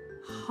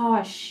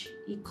harsh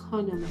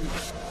economy.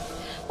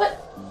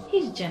 But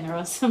he's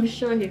generous. I'm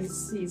sure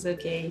he's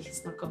okay.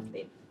 He's not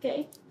complaining.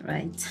 Okay?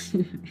 Right.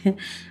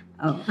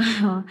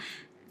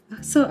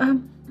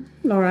 So,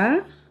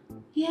 Laura?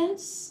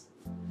 Yes?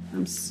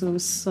 I'm so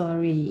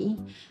sorry.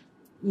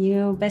 You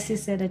know, Bessie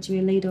said that you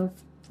were laid off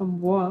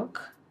from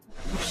work.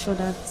 I'm sure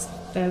that's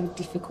very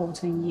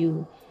difficult on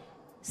you,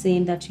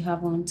 saying that you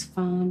haven't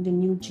found a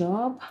new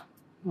job.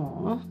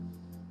 Aww.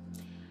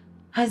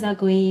 How's that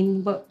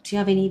going? But do you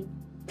have any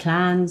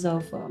plans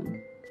of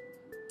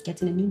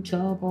getting a new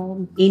job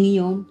or any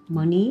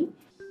money?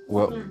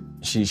 Well,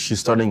 she's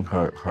starting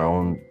her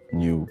own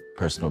new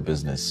personal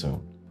business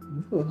soon.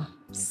 Ooh,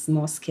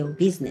 small scale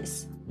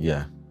business.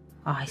 Yeah.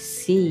 I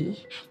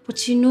see.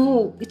 But you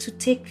know, it will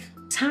take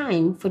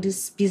time for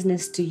this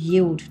business to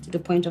yield to the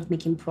point of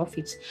making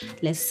profits.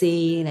 Let's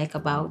say like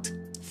about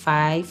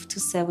 5 to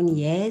 7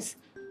 years.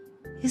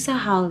 Is that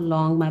how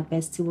long my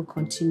bestie will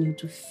continue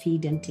to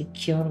feed and take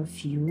care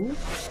of you?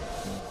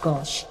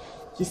 Gosh,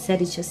 you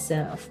said it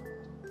yourself.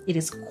 It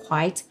is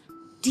quite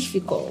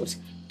difficult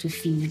to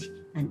feed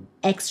an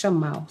extra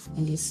mouth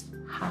in this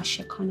harsh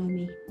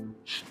economy.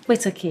 But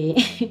it's okay.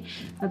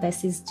 My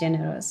bestie is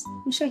generous.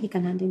 I'm sure he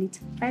can handle it.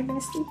 Right,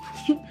 bestie?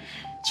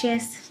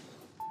 Cheers.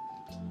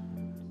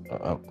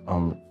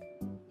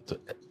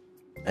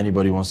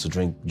 Anybody wants to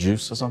drink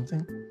juice or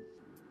something?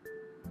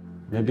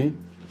 Maybe?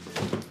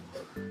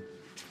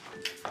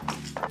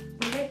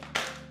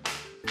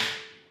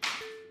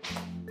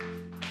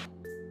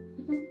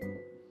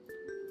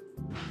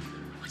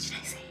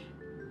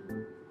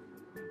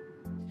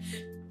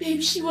 Babe,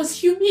 she was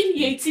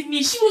humiliating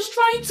me. She was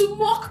trying to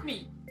mock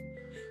me.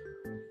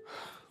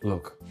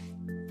 Look,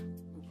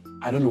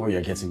 I don't know where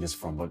you're getting this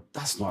from, but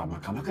that's not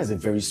Amaka. Amaka is a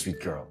very sweet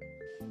girl.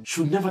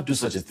 She would never do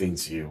such a thing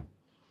to you.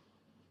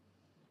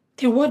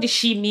 Then what does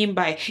she mean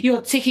by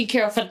you're taking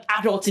care of an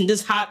adult in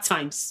these hard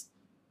times?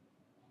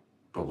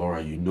 But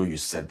Laura, you know you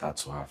said that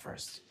to her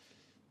first.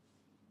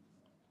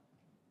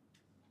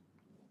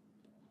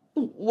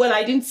 Well,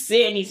 I didn't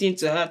say anything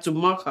to her to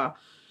mock her.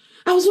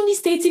 I was only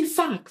stating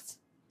facts.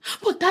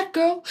 But that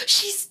girl,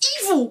 she's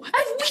evil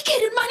and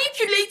wicked and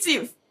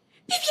manipulative.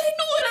 If you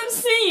know what I'm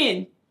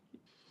saying.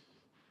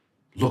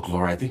 Look,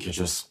 Laura, I think you're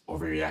just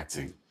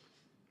overreacting.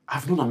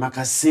 I've known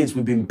Amaka since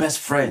we've been best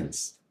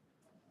friends.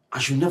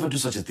 And she'll never do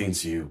such a thing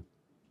to you.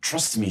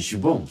 Trust me, she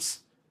won't.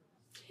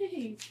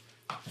 Hey.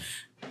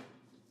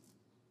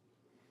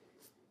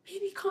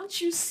 Baby,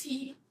 can't you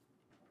see?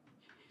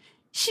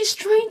 She's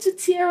trying to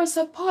tear us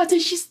apart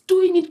and she's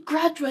doing it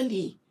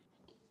gradually.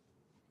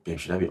 Babe,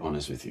 should I be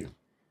honest with you?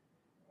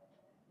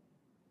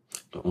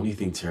 The only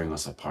thing tearing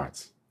us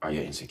apart are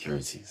your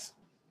insecurities.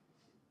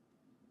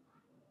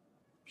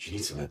 You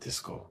need to let this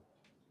go.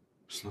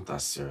 It's not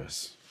that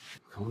serious.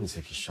 I want to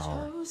take a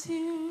shower. I chose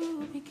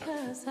you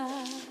because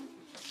I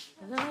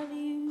love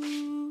you.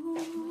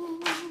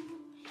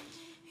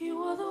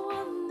 You are the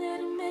one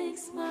that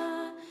makes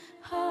my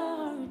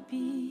heart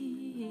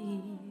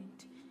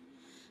beat.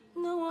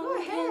 No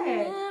one can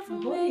ever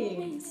make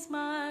me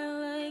smile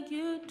like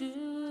you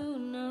do.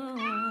 No.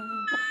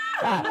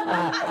 I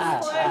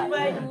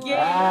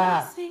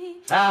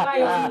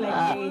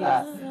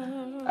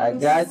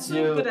got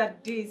you. Good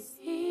at this.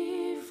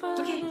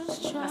 Okay,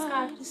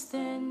 Pascal,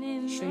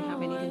 sure you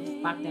have anything to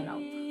back that up.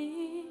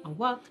 I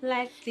walk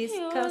like this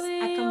cause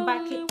I can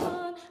back it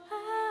up.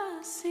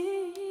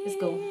 Let's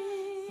go.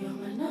 Let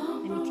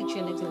me teach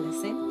you a little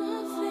lesson.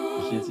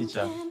 She's a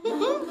teacher.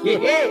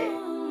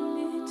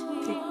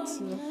 Take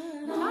two.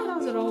 That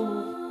was wrong.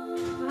 I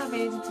don't have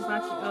anything to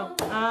back it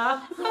up.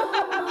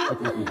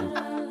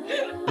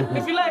 I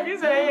feel like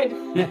this ahead.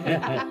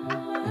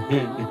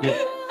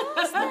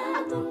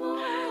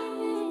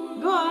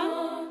 Go on.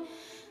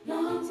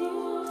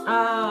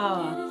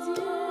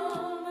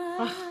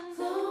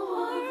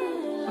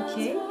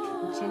 Okay,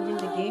 I'm changing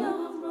the game.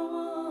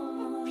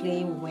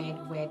 Playing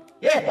word.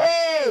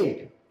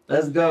 Hey!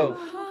 Let's go. I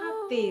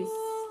have this.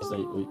 That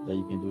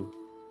you can do.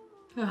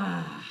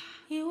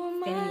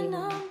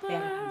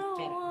 Better.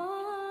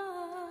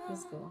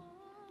 Let's go.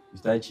 You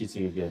started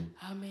cheating again.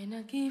 I may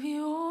not give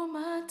you all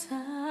my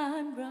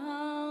time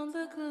round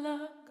the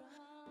clock,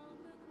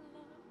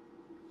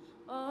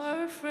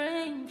 or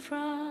refrain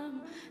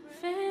from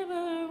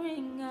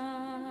favoring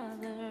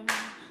others,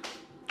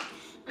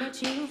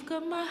 but you've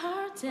got my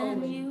heart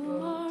and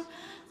you are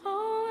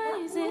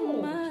always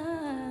in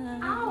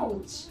mine.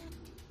 Ouch.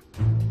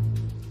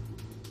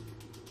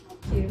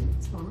 Thank you.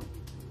 It's fine.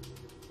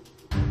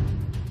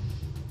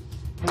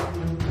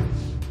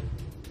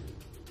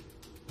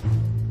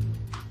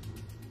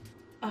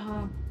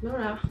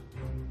 Laura,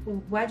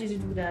 why did you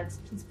do that?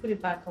 Please put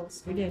it back. I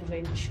was really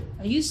enjoying the show.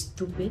 Are you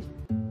stupid?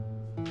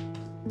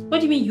 What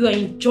do you mean you are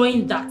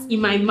enjoying that in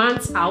my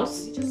man's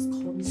house? You just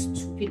called me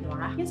stupid,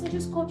 Laura. Yes, I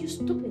just called you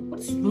stupid. What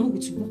is wrong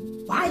with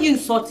you? Why are you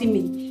insulting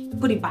me?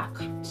 Put it back.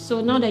 So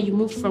now that you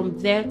moved from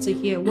there to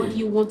here, what do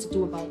you want to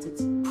do about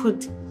it?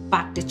 Put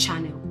back the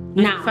channel.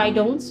 Now, if I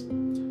don't?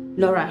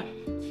 Laura,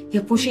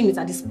 you're pushing it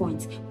at this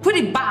point. Put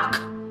it back.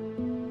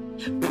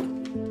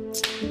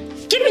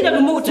 Give me the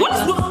remote. What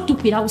is wrong?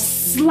 Stupid, I will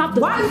slap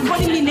the. Why are you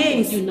calling me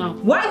names? You now.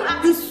 Why are you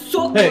acting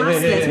so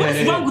classless? What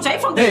is wrong with you? Are you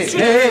from the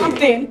street or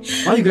something?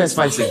 Why are you guys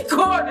fighting?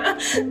 God.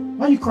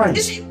 Why are you crying?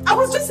 I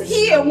was just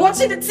here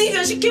watching the TV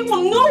and she came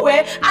from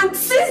nowhere and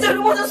seized the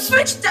remote and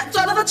switched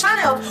to another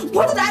channel.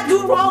 What did I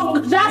do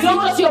wrong? That's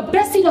because your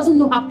bestie doesn't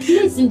know her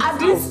place in At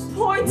this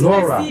point,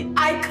 Laura. Bessie,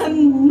 I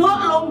can no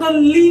longer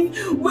live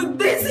with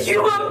this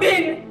human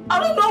being. I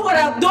don't know what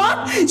I've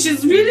done.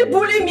 She's really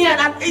bullying me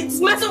and it's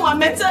messing with my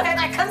mental health.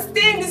 I can't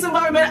stay in this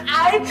environment.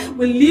 I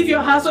will leave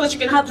your house so that you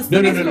can have the space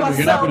No, to yourself.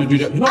 you're not going to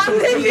do that. You're not going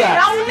to do that.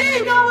 I'll leave.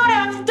 You know what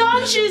I've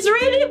done? She's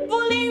really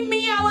bullying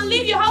me. I will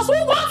leave your house. Who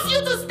wants you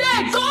to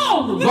stay?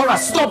 Go! Laura,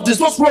 stop this.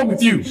 What's wrong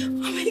with you?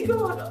 Oh my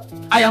God.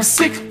 I am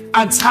sick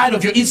and tired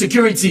of your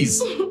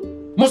insecurities.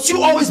 Must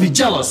you always be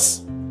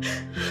jealous?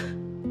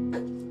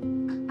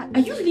 Are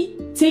you really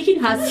taking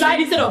her side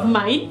instead of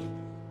mine?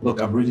 Look,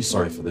 I'm really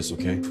sorry for this,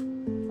 okay?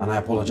 And I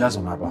apologize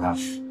on my behalf.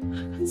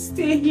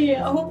 Stay here.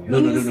 I hope you No.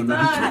 understand. You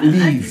can't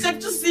leave.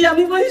 Except to see I'm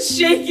even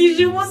shaky.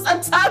 She almost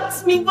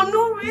attacked me for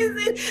no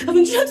reason. I've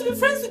been trying to be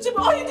friends with you,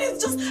 but all you do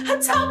is just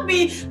attack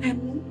me.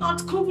 I'm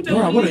not confident.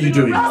 Laura, what are you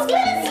doing? I was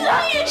getting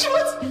lying. She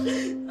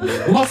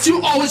was. Must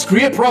you always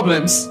create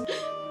problems?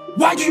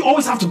 Why do you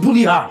always have to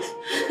bully her?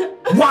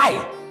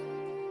 Why?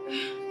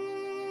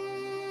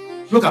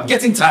 Look, I'm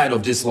getting tired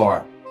of this,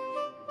 Laura.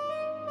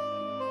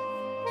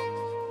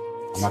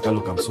 Amaka,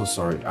 look, I'm so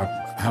sorry.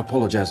 I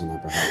apologize on my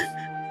behalf.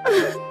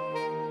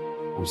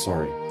 I'm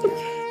sorry.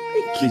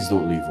 Please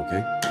don't leave,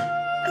 okay?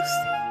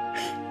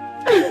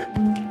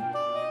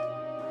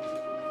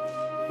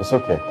 It's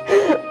okay.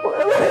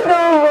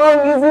 How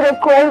long is it a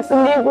crime to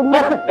live with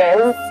my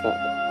best?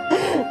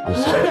 I'm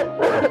sorry.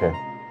 Okay.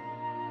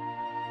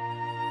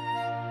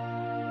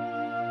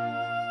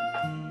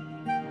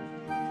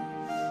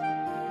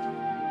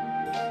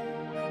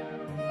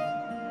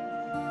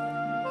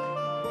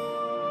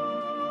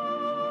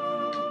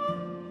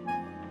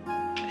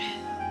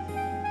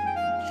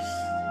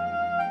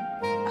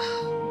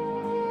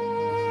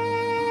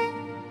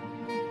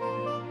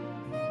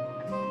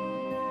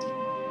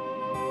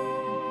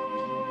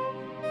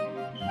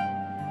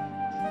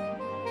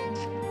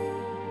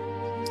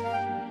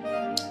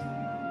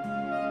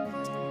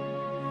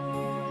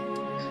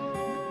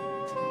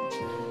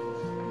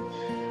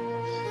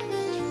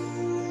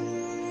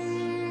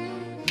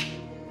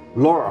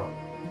 Laura.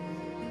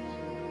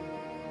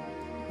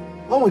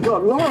 Oh my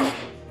God, Laura.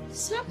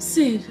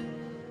 Samson.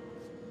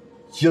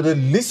 You're the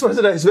least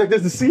person I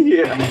expected to see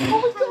here. Oh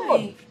my God.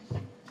 Hi.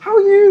 How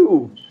are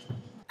you?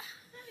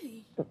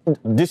 Hi.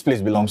 This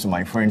place belongs to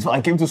my friend, so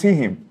I came to see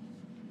him.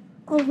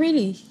 Oh,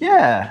 really?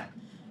 Yeah.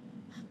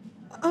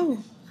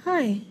 Oh,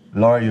 hi.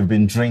 Laura, you've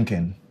been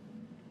drinking.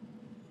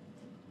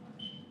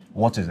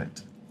 What is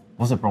it?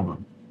 What's the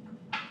problem?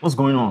 What's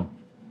going on?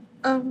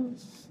 I'm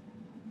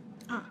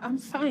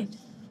fine.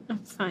 I'm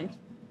fine.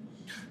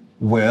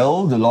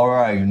 Well, the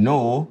Laura I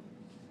know,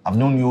 I've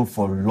known you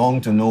for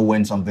long to know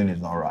when something is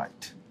not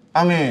right.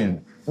 I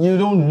mean, you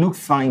don't look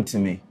fine to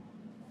me.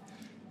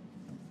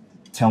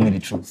 Tell me the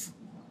truth.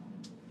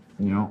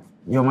 You know,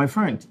 you're my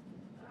friend.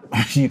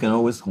 You can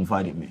always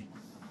confide in me.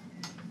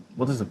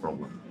 What is the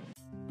problem?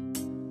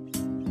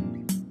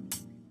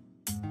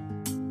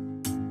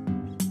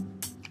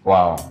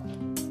 Wow.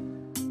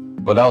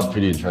 But that was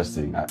pretty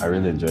interesting. I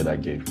really enjoyed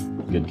that game.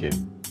 Good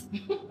game.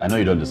 I know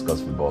you don't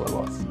discuss football a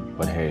lot,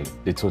 but hey,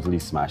 they totally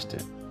smashed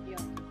it.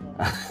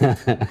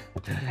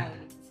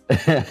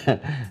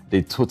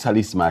 They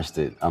totally smashed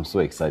it. I'm so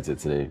excited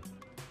today.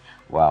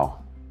 Wow.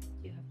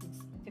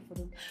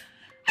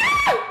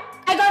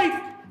 I got it!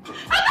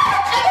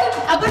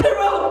 I got the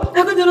road!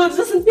 I got the road.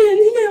 Doesn't feel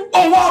anything.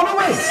 Oh, wow, no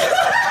way!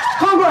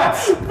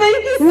 Congrats!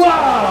 Baby!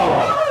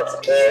 Wow!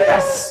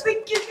 Yes!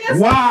 Thank you. Yes.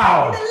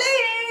 Wow! The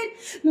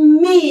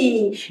lead.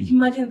 Me!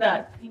 Imagine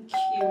that. Thank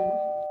you.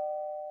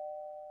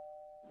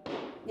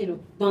 You know,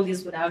 done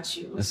this without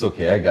you. It's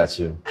okay, I got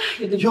you.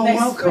 You're the You're best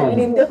welcome.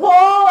 friend in the whole You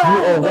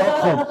are world.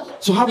 welcome.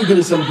 So how are we going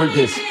to celebrate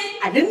this?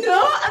 I don't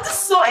know. I'm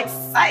just so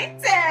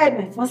excited.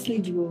 My first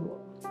lead role.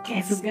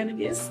 Guess is gonna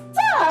be a star.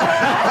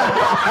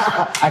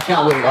 I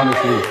can't wait,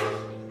 honestly.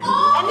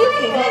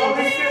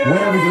 Where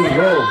are we going to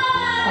go?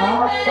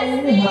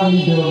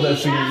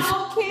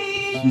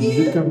 Okay.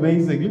 You look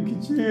amazing. Look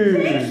at you.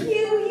 Thank you.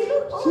 You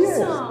look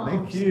awesome.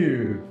 Thank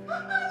you.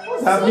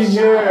 Happy New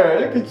Year.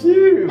 Look at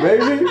you,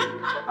 baby.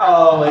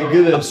 Oh my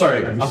goodness. I'm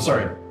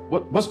sorry.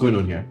 What's going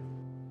on here?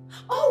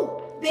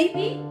 Oh,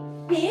 baby,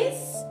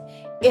 this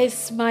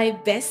is my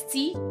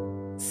bestie,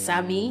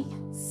 Sammy.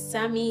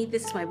 Sammy,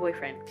 this is my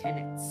boyfriend,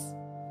 Kenneth.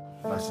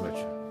 Nice to meet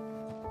you.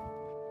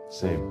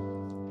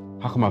 Same.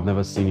 How come I've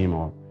never seen him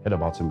or heard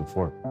about him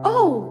before?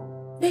 Oh,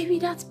 baby,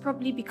 that's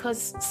probably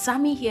because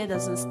Sammy here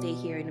doesn't stay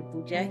here in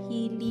Abuja.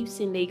 He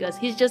lives in Lagos.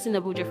 He's just in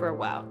Abuja for a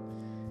while.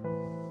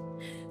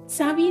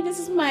 Sammy, this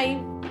is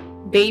my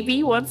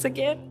baby once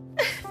again.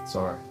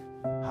 Sorry.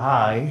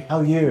 Hi. How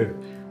are you?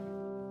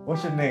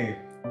 What's your name?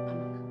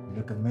 You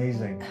look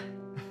amazing.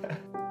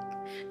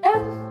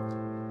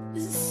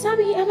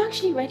 Sammy, I'm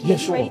actually ready. Yeah, I'm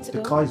sure. ready to The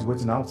go. car is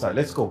waiting outside.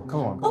 Let's go. Come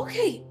on.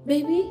 Okay,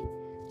 baby.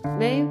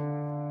 Babe,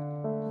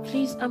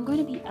 please, I'm going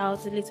to be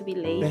out a little bit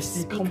late.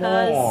 Bestie, come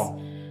because, on.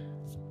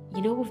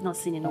 you know, we've not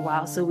seen in a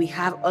while, so we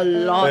have a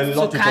lot to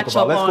talk catch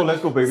about. up on.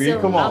 Let's go, baby. So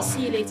Come on. I'll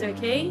see you later,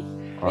 okay?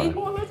 All right.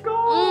 Come on, let's go.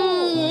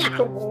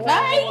 Come on.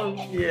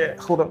 Bye. Yeah.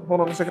 Hold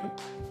on a second.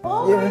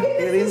 Oh, Yeah,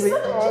 get easy.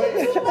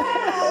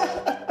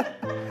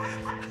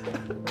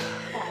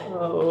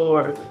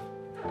 Oh,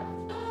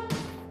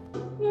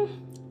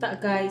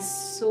 that guy is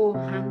so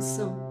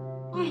handsome.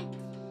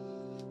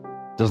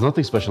 There's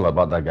nothing special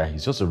about that guy.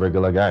 He's just a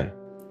regular guy.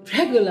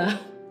 Regular?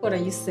 What are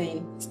you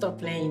saying? Stop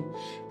playing.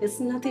 There's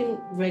nothing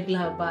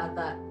regular about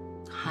that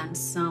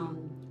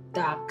handsome,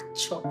 dark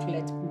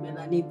chocolate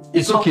melanin.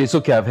 It's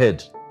okay, I've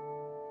heard.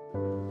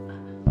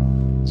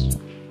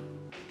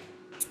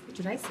 What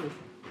did I say?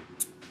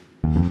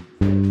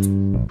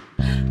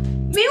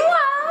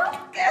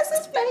 Meanwhile, guess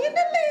who's playing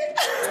the lead?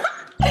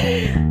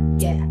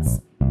 Yes,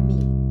 me.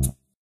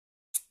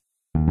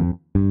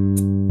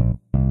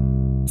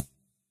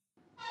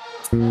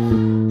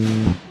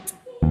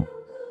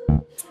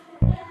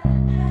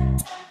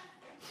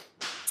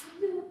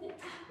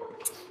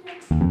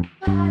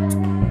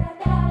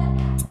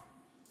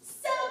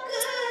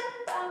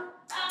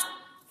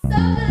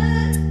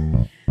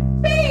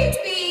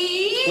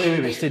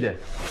 Wait, stay there.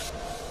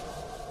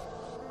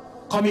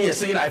 Come here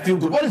saying I feel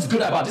good. What is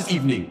good about this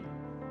evening?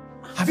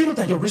 Have you looked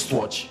at your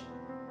wristwatch?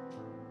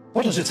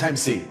 What does your time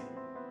say?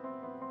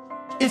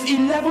 It's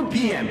 11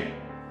 p.m.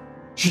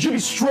 Should you be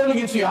strolling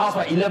into your house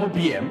by 11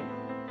 p.m.?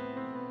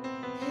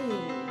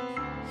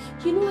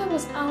 Hey, you know I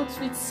was out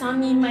with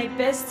Sammy, my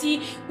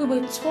bestie. We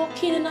were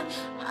talking and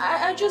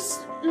I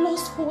just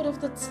lost hold of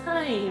the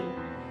time.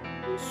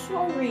 I'm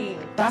sorry.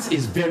 That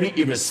is very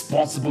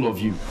irresponsible of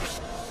you.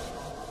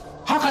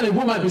 How can a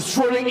woman be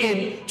strolling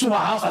in to her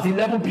house at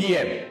 11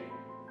 p.m.?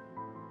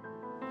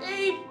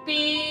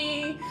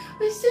 Baby,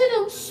 I said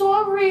I'm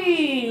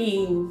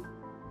sorry.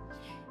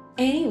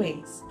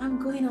 Anyways, I'm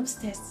going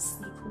upstairs to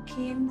sleep,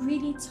 okay? I'm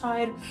really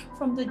tired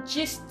from the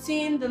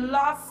gisting, the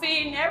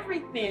laughing,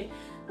 everything.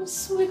 I'm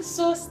so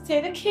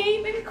exhausted,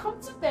 okay? Baby, come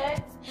to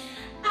bed.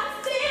 I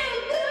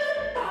feel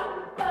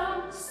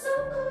good, so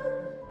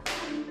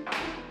good.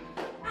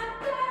 I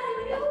got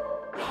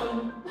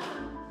you.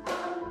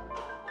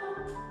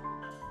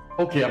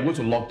 Okay, I'm going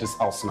to lock this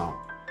house now.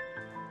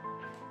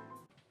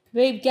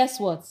 Babe, guess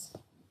what?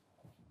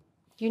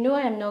 You know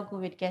I'm not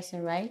good with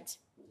guessing, right?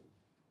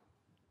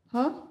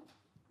 Huh?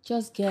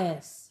 Just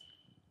guess.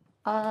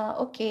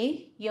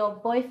 Okay. Your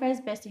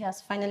boyfriend's bestie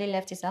has finally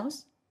left his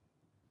house?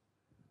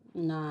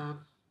 Nah,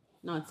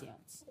 not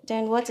yet.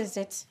 Then what is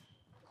it?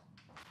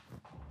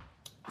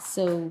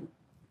 So,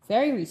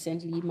 very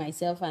recently,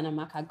 myself and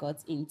Amaka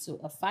got into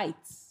a fight.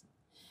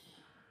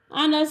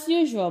 And as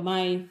usual,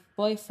 my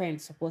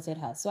boyfriend supported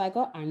her. So I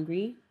got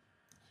angry,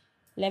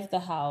 left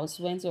the house,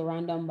 went to a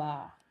random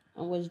bar,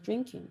 and was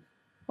drinking.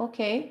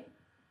 Okay.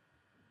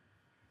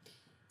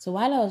 So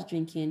while I was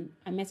drinking,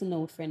 I met an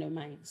old friend of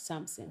mine,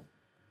 Samson.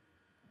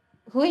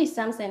 Who is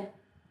Samson?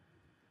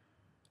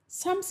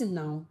 Samson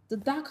now, the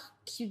dark,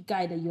 cute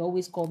guy that you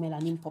always call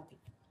Melanin Poppy.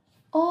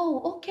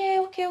 Oh,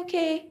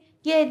 okay.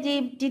 Yeah,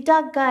 the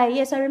dark guy.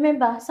 Yes, I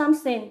remember.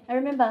 Samson, I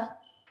remember.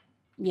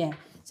 Yeah.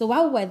 So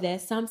while we were there,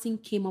 Samson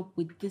came up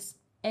with this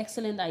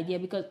excellent idea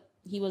because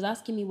he was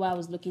asking me why I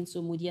was looking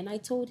so moody, and I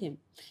told him.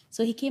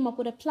 So he came up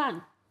with a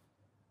plan.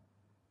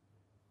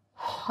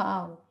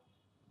 Wow.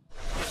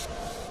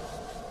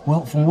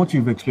 Well, from what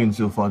you've explained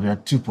so far, there are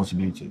two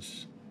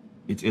possibilities.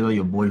 It's either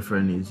your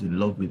boyfriend is in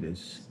love with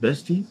his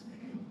bestie,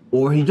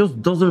 or he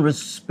just doesn't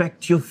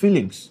respect your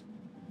feelings,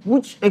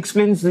 which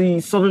explains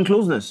the sudden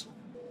closeness.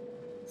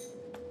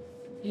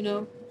 You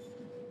know,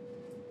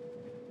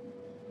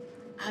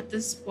 at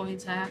this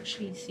point, I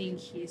actually think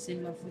he's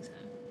in love with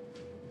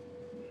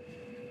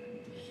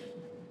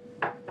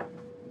her.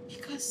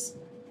 Because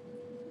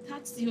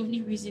that's the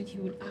only reason he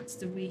would act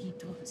the way he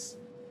does.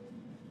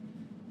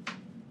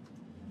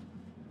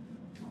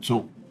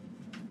 So,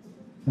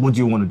 what do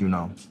you want to do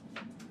now?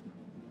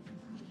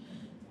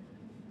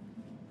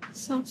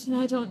 Something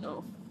I don't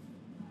know.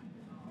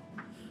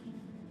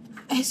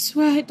 I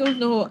swear I don't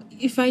know.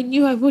 If I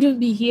knew, I wouldn't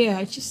be here.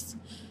 I just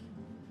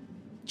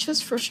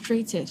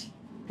frustrated.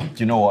 Do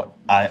you know what?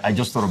 I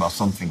just thought about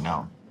something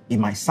now. It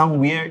might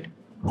sound weird,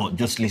 but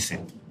just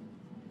listen.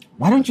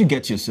 Why don't you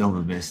get yourself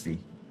a bestie?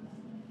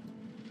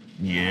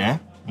 Yeah?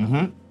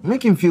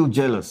 Make him feel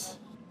jealous.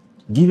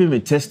 Give him a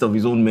taste of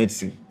his own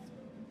medicine.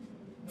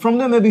 From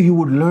there, maybe he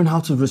would learn how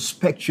to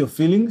respect your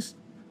feelings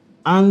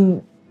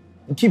and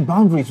keep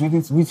boundaries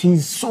with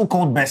his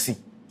so-called bestie.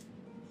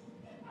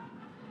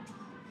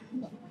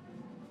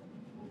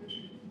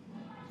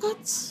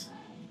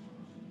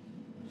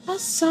 That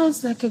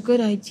sounds like a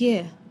good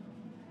idea.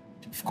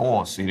 Of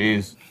course, it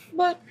is.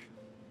 But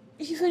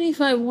even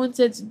if I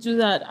wanted to do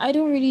that, I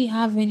don't really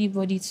have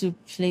anybody to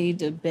play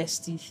the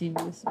bestie thing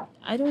with me.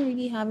 I don't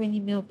really have any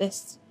male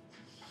bestie.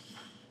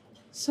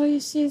 So you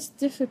see, it's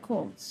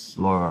difficult.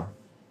 Laura,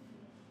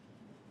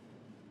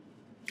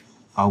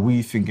 are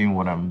we thinking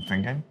what I'm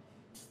thinking?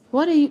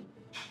 What are you...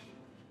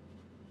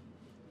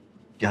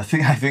 Yeah,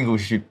 I think we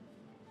should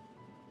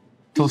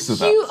toast to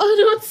that. You are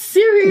not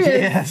serious.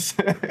 Yes.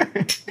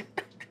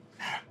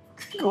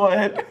 Go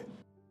ahead.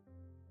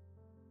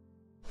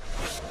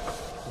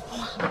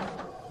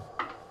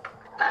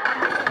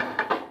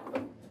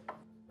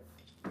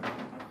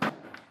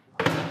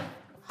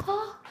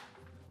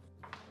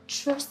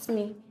 Trust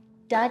me,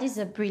 that is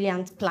a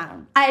brilliant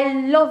plan. I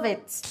love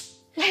it.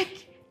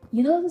 Like,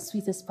 you know the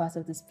sweetest part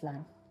of this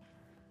plan?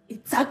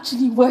 It's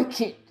actually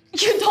working.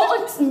 You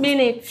don't mean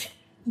it.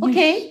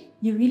 Okay?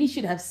 You really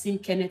should have seen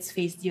Kenneth's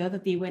face the other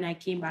day when I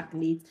came back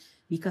late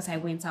because I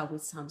went out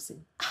with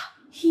Samson.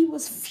 He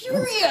was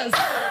furious.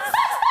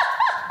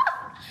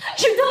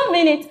 You don't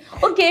mean it.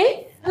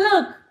 Okay?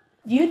 Look,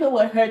 do you know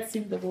what hurts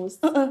him the most?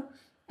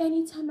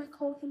 Anytime I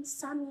call him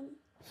Sammy,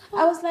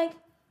 I was like,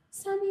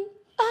 Sammy,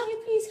 can you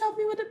please help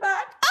me with the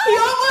bag? He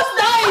almost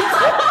died.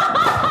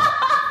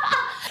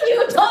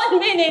 You don't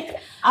mean it.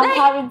 I'm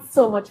having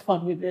so much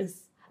fun with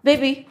this.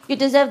 Baby, you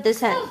deserve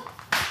this hand.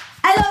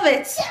 I love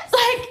it. Yes.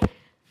 Like,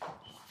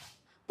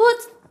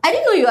 but I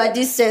didn't know you are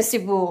this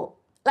sensible.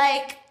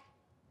 Like,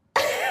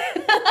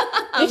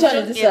 Which one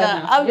is this one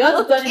now? You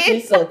want to turn it to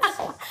insult?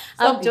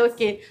 I'm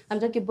joking,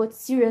 but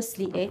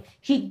seriously,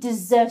 he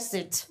deserves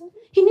it.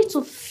 He needs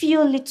to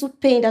feel little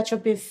pain that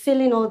you've been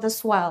feeling all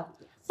this while.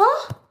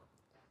 Huh?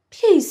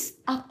 Please,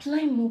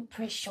 apply more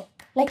pressure.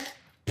 Like,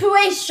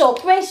 pressure,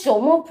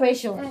 more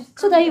pressure.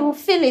 So that you will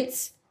feel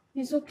it.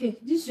 It's okay.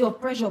 This is your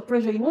pressure.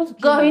 You want to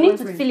Girl, you need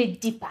to feel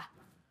it deeper.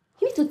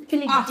 You need to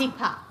feel it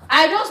deeper.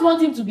 I just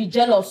want him to be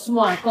jealous,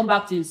 small, and come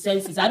back to his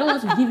senses. I don't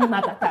want to give him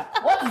an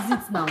attack. What is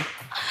it now?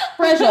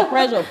 Pressure.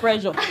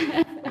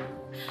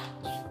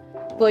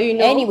 But you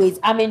know... Anyways,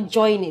 I'm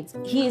enjoying it.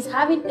 He is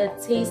having a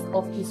taste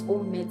of his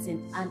own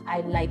medicine, and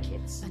I like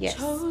it. Yes,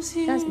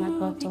 that's my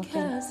girl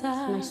talking. And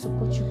I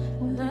support you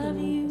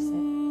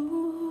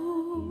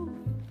 100%.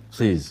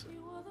 Please,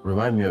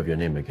 remind me of your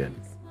name again.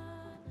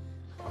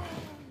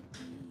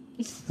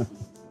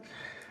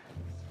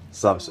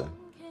 Samson.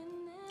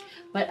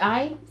 But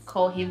I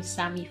call him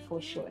Sammy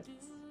for short.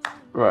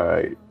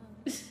 Right.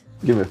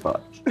 Give me 5.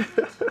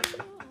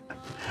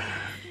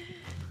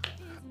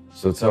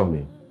 So tell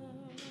me,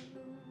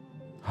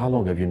 how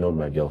long have you known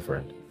my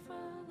girlfriend?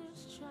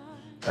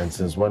 And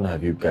since when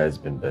have you guys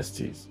been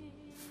besties?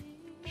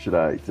 Should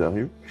I tell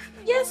you?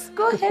 Yes,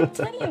 go ahead,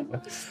 tell him.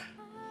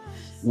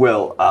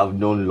 Well, I've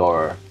known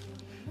Laura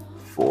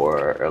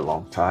for a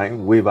long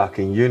time, way back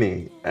in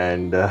uni,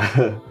 and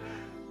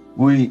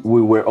we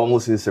were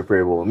almost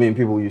inseparable. I mean,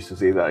 people used to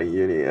say that in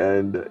uni,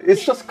 and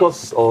it's just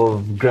because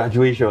of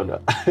graduation.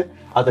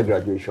 After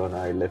graduation,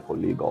 I left for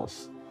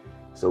Lagos,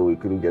 so we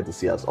couldn't get to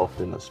see as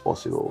often as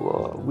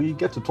possible. We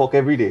get to talk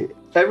every day,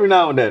 every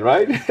now and then,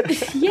 right?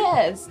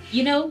 Yes.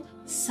 You know,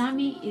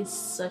 Sammy is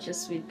such a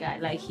sweet guy.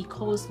 Like, he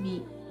calls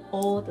me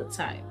all the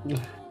time.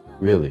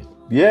 Really?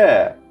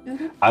 Yeah.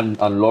 And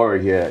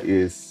Laura here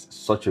is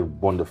such a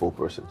wonderful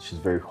person. She's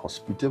very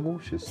hospitable,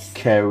 she's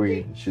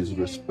caring, she's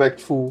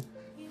respectful,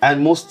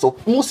 and most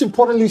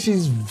importantly,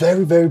 she's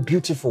very, very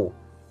beautiful.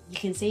 You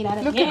can say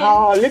that Look again.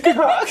 at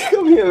her.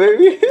 Come here,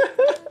 baby.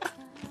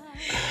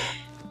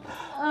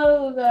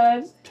 Oh,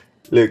 God.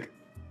 Look,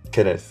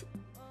 Kenneth,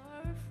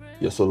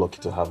 you're so lucky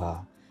to have her.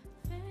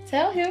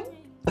 Tell him.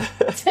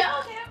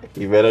 Tell him.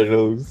 He better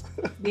knows.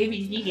 Baby,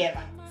 you get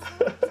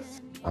it.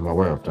 I'm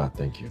aware of that,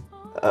 thank you.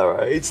 All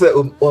right.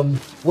 So,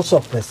 what's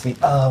up, Bessie?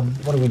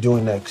 What are we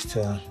doing next?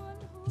 What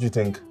do you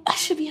think? I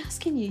should be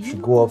asking you.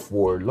 Should go out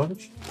for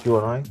lunch, you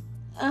and I?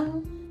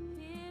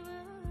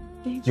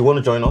 Baby. You want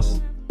to join us?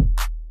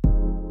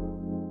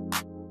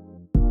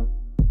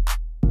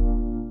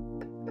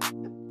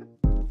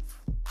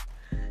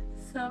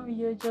 Sammy,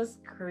 you're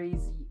just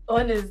crazy.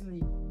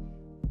 Honestly.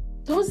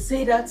 Don't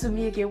say that to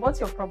me again. What's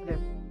your problem?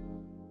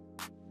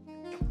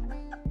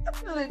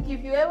 Look,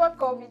 if you ever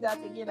call me that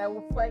again, I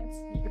will fight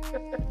you.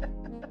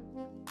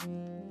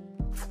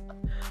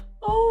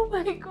 Oh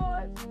my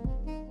God.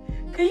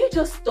 Can you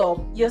just stop?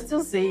 You're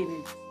still saying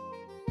it.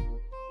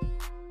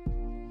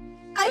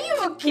 Are you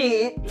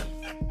okay?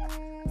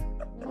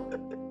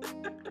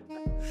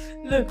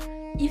 Look,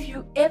 if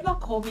you ever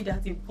call me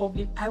that in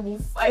public, I will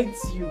fight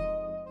you.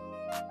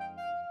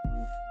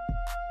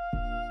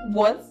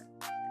 What?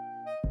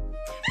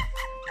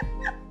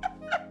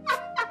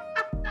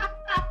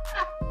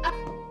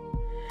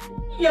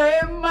 You're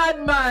a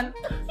madman.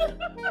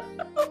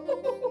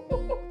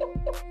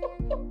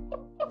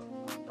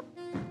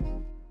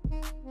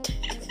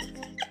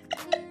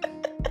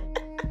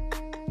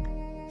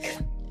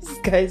 This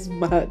guy's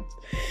mad.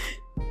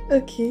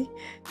 Okay.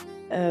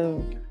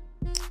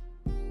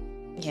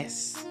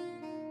 Yes.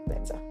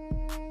 Better.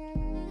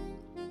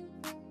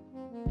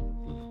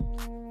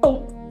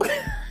 Oh.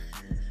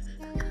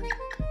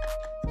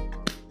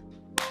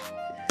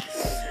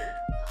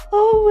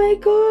 Oh my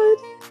God.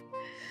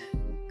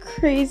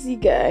 Crazy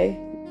guy.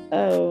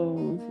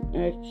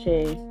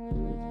 Okay.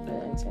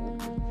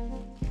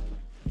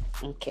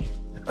 Okay.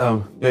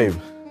 Babe,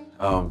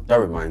 that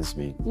reminds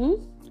me.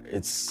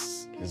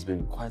 It's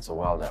been quite a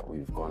while that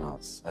we've gone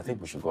out. I think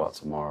we should go out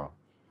tomorrow.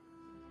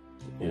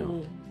 You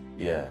know,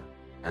 yeah,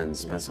 and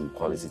spend some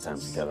quality time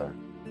together.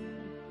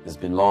 It's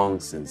been long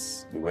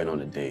since we went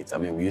on a date. I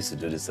mean, we used to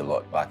do this a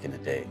lot back in the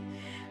day.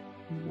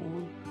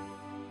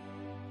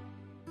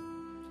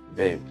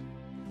 Babe.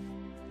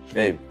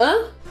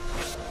 Huh?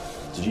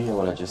 Did you hear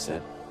what I just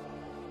said?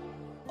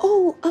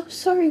 Oh, I'm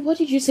sorry. What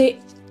did you say?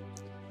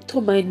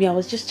 Don't mind me. I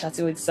was just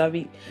chatting with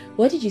Sammy.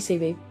 What did you say,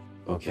 babe?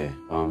 Okay.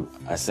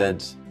 I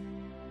said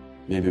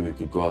maybe we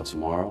could go out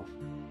tomorrow,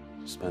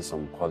 spend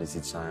some quality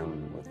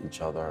time with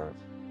each other,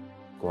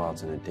 go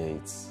out on a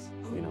date.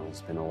 You know,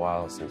 it's been a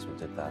while since we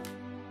did that.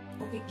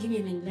 Okay, give me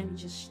a minute. Let me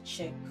just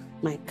check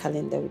my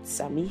calendar with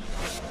Sammy.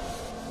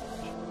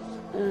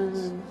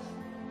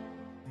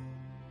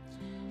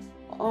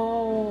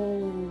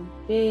 Oh,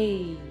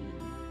 babe.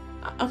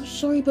 I'm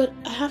sorry, but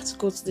I have to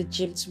go to the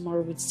gym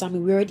tomorrow with Sammy.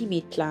 We already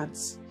made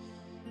plans.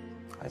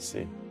 I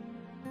see.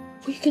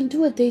 We can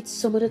do a date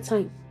some other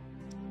time.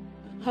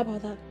 How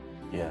about that?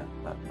 Yeah,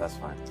 that's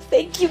fine.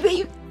 Thank you,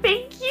 babe.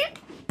 Thank you.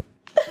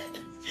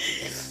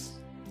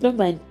 Don't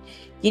mind.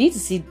 You need to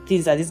see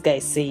things that this guy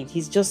is saying.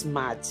 He's just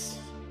mad.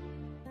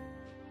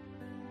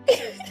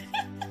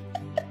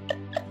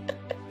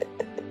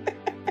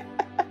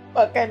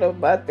 What kind of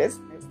bad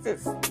person is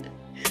this?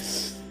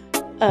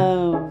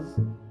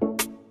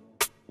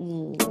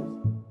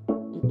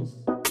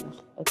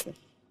 Okay.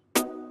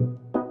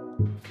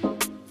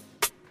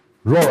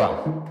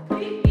 Laura,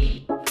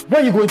 Baby. why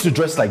are you going to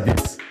dress like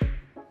this?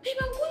 Babe,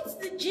 I'm going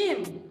to the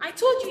gym. I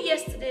told you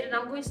yesterday that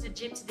I'm going to the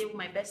gym today with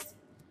my bestie.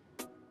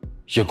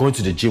 You're going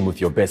to the gym with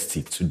your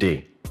bestie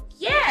today.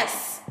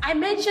 Yes! I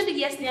mentioned it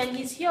yesterday and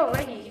he's here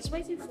already. He's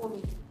waiting for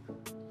me.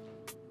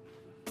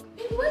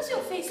 Baby, where's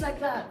your face like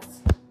that?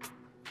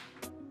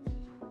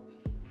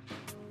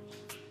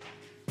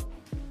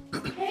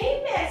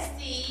 Hey,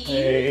 bestie.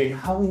 Hey,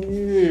 how are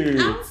you?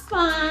 I'm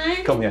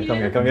fine. Come here.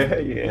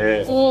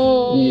 Yeah.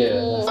 Oh.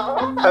 Yeah.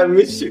 I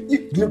miss you.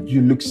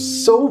 You look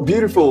so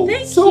beautiful.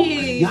 Thank you.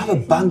 you. You have a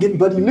banging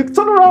body. Look,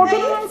 turn around.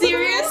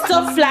 Serious?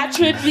 Stop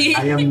flattering me.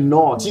 I am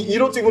not. You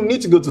don't even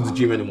need to go to the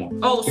gym anymore.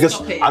 Oh, because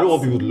stop it. I don't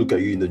want people to look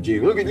at you in the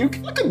gym. Look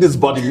at this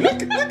body.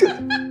 Look at.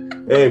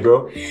 Hey,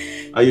 bro.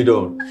 How you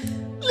doing?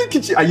 Look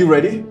at you. Are you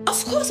ready?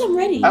 Of course I'm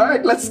ready. All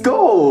right, let's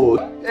go.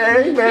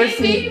 Hey,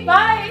 bestie. Baby,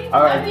 bye.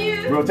 All right, Love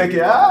you. bro. Take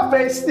care,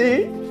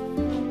 bestie.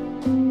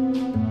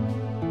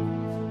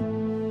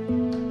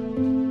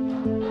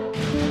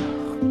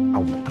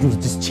 use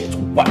this chair to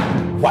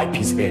wipe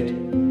his head.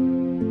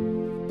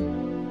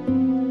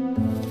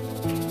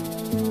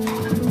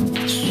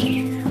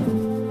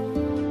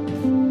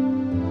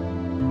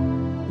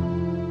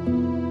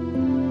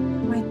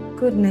 My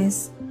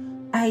goodness,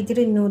 I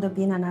didn't know that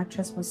being an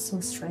actress was so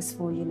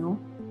stressful, you know?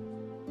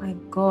 My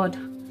God,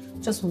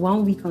 just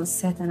 1 week on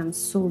set and I'm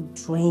so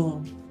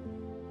drained.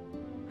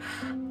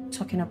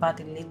 Talking about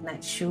the late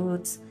night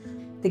shoots,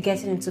 the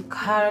getting into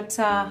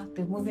character,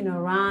 the moving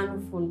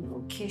around for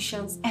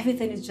locations,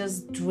 everything is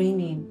just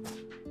draining.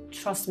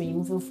 Trust me,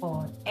 moving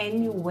forward,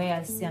 anywhere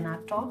I see an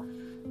actor,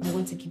 I'm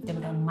going to give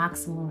them the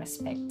maximum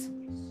respect.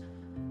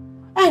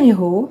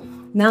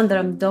 Anywho, now that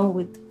I'm done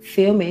with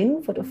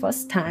filming for the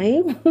first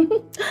time,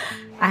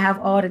 I have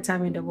all the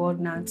time in the world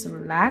now to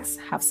relax,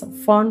 have some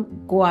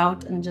fun, go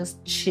out and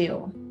just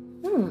chill.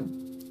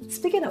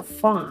 Speaking of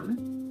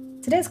fun,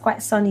 today's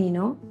quite sunny, you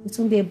know? It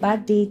won't be a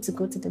bad day to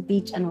go to the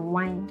beach and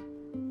unwind.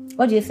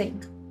 What do you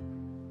think?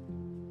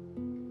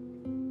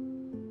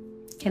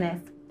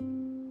 Kenneth?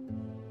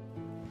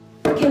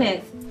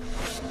 Kenneth?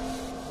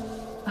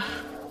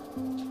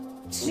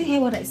 Did you hear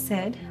what I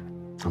said?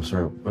 I'm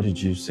sorry, what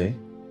did you say?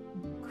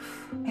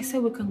 I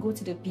said we can go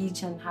to the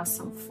beach and have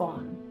some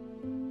fun.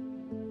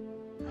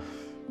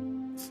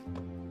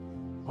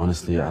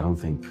 Honestly, I don't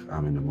think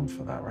I'm in the mood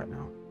for that right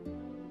now.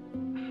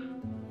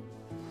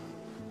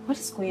 What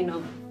is going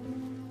on?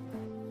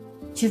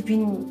 You've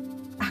been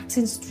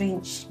acting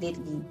strange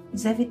lately.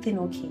 Is everything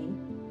okay?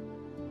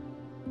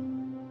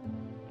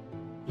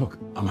 Look,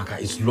 Amaka,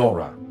 it's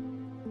Laura.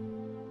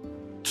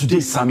 Today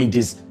Sammy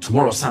this,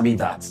 tomorrow Sammy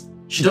that.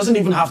 She doesn't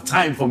even have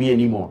time for me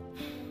anymore.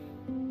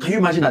 Can you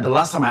imagine that the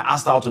last time I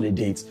asked her out on a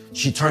date,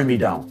 she turned me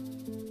down,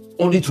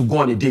 only to go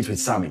on a date with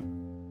Sammy?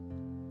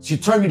 She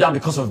turned me down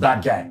because of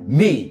that guy.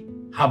 Me,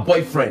 her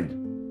boyfriend,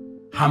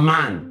 her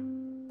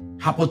man,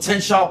 her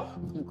potential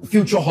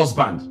future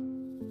husband.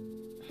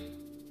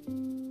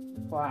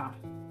 Wow,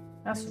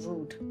 that's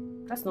rude.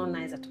 That's not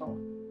nice at all.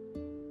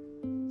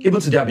 Even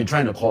today, I've been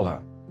trying to call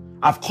her.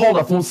 I've called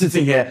her phone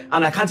sitting here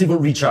and I can't even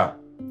reach her.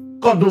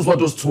 God knows what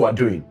those two are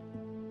doing.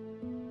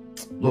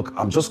 Look,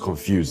 I'm just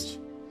confused.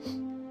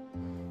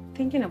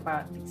 Thinking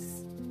about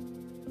this,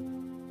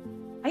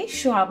 are you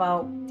sure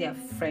about their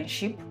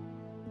friendship?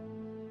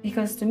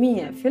 Because to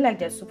me, I feel like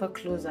they're super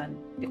close and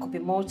there could be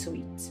more to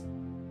it.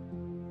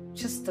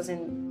 Just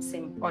doesn't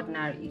seem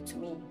ordinary to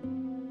me.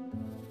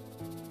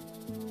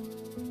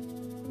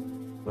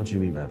 What do you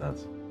mean by that?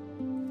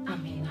 I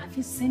mean, have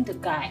you seen the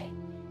guy?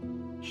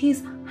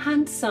 He's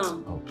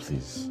handsome. Oh,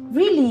 please.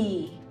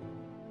 Really?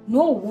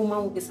 No woman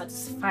will be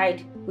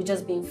satisfied with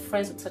just being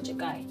friends with such a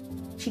guy.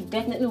 She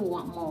definitely will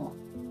want more.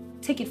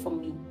 Take it from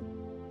me.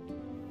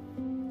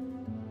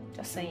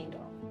 Just saying though.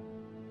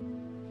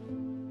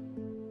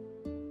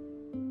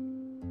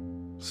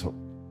 So,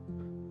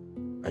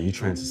 are you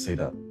trying to say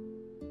that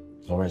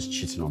Laura is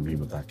cheating on me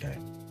with that guy?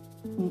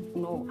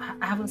 No,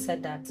 I haven't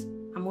said that.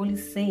 I'm only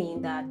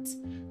saying that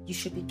you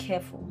should be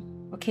careful,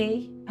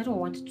 okay? I don't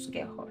want you to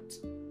get hurt.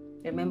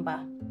 Remember,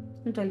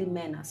 not only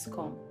men has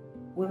come,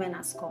 women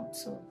has come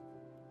too.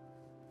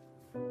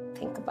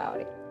 Think about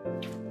it.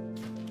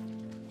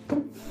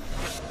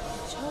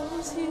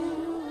 Chose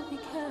you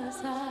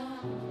because I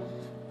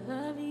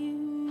love you.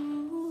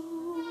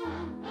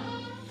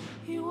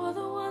 You are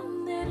the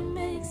one that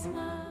makes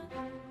my...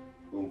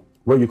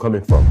 Where are you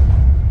coming from?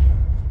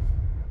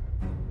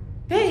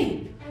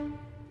 Babe!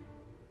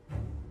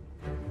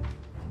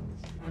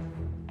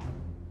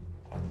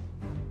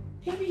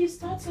 Baby, you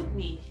startled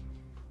me.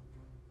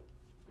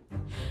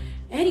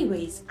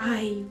 Anyways,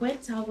 I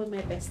went out with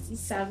my bestie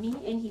Sammy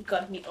and he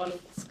got me all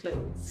of his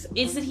clothes.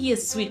 Isn't he a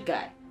sweet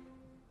guy?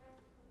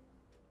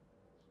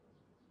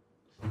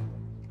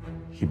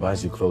 He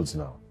buys you clothes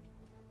now.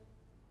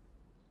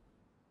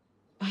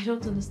 I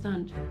don't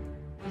understand.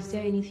 Is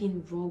there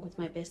anything wrong with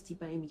my bestie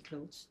buying me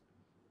clothes?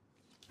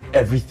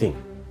 Everything.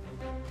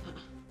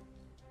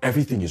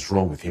 Everything is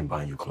wrong with him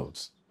buying you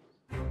clothes.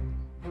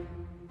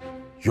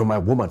 You're my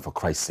woman, for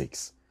Christ's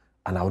sakes,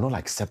 and I will not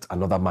accept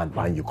another man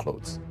buying you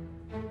clothes.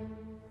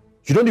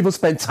 You don't even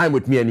spend time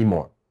with me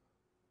anymore.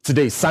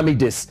 Today is Sammy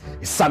this,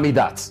 is Sammy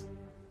that.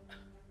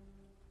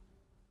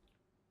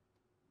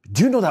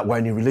 Do you know that we're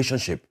in a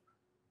relationship?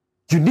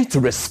 You need to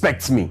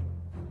respect me.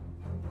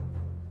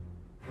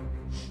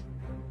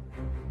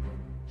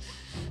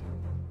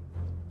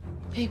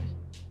 Babe,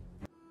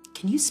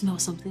 can you smell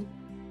something?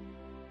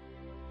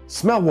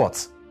 Smell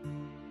what?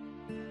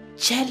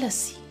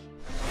 Jealousy.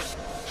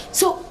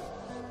 So,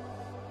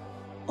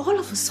 all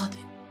of a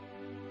sudden,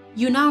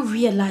 you now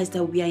realize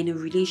that we are in a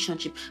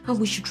relationship and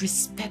we should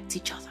respect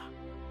each other.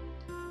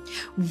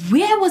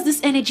 Where was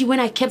this energy when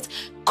I kept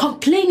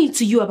complaining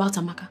to you about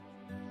Amaka?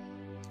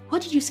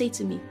 What did you say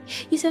to me?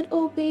 You said,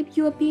 oh babe,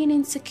 you are being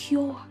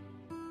insecure.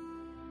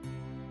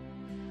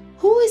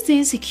 Who is the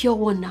insecure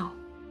one now?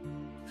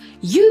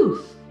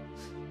 You!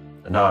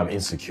 And now I'm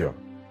insecure.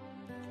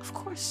 Of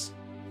course.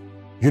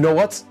 You know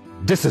what?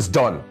 This is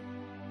done.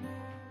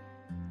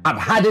 I've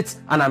had it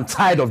and I'm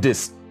tired of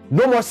this.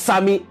 No more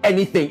Sammy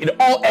anything. It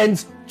all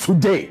ends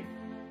today.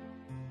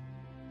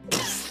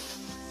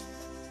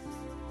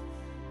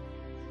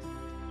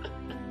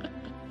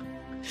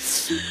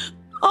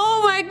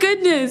 Oh my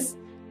goodness.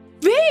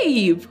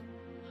 Babe,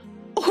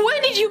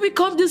 when did you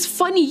become this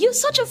funny? You're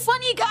such a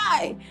funny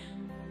guy.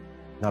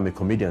 I'm a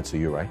comedian to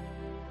you, right?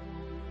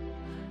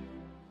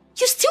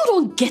 You still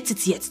don't get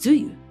it yet, do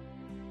you?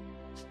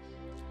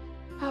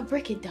 I'll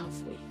break it down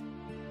for you.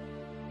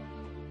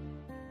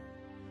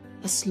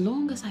 As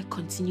long as I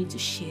continue to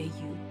share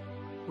you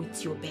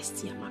with your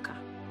bestie Amaka,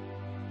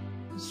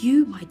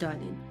 you, my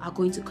darling, are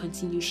going to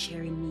continue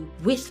sharing me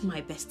with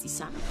my bestie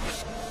Sammy.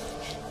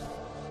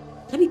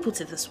 Let me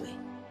put it this way.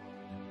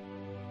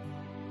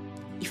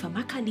 If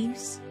Amaka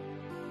leaves,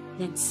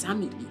 then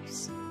Sammy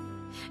leaves.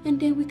 And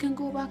then we can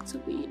go back to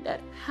being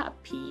that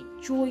happy,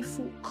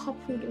 joyful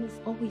couple that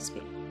we've always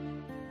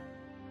been.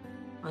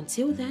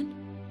 Until then,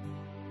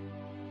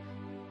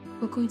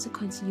 we're going to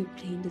continue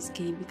playing this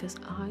game because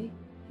I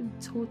am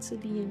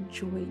totally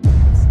enjoying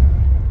it.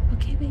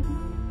 Okay, baby?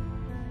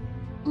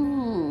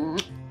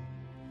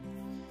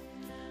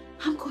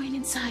 I'm going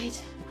inside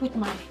with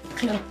my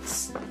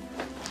clothes.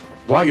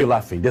 Why are you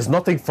laughing? There's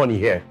nothing funny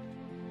here.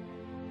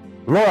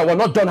 Laura, we're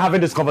not done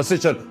having this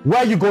conversation. Where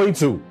are you going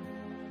to?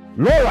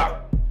 Laura!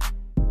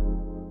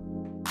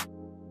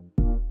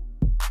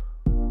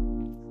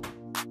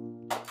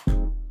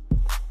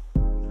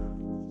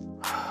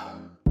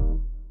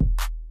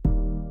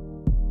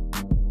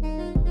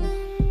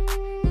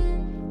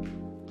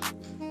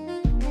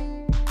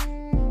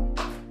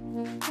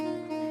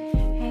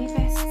 Hey,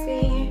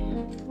 bestie.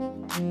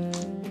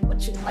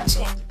 What you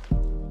watching?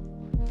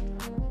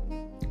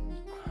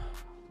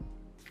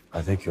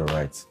 I think you're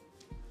right.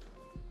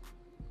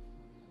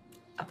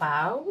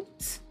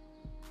 About?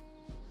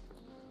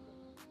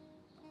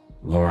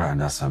 Laura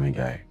and that Sammy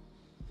guy.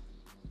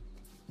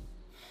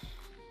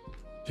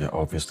 They're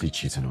obviously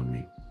cheating on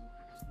me.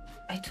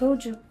 I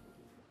told you.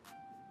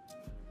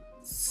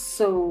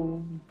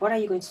 So, what are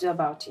you going to do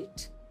about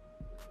it?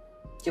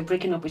 You're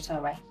breaking up with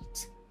her, right?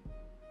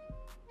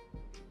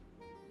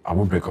 I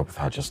won't break up with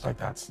her just like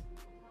that.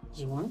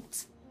 You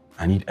won't?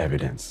 I need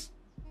evidence.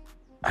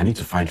 I need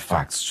to find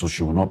facts so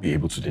she will not be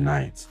able to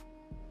deny it.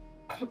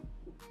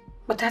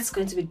 But that's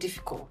going to be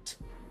difficult.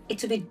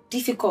 It will be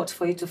difficult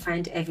for you to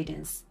find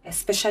evidence,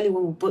 especially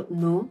when we both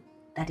know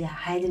that they are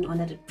hiding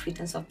under the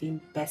pretense of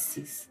being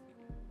besties.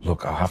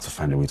 Look, I'll have to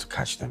find a way to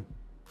catch them.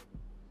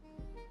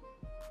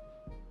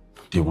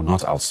 They will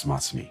not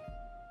outsmart me.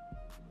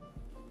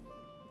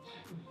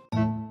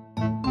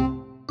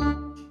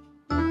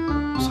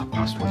 What's her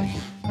password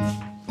again?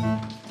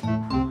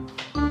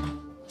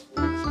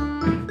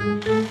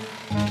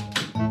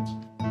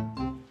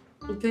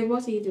 Okay,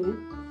 what are you doing?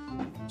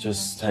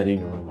 Just tidying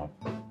the room up.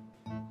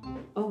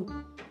 Oh,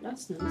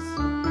 that's nice.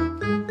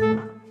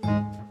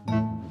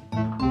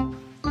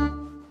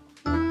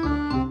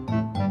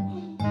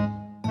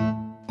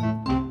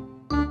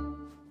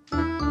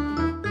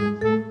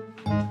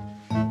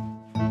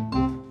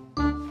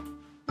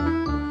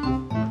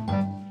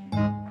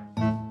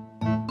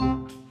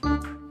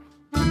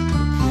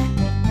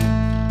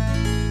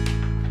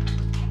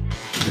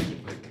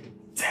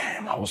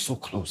 Damn, I was so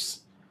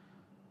close.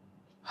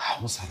 I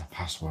almost had a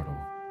password.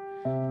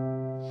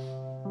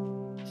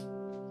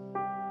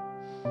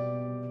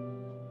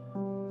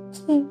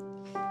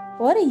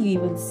 What are you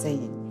even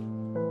saying?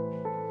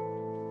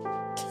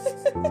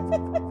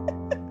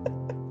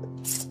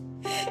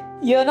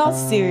 You're not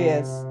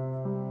serious.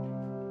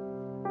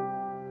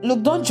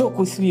 Look, don't joke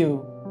with me.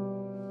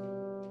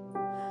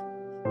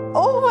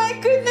 Oh my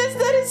goodness,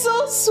 that is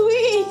so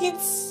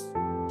sweet.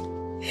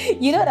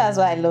 You know that's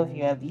why I love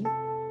you, Abby.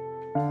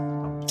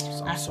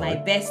 As my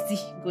bestie,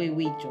 go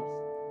away, Joe.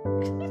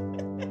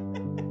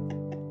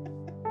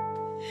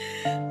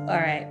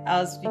 Alright,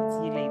 I'll speak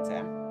to you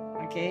later.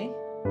 Okay?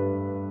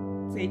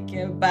 Take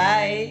care.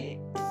 Bye.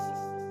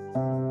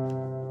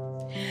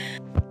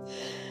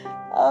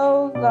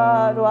 Oh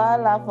God, why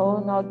laugh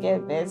will not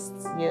get best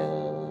you?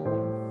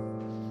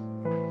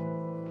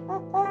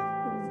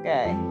 This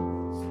guy.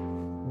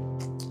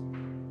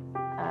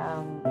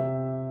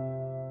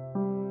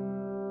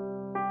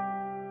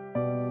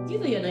 You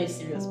know you're not a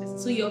serious person,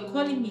 so you're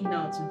calling me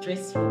now to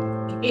dress you.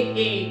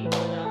 Hey,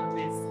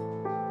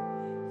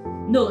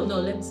 no,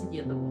 let me see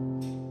the other one.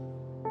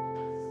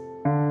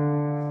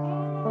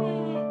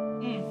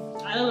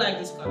 I don't like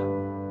this color.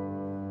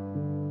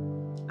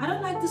 I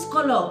don't like this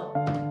color.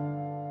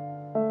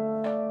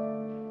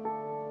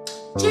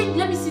 Change,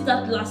 let me see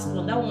that last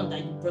one, that one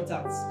that you brought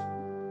out.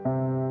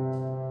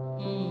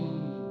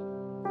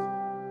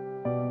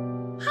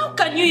 How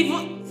can you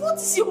even, what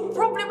is your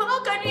problem?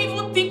 How can you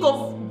even think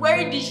of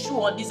wearing this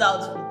shoe on this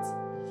outfit?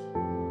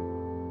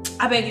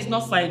 I beg, it's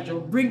not fine, Joe.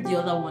 Bring the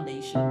other one that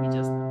you showed me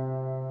just now.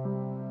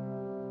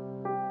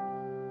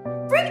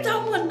 Bring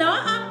that one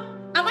now.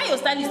 Am I your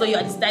stylist or you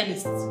are the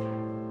stylist?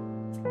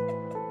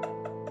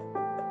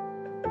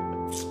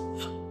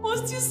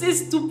 Must you say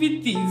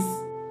stupid things?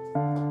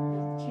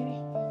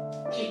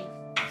 Okay.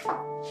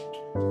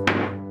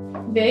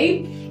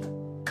 Babe,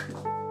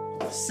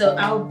 so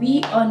I'll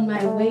be on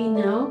my way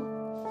now.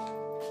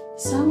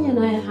 Sonia and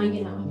I are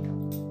hanging out.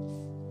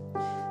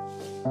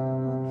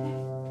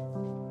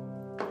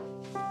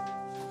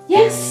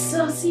 Yes,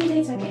 I'll see you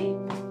later, okay?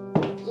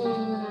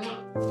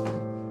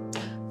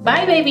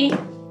 Bye, baby.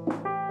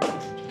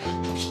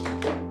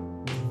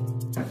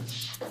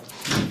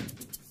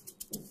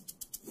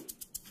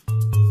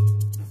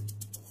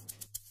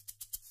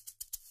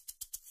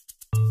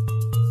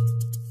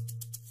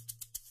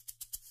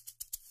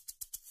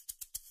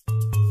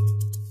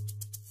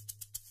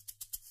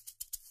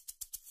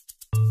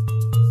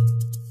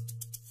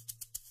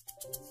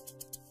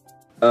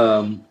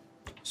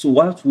 So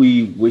whilst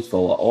we wait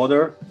for our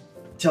order,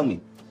 tell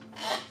me,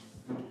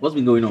 what's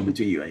been going on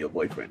between you and your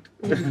boyfriend?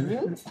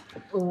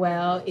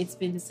 Well, it's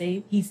been the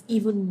same. He's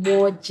even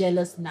more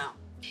jealous now.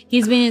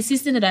 He's been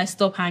insisting that I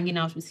stop hanging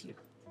out with you.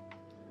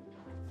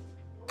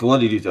 So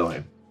what did you tell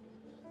him?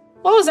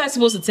 What was I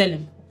supposed to tell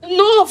him?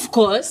 No, of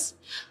course.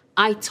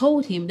 I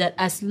told him that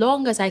as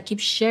long as I keep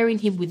sharing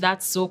him with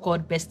that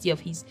so-called bestie of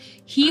his,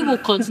 he will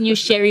continue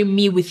sharing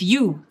me with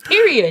you.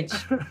 Period.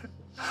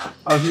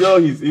 I'm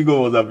sure his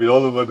ego must have been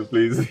all over the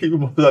place. He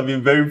must have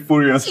been very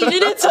furious. You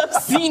needed to have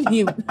seen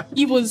him.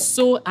 He was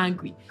so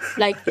angry.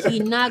 Like,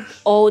 he nagged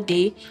all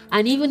day,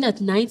 and even at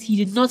night, he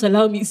did not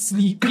allow me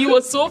sleep. He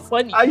was so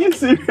funny. Are you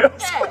serious?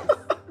 Yes.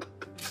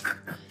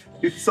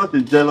 He's such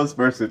a jealous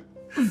person.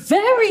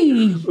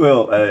 Very.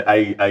 Well,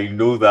 I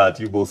know that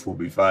you both will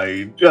be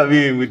fine. I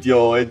mean, with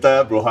your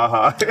entire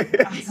brouhaha.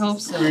 I hope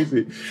so.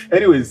 Crazy.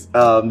 Anyways,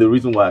 the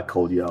reason why I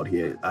called you out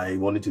here, I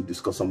wanted to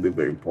discuss something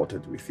very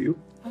important with you.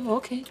 Oh,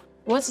 okay.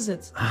 What is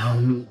it?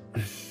 I'm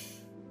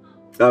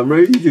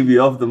ready to be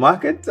off the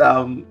market.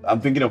 I'm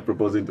thinking of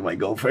proposing to my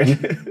girlfriend.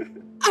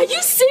 Are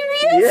you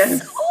serious?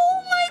 Yes.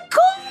 Oh my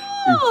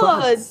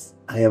God.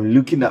 I am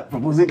looking at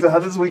proposing to her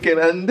this weekend,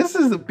 and this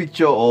is the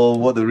picture of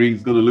what the ring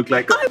is going to look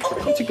like.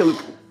 Take a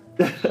look.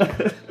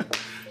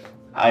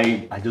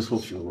 I just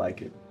hope she'll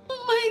like it.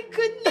 Oh my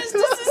goodness,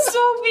 this is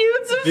so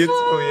beautiful.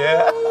 Beautiful,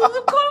 yeah.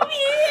 Come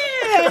here.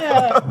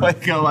 Oh my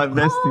God, my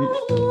bestie.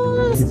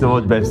 Thank you so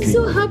much, bestie. I'm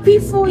so happy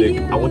for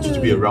you. I want you to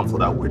be around for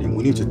that wedding.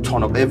 We need to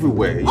turn up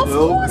everywhere, you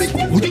know?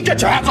 Will you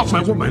get your hands off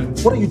my woman?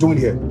 What are you doing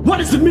here? What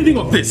is the meaning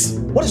of this?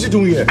 What is you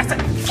doing here? I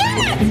said,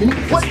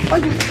 What are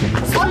you...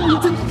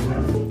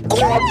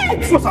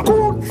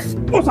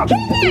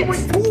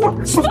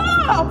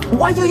 Stop!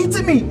 Why are you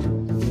hitting me?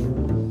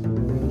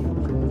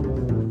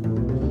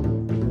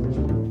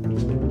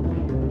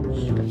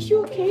 Are you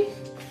okay?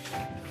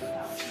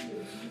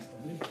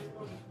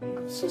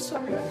 I'm so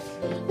sorry.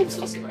 I'm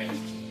so sorry.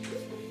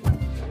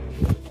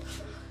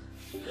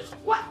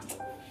 What?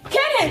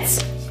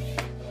 Kenneth!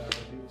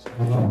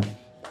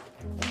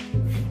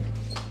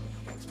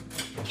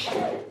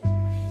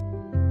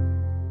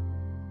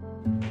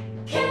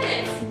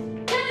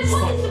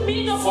 What is the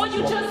meaning of what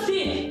you just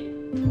did?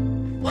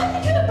 Why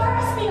did you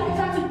embarrass me like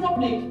that in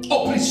public?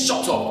 oh, please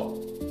shut up.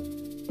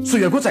 So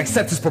you're going to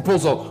accept his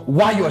proposal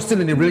while you are still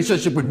in a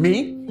relationship with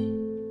me?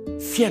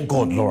 Fear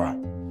God, Laura.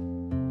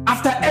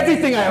 After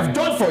everything I have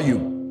done for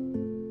you,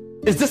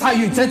 is this how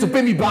you intend to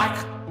pay me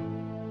back?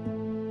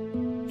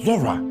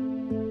 Laura,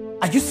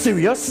 are you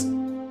serious?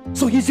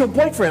 So he's your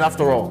boyfriend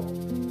after all.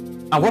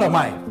 And what am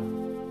I?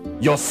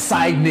 Your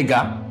side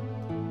nigga?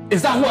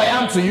 Is that who I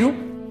am to you?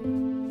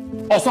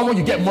 Or someone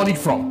you get money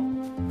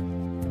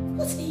from?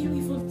 What are you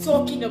even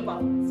talking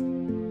about?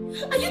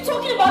 Are you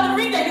talking about the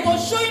ring that he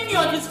was showing me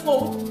on his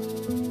phone?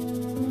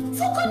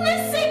 For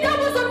goodness sake, that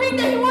was the ring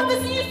that he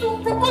wanted to use to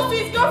propose to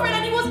his girlfriend,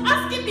 and he was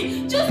asking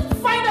me just to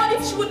find out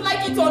if she would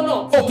like it or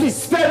not. Oh, please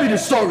spare me the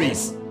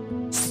stories.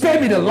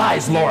 Spare me the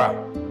lies, Laura.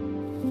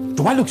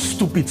 Do I look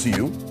stupid to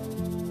you?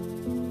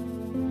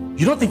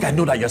 You don't think I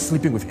know that you're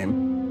sleeping with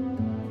him?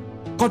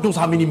 God knows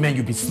how many men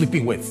you've been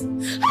sleeping with.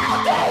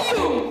 How dare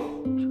you!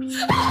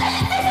 How dare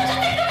you say such a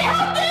thing to me?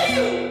 How dare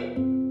you?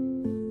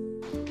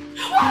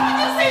 Why would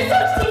you say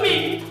such to me?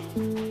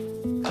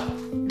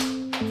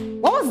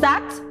 What was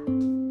that?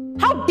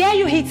 How dare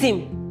you hit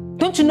him?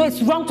 Don't you know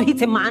it's wrong to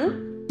hit a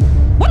man?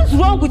 What is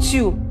wrong with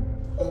you?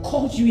 Who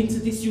called you into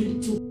this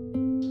unit too?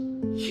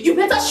 You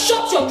better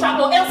shut your trap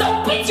or else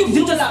I'll beat you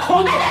to the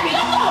corner.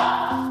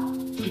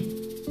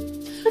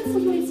 And for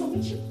your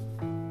information,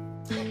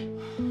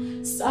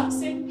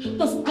 Samson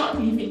does not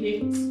live in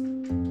it.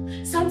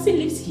 Samson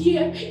lives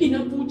here in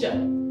Abuja.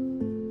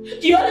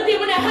 The other day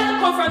when I had a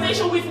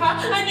confrontation with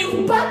her and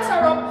you backed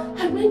her up,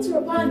 I went to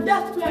her bar and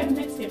that's where I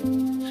met him.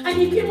 And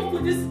he came up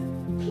with this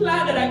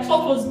plan that I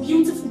thought was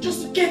beautiful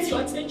just to get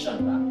your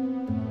attention back.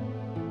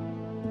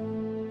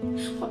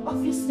 But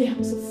obviously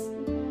I'm so fool.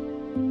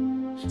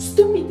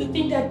 Stupid to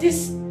think that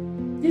this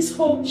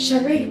whole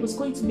charade was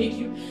going to make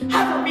you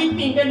have a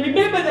rethink and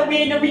remember that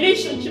we're in a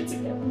relationship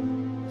together.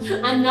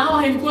 And now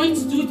I'm going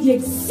to do the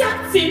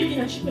exact same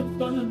thing I should have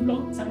done a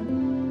long time ago.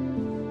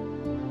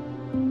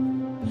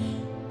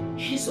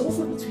 It's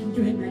over between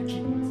you and I,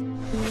 Kenneth.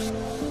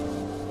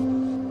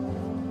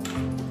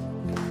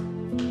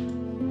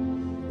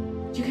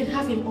 You can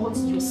have him all to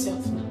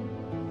yourself now.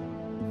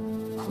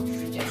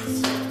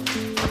 Confidence.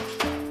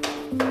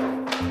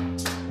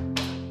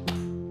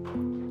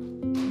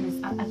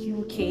 Are you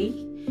okay?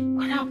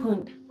 What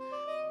happened?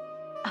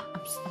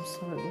 I'm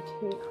sorry,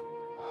 okay?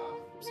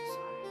 I'm so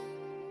sorry.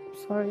 I'm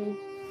so sorry.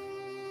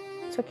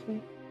 It's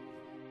okay.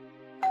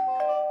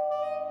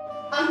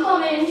 I'm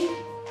coming.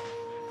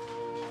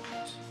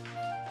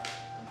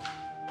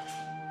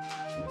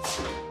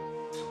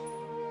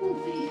 Oh,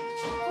 babe,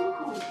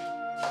 welcome.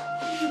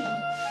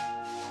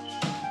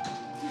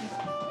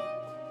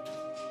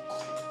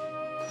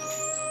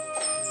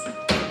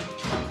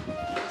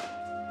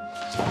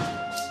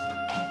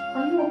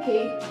 Are you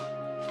okay?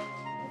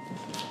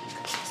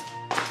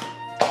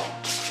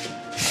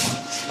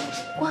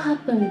 What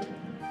happened?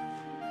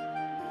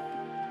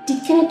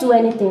 Did Kenneth do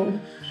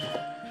anything?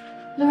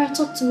 Laura,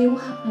 talk to me.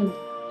 What happened?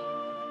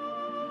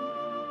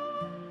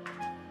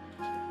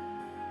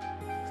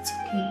 It's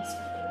okay.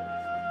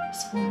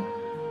 It's fine.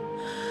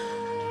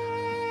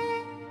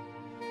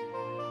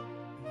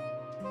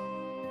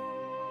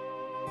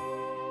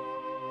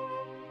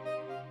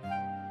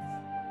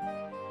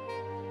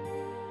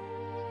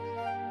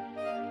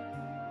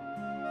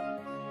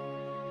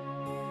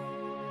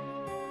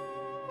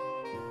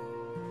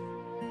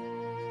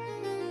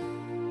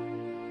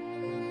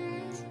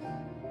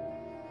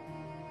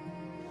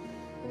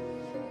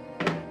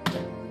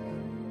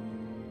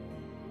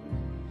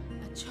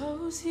 I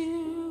chose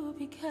you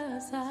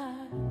because I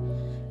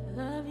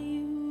love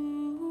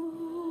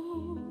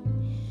you.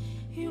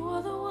 You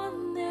are the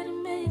one that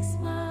makes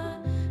my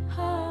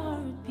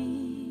heart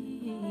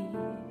beat.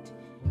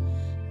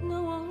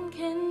 No one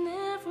can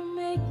ever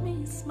make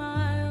me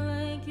smile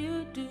like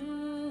you do,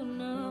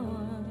 no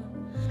one.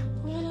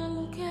 When I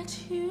look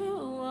at you,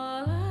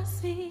 all I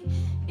see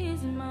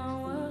is my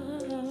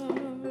world.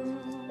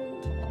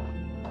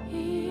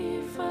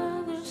 If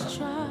others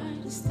try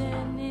to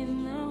stand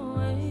in the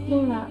way,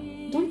 Laura,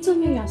 don't tell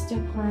me you are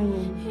still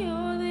crying.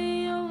 you're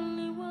the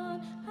only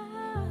one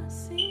I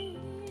see.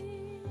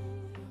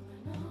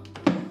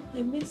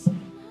 I miss you.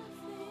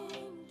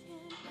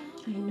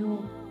 I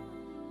know.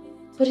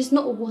 But it's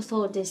not worth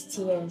all these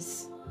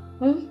tears.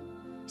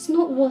 It's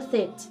not worth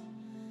it.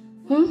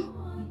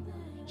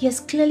 He has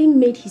clearly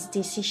made his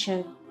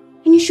decision.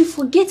 And you should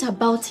forget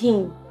about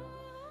him.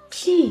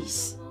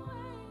 Please.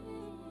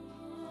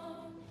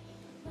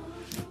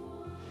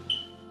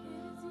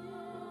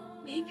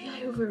 Maybe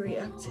I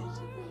overreacted.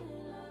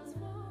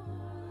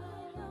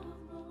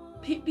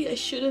 Maybe I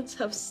shouldn't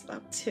have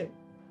slapped him.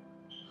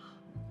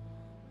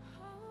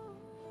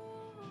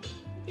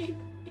 Maybe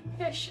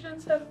I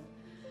shouldn't have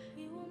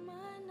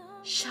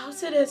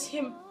shouted at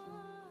him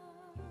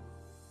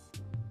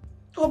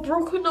or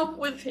broken up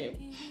with him.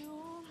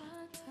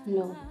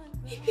 No.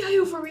 Maybe I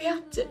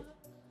overreacted.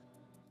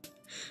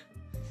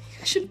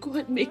 I should go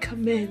and make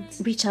amends.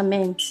 Which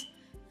amends?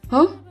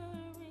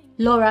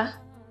 Laura,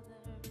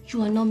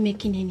 you are not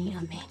making any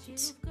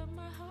amends.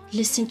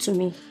 Listen to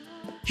me.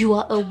 You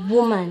are a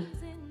woman.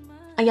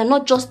 And you're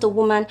not just a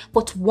woman,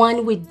 but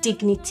one with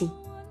dignity.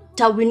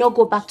 That will not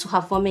go back to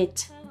her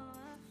vomit.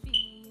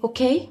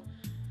 Okay?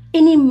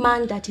 Any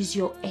man that is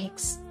your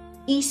ex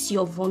is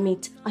your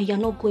vomit, and you're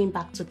not going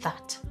back to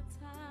that.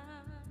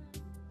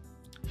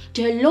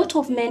 There are a lot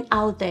of men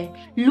out there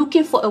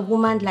looking for a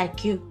woman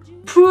like you,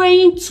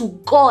 praying to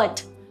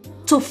God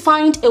to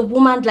find a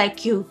woman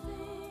like you.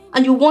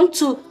 And you want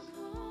to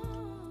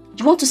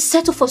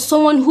settle for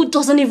someone who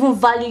doesn't even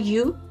value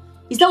you?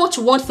 Is that what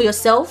you want for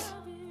yourself?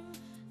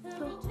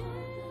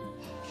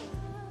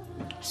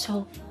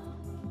 So,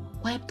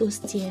 wipe those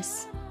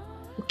tears,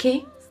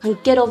 okay?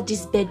 And get off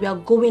this bed, we are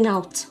going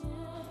out.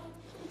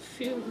 I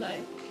feel like...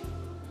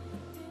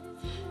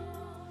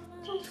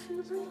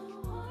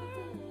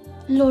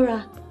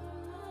 Laura,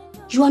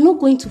 you are not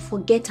going to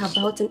forget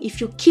about him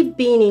if you keep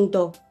being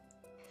indoor.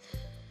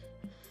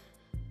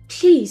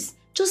 Please,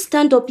 just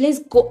stand up, let's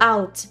go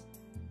out.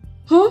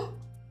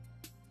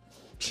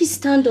 Please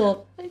stand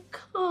up. I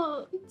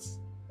can't.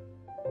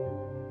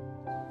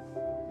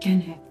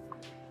 Kenneth,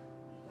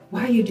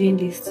 why are you doing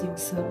this to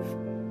yourself?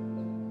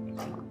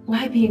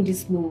 Why be in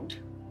this mood?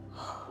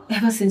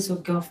 Ever since your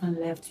girlfriend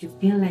left, you've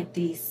been like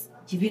this.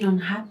 You've been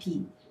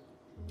unhappy.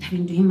 I've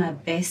been doing my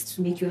best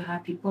to make you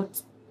happy,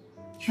 but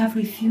you have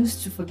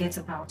refused to forget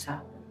about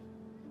her.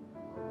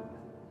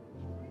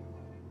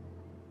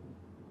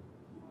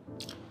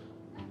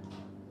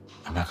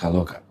 Amaka,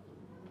 look,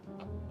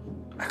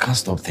 I can't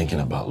stop thinking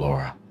about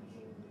Laura.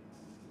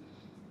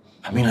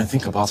 I mean, I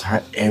think about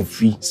her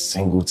every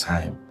single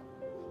time.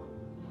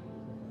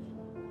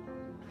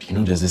 You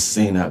know, there's this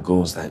saying that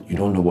goes that you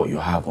don't know what you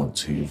have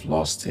until you've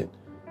lost it.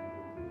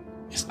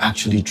 It's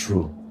actually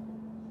true.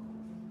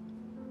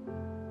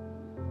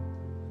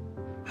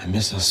 I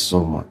miss her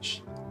so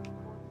much.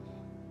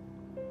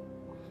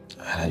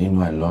 And I didn't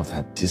know I loved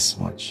her this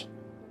much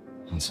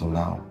until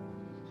now.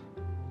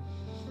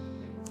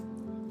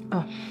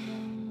 Oh.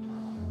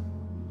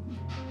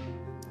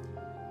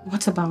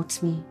 What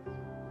about me?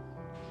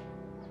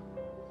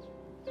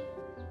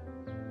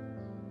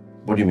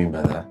 What do you mean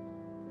by that?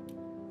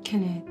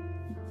 Kenneth,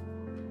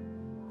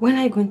 when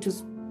are you going to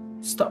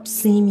stop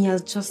seeing me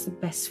as just a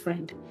best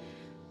friend?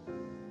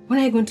 When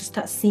are you going to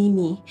start seeing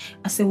me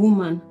as a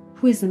woman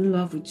who is in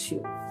love with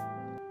you?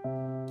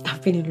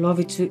 I've been in love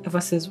with you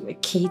ever since we were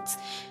kids.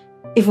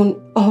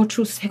 Even all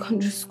through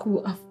secondary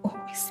school, I've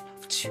always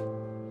loved you.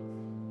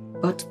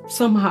 But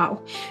somehow,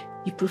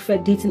 you prefer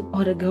dating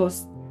other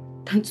girls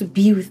than to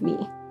be with me.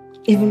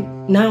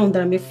 Even now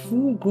that I'm a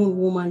full-grown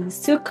woman, you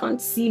still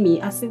can't see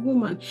me as a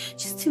woman. You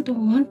still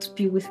don't want to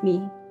be with me.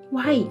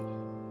 Why?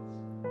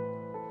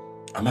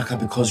 Amaka,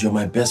 because you're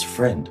my best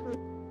friend.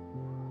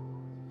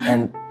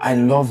 And I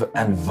love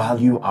and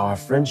value our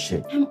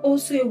friendship. I'm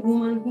also a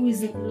woman who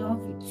is in love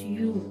with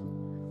you.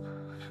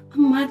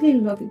 I'm madly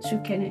in love with you,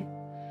 Kenneth.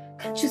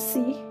 Can't you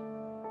see?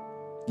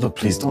 Look,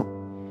 please don't...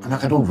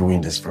 Amaka, don't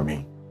ruin this for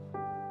me.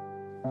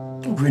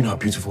 Don't ruin our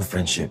beautiful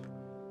friendship.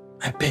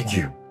 I beg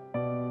you.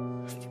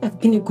 I've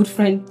been a good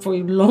friend for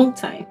a long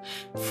time.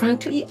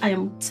 Frankly, I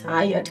am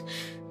tired.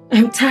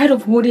 I'm tired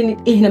of holding it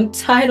in. I'm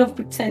tired of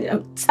pretending.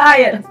 I'm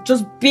tired of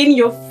just being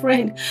your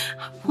friend.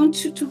 I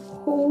want you to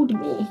hold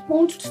me. I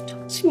want you to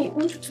touch me. I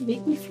want you to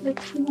make me feel like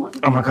a woman.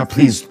 Amaka,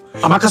 please.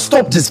 Amaka,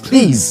 stop this,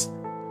 please.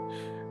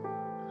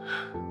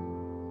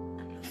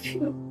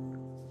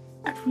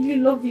 I really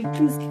love you.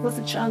 Please give us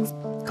a chance.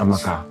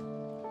 Amaka,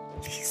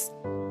 please.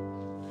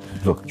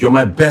 Look, you're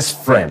my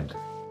best friend.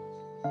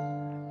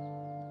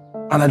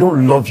 And I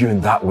don't love you in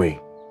that way.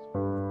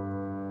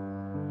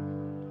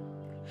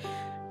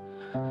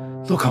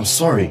 Look, I'm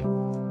sorry.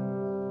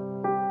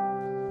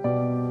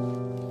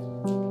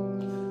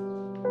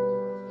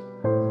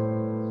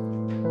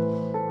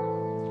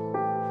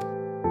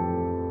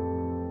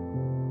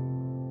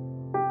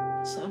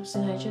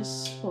 Samson, I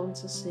just want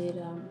to say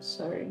that I'm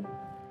sorry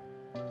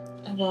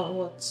about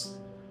what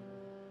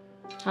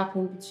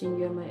happened between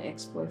you and my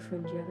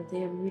ex-boyfriend the other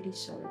day. I'm really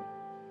sorry.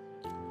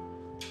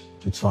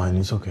 It's fine,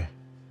 it's okay.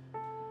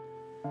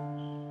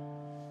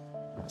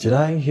 Did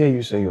I hear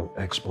you say your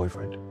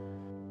ex-boyfriend?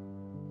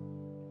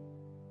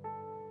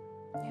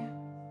 Yeah.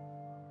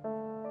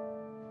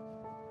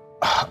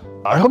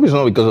 I hope it's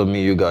not because of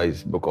me you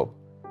guys broke up.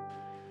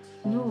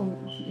 No,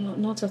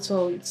 not at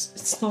all.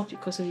 It's not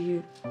because of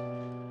you.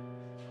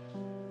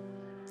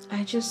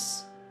 I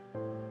just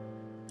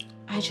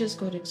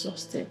got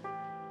exhausted.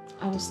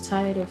 I was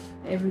tired of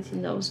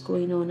everything that was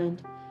going on,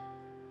 and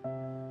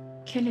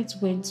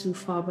Kenneth went too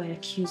far by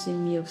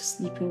accusing me of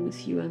sleeping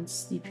with you and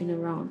sleeping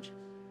around.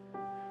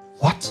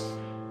 What?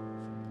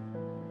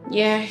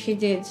 Yeah, he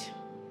did.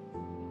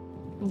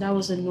 That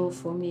was a no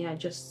for me. I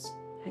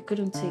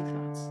couldn't take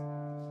that.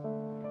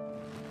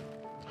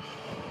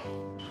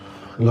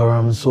 Laura,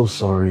 I'm so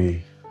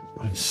sorry.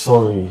 I'm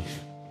sorry.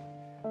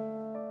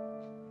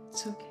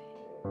 It's okay.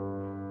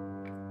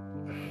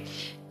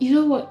 You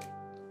know what?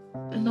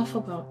 Enough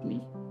about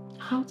me.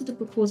 How did the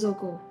proposal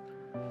go?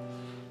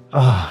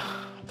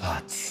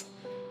 That.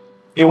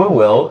 It went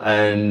well,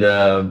 and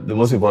the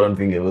most important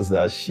thing was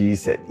that she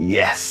said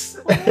yes.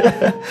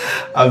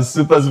 I'm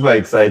super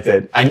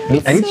excited. I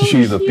need to show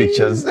you the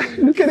pictures.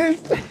 Look at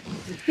it.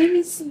 Let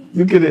me see.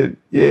 Look at it.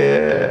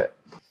 Yeah.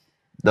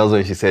 That was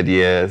when she said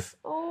yes.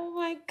 Oh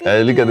my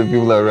god. Look at the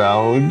people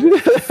around.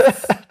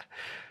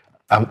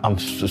 I'm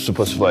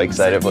super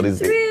excited for this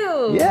day.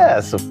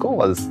 Yes, of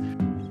course.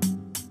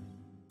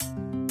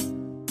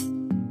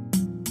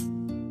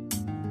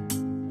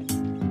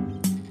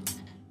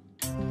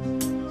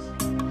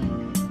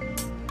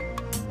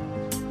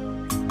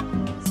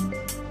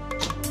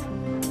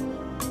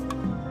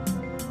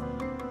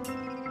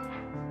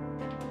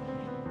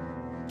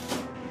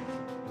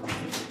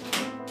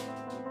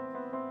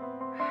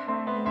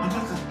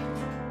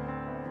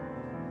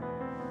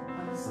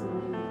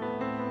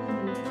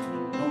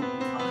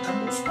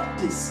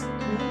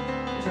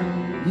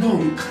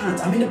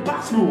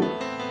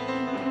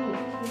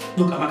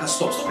 Look, Amaka,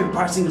 stop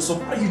embarrassing yourself.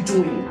 What are you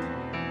doing?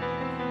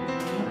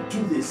 Don't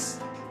do this.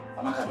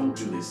 Amaka, don't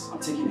do this. I'm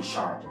taking a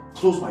shower.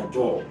 Close my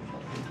door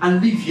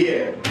and leave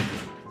here.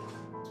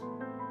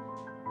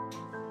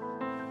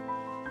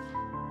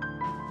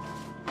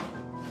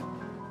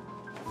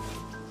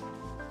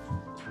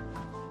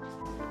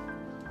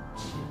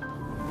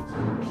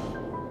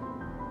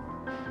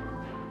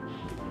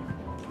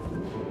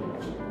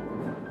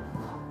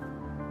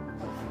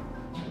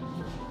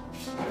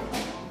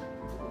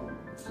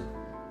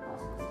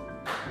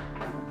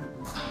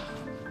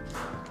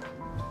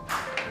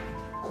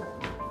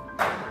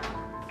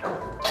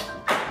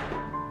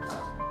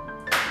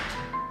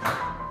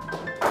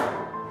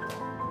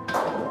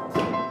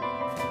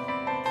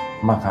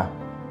 Amaka,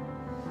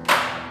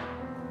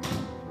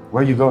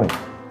 where are you going?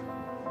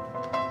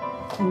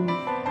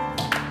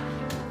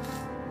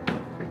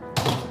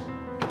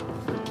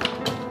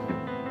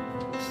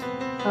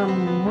 I'm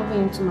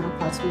moving into my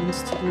apartment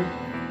today.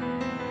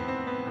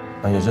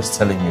 And you're just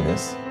telling me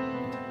this?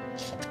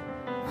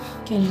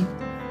 Kenny,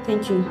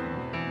 thank you.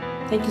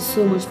 Thank you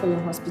so much for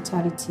your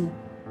hospitality.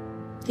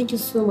 Thank you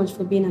so much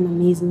for being an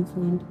amazing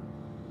friend.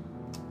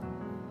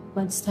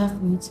 But it's time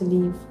for me to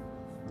leave.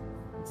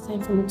 It's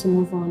time for me to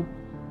move on.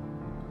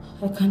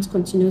 I can't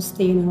continue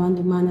staying around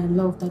a man I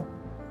love that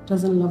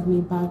doesn't love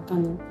me back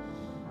and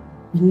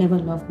will never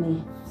love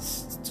me.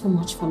 It's too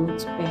much for me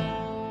to bear.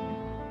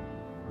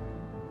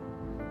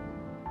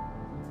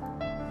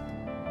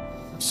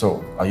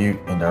 So, are you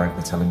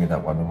indirectly telling me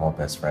that we're no more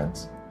best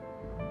friends?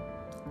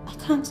 I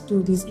can't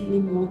do this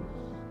anymore.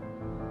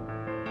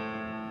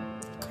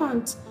 I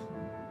can't.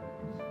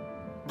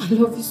 I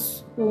love you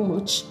so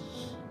much.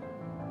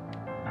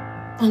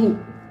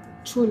 And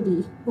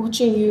truly,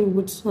 watching you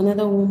with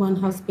another woman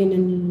has been a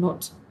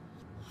lot.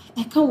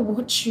 I can't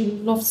watch you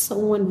love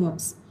someone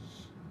else.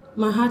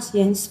 My heart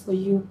yearns for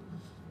you.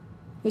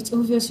 It's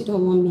obvious you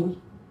don't want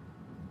me.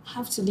 I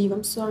have to leave.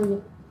 I'm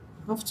sorry.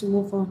 I have to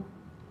move on.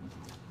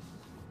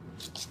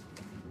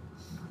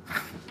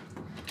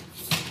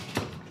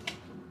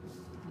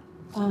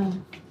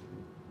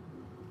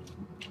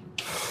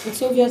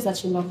 It's obvious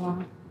that you love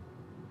her.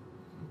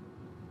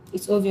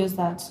 It's obvious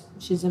that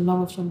she's the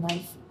love of your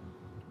life.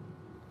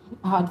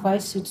 I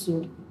advise you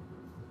to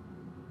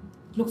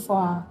look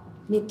for her,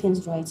 make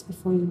things right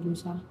before you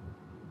lose her.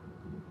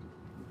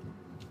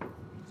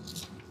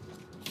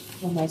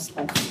 Have a nice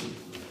life.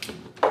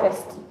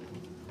 First.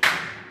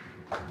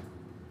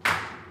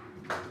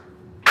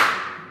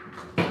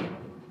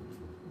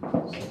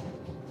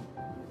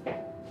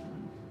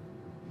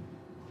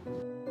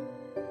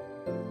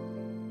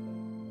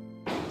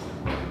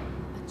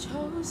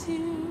 Chose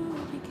you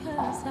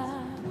because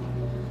I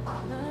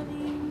love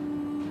you.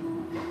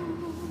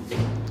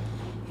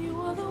 You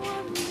are the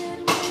one that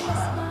makes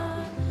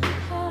my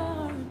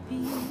heart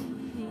beat.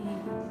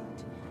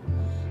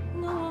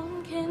 No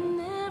one can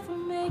ever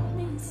make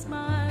me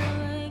smile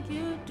like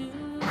you do.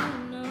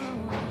 No.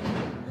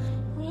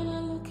 When I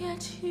look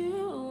at you,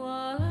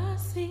 all I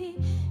see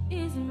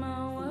is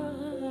my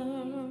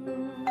world.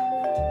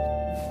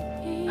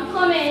 I'm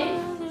coming.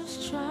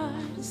 Others try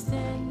to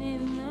stand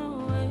in the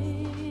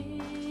way.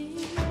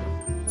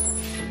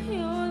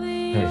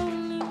 Hey,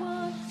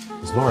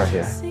 is Laura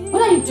here?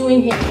 What are you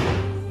doing here?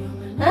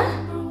 Huh?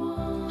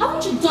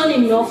 Haven't you done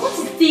enough? What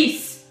is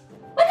this?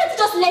 Why can't you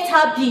just let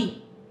her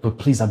be? Look,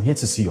 please, I'm here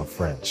to see your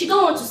friend. She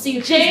don't want to see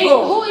you. Please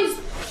go. Who is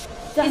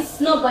that? It's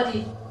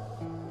nobody.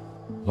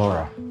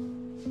 Laura.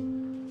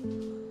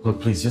 Look,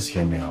 please, just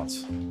hear me out.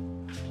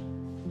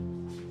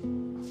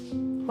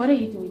 What are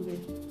you doing here?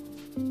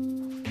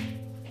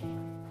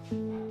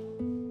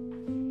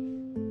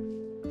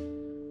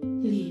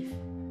 Leave.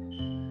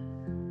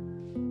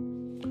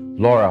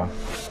 Laura.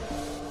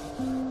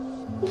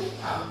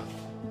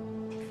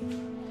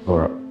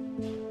 Laura,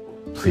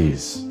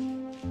 please.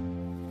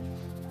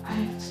 I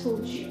have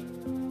told you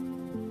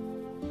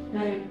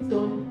that I'm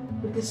done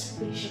with this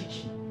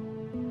relationship.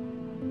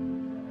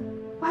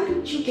 Why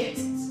don't you get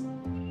it?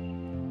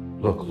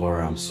 Look,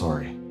 Laura, I'm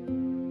sorry.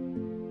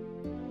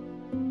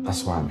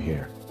 That's why I'm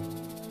here.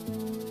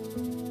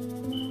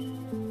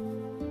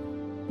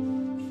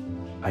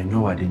 I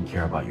know I didn't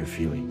care about your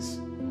feelings.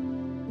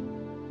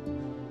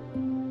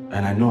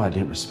 And I know I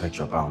didn't respect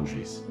your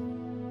boundaries.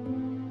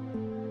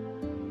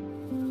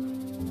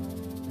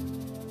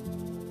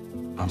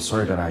 I'm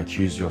sorry that I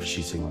accused you of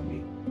cheating on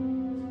me.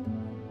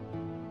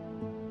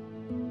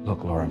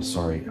 Look, Laura, I'm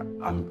sorry.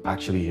 I'm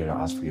actually here to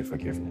ask for your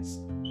forgiveness.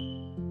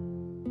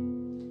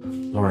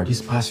 Laura,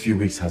 these past few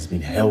weeks has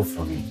been hell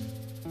for me.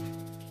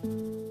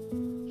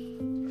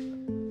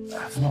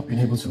 I've not been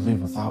able to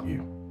live without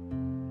you.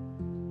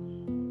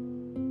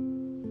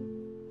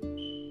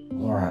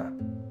 Laura,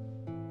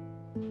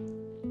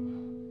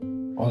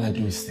 all I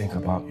do is think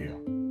about you.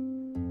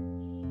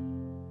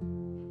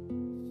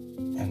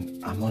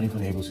 And I'm not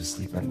even able to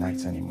sleep at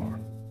night anymore.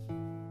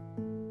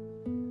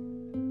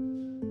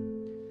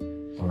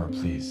 Laura,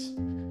 please.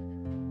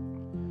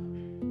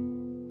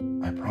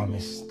 I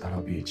promise that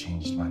I'll be a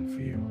changed man for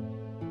you.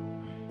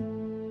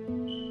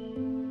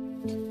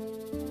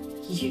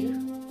 You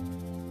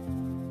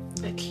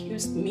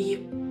accused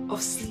me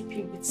of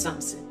sleeping with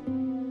Samson.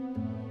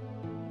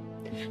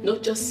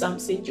 Not just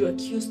Samson, you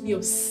accused me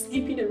of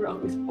sleeping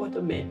around with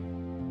other men.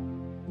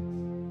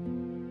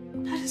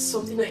 That is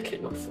something I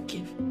cannot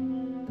forgive.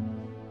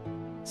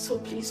 So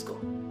please go.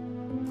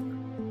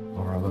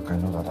 Laura, look, I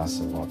know that that's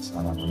a lot,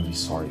 and I'm really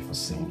sorry for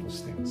saying those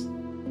things.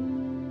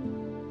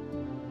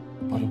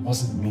 But it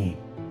wasn't me.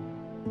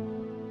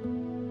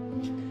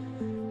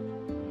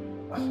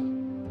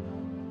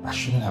 I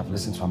shouldn't have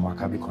listened to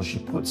Amaka because she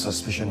put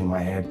suspicion in my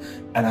head,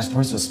 and I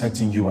started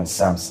suspecting you and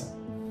Samson.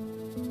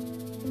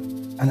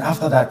 And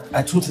after that,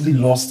 I totally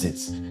lost it.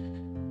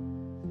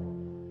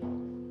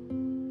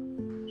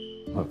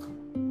 Look,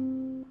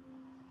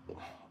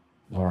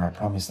 Laura, I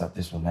promise that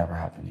this will never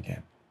happen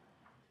again.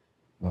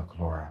 Look,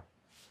 Laura,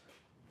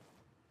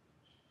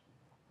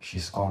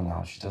 she's gone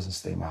now. She doesn't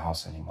stay in my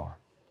house anymore.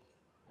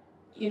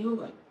 You know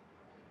what?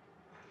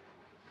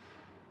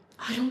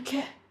 I don't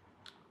care.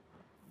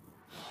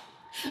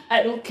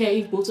 I don't care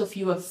if both of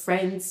you are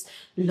friends,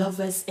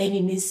 lovers,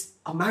 enemies,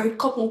 a married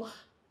couple.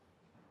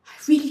 I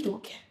really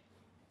don't care.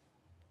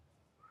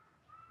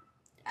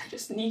 I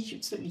just need you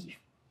to leave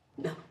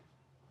now.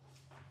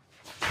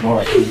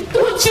 Laura, please.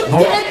 Don't you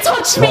dare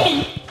touch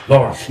me!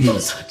 Laura,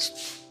 please.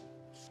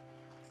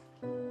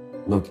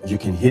 Look, you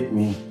can hit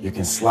me, you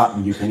can slap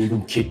me, you can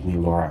even kick me,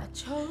 Laura.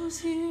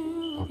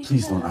 But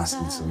please don't ask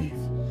me to leave.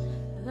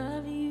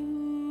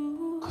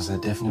 Because I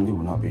definitely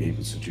will not be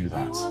able to do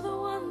that.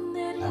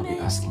 I'll be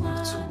asking you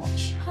too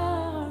much.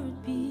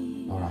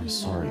 Laura, I'm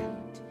sorry.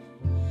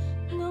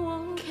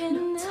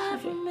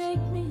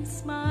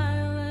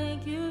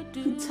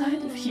 I'm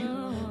tired of you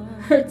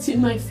hurting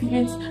my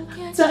feelings.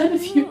 I'm tired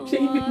of you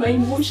playing with my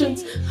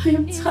emotions. I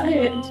am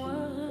tired.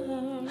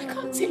 I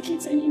can't take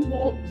it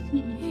anymore.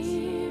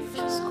 Please,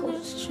 just go.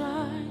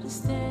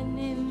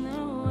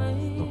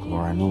 Look,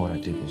 Laura, I know what I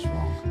did was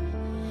wrong.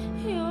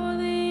 You're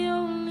the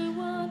only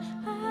one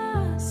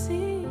I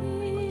see. But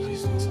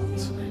please don't tell me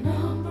to leave.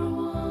 Number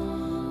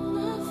one,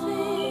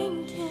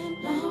 nothing can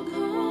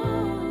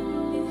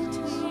come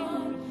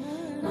between.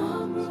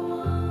 Number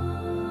one,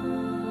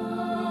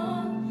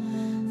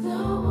 the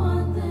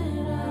one that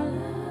I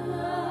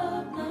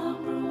love.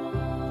 Number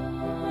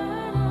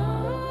one,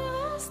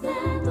 I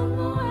stand on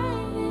the way.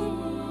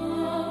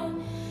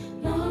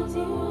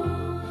 Number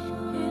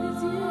one, it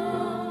is you,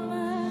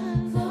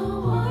 the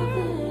one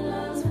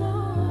that I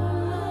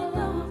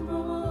love. Number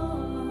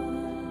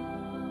one,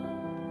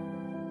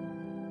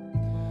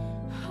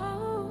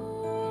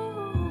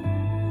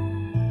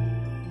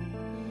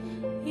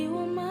 you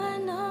are my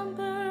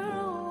number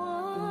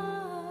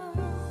one.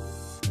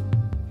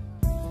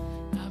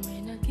 I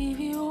may not give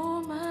you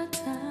all my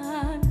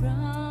time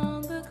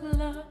round the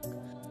clock,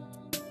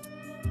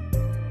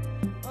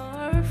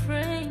 or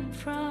refrain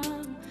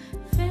from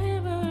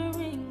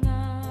favoring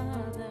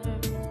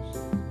others,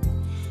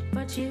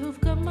 but you've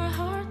got my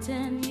heart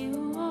and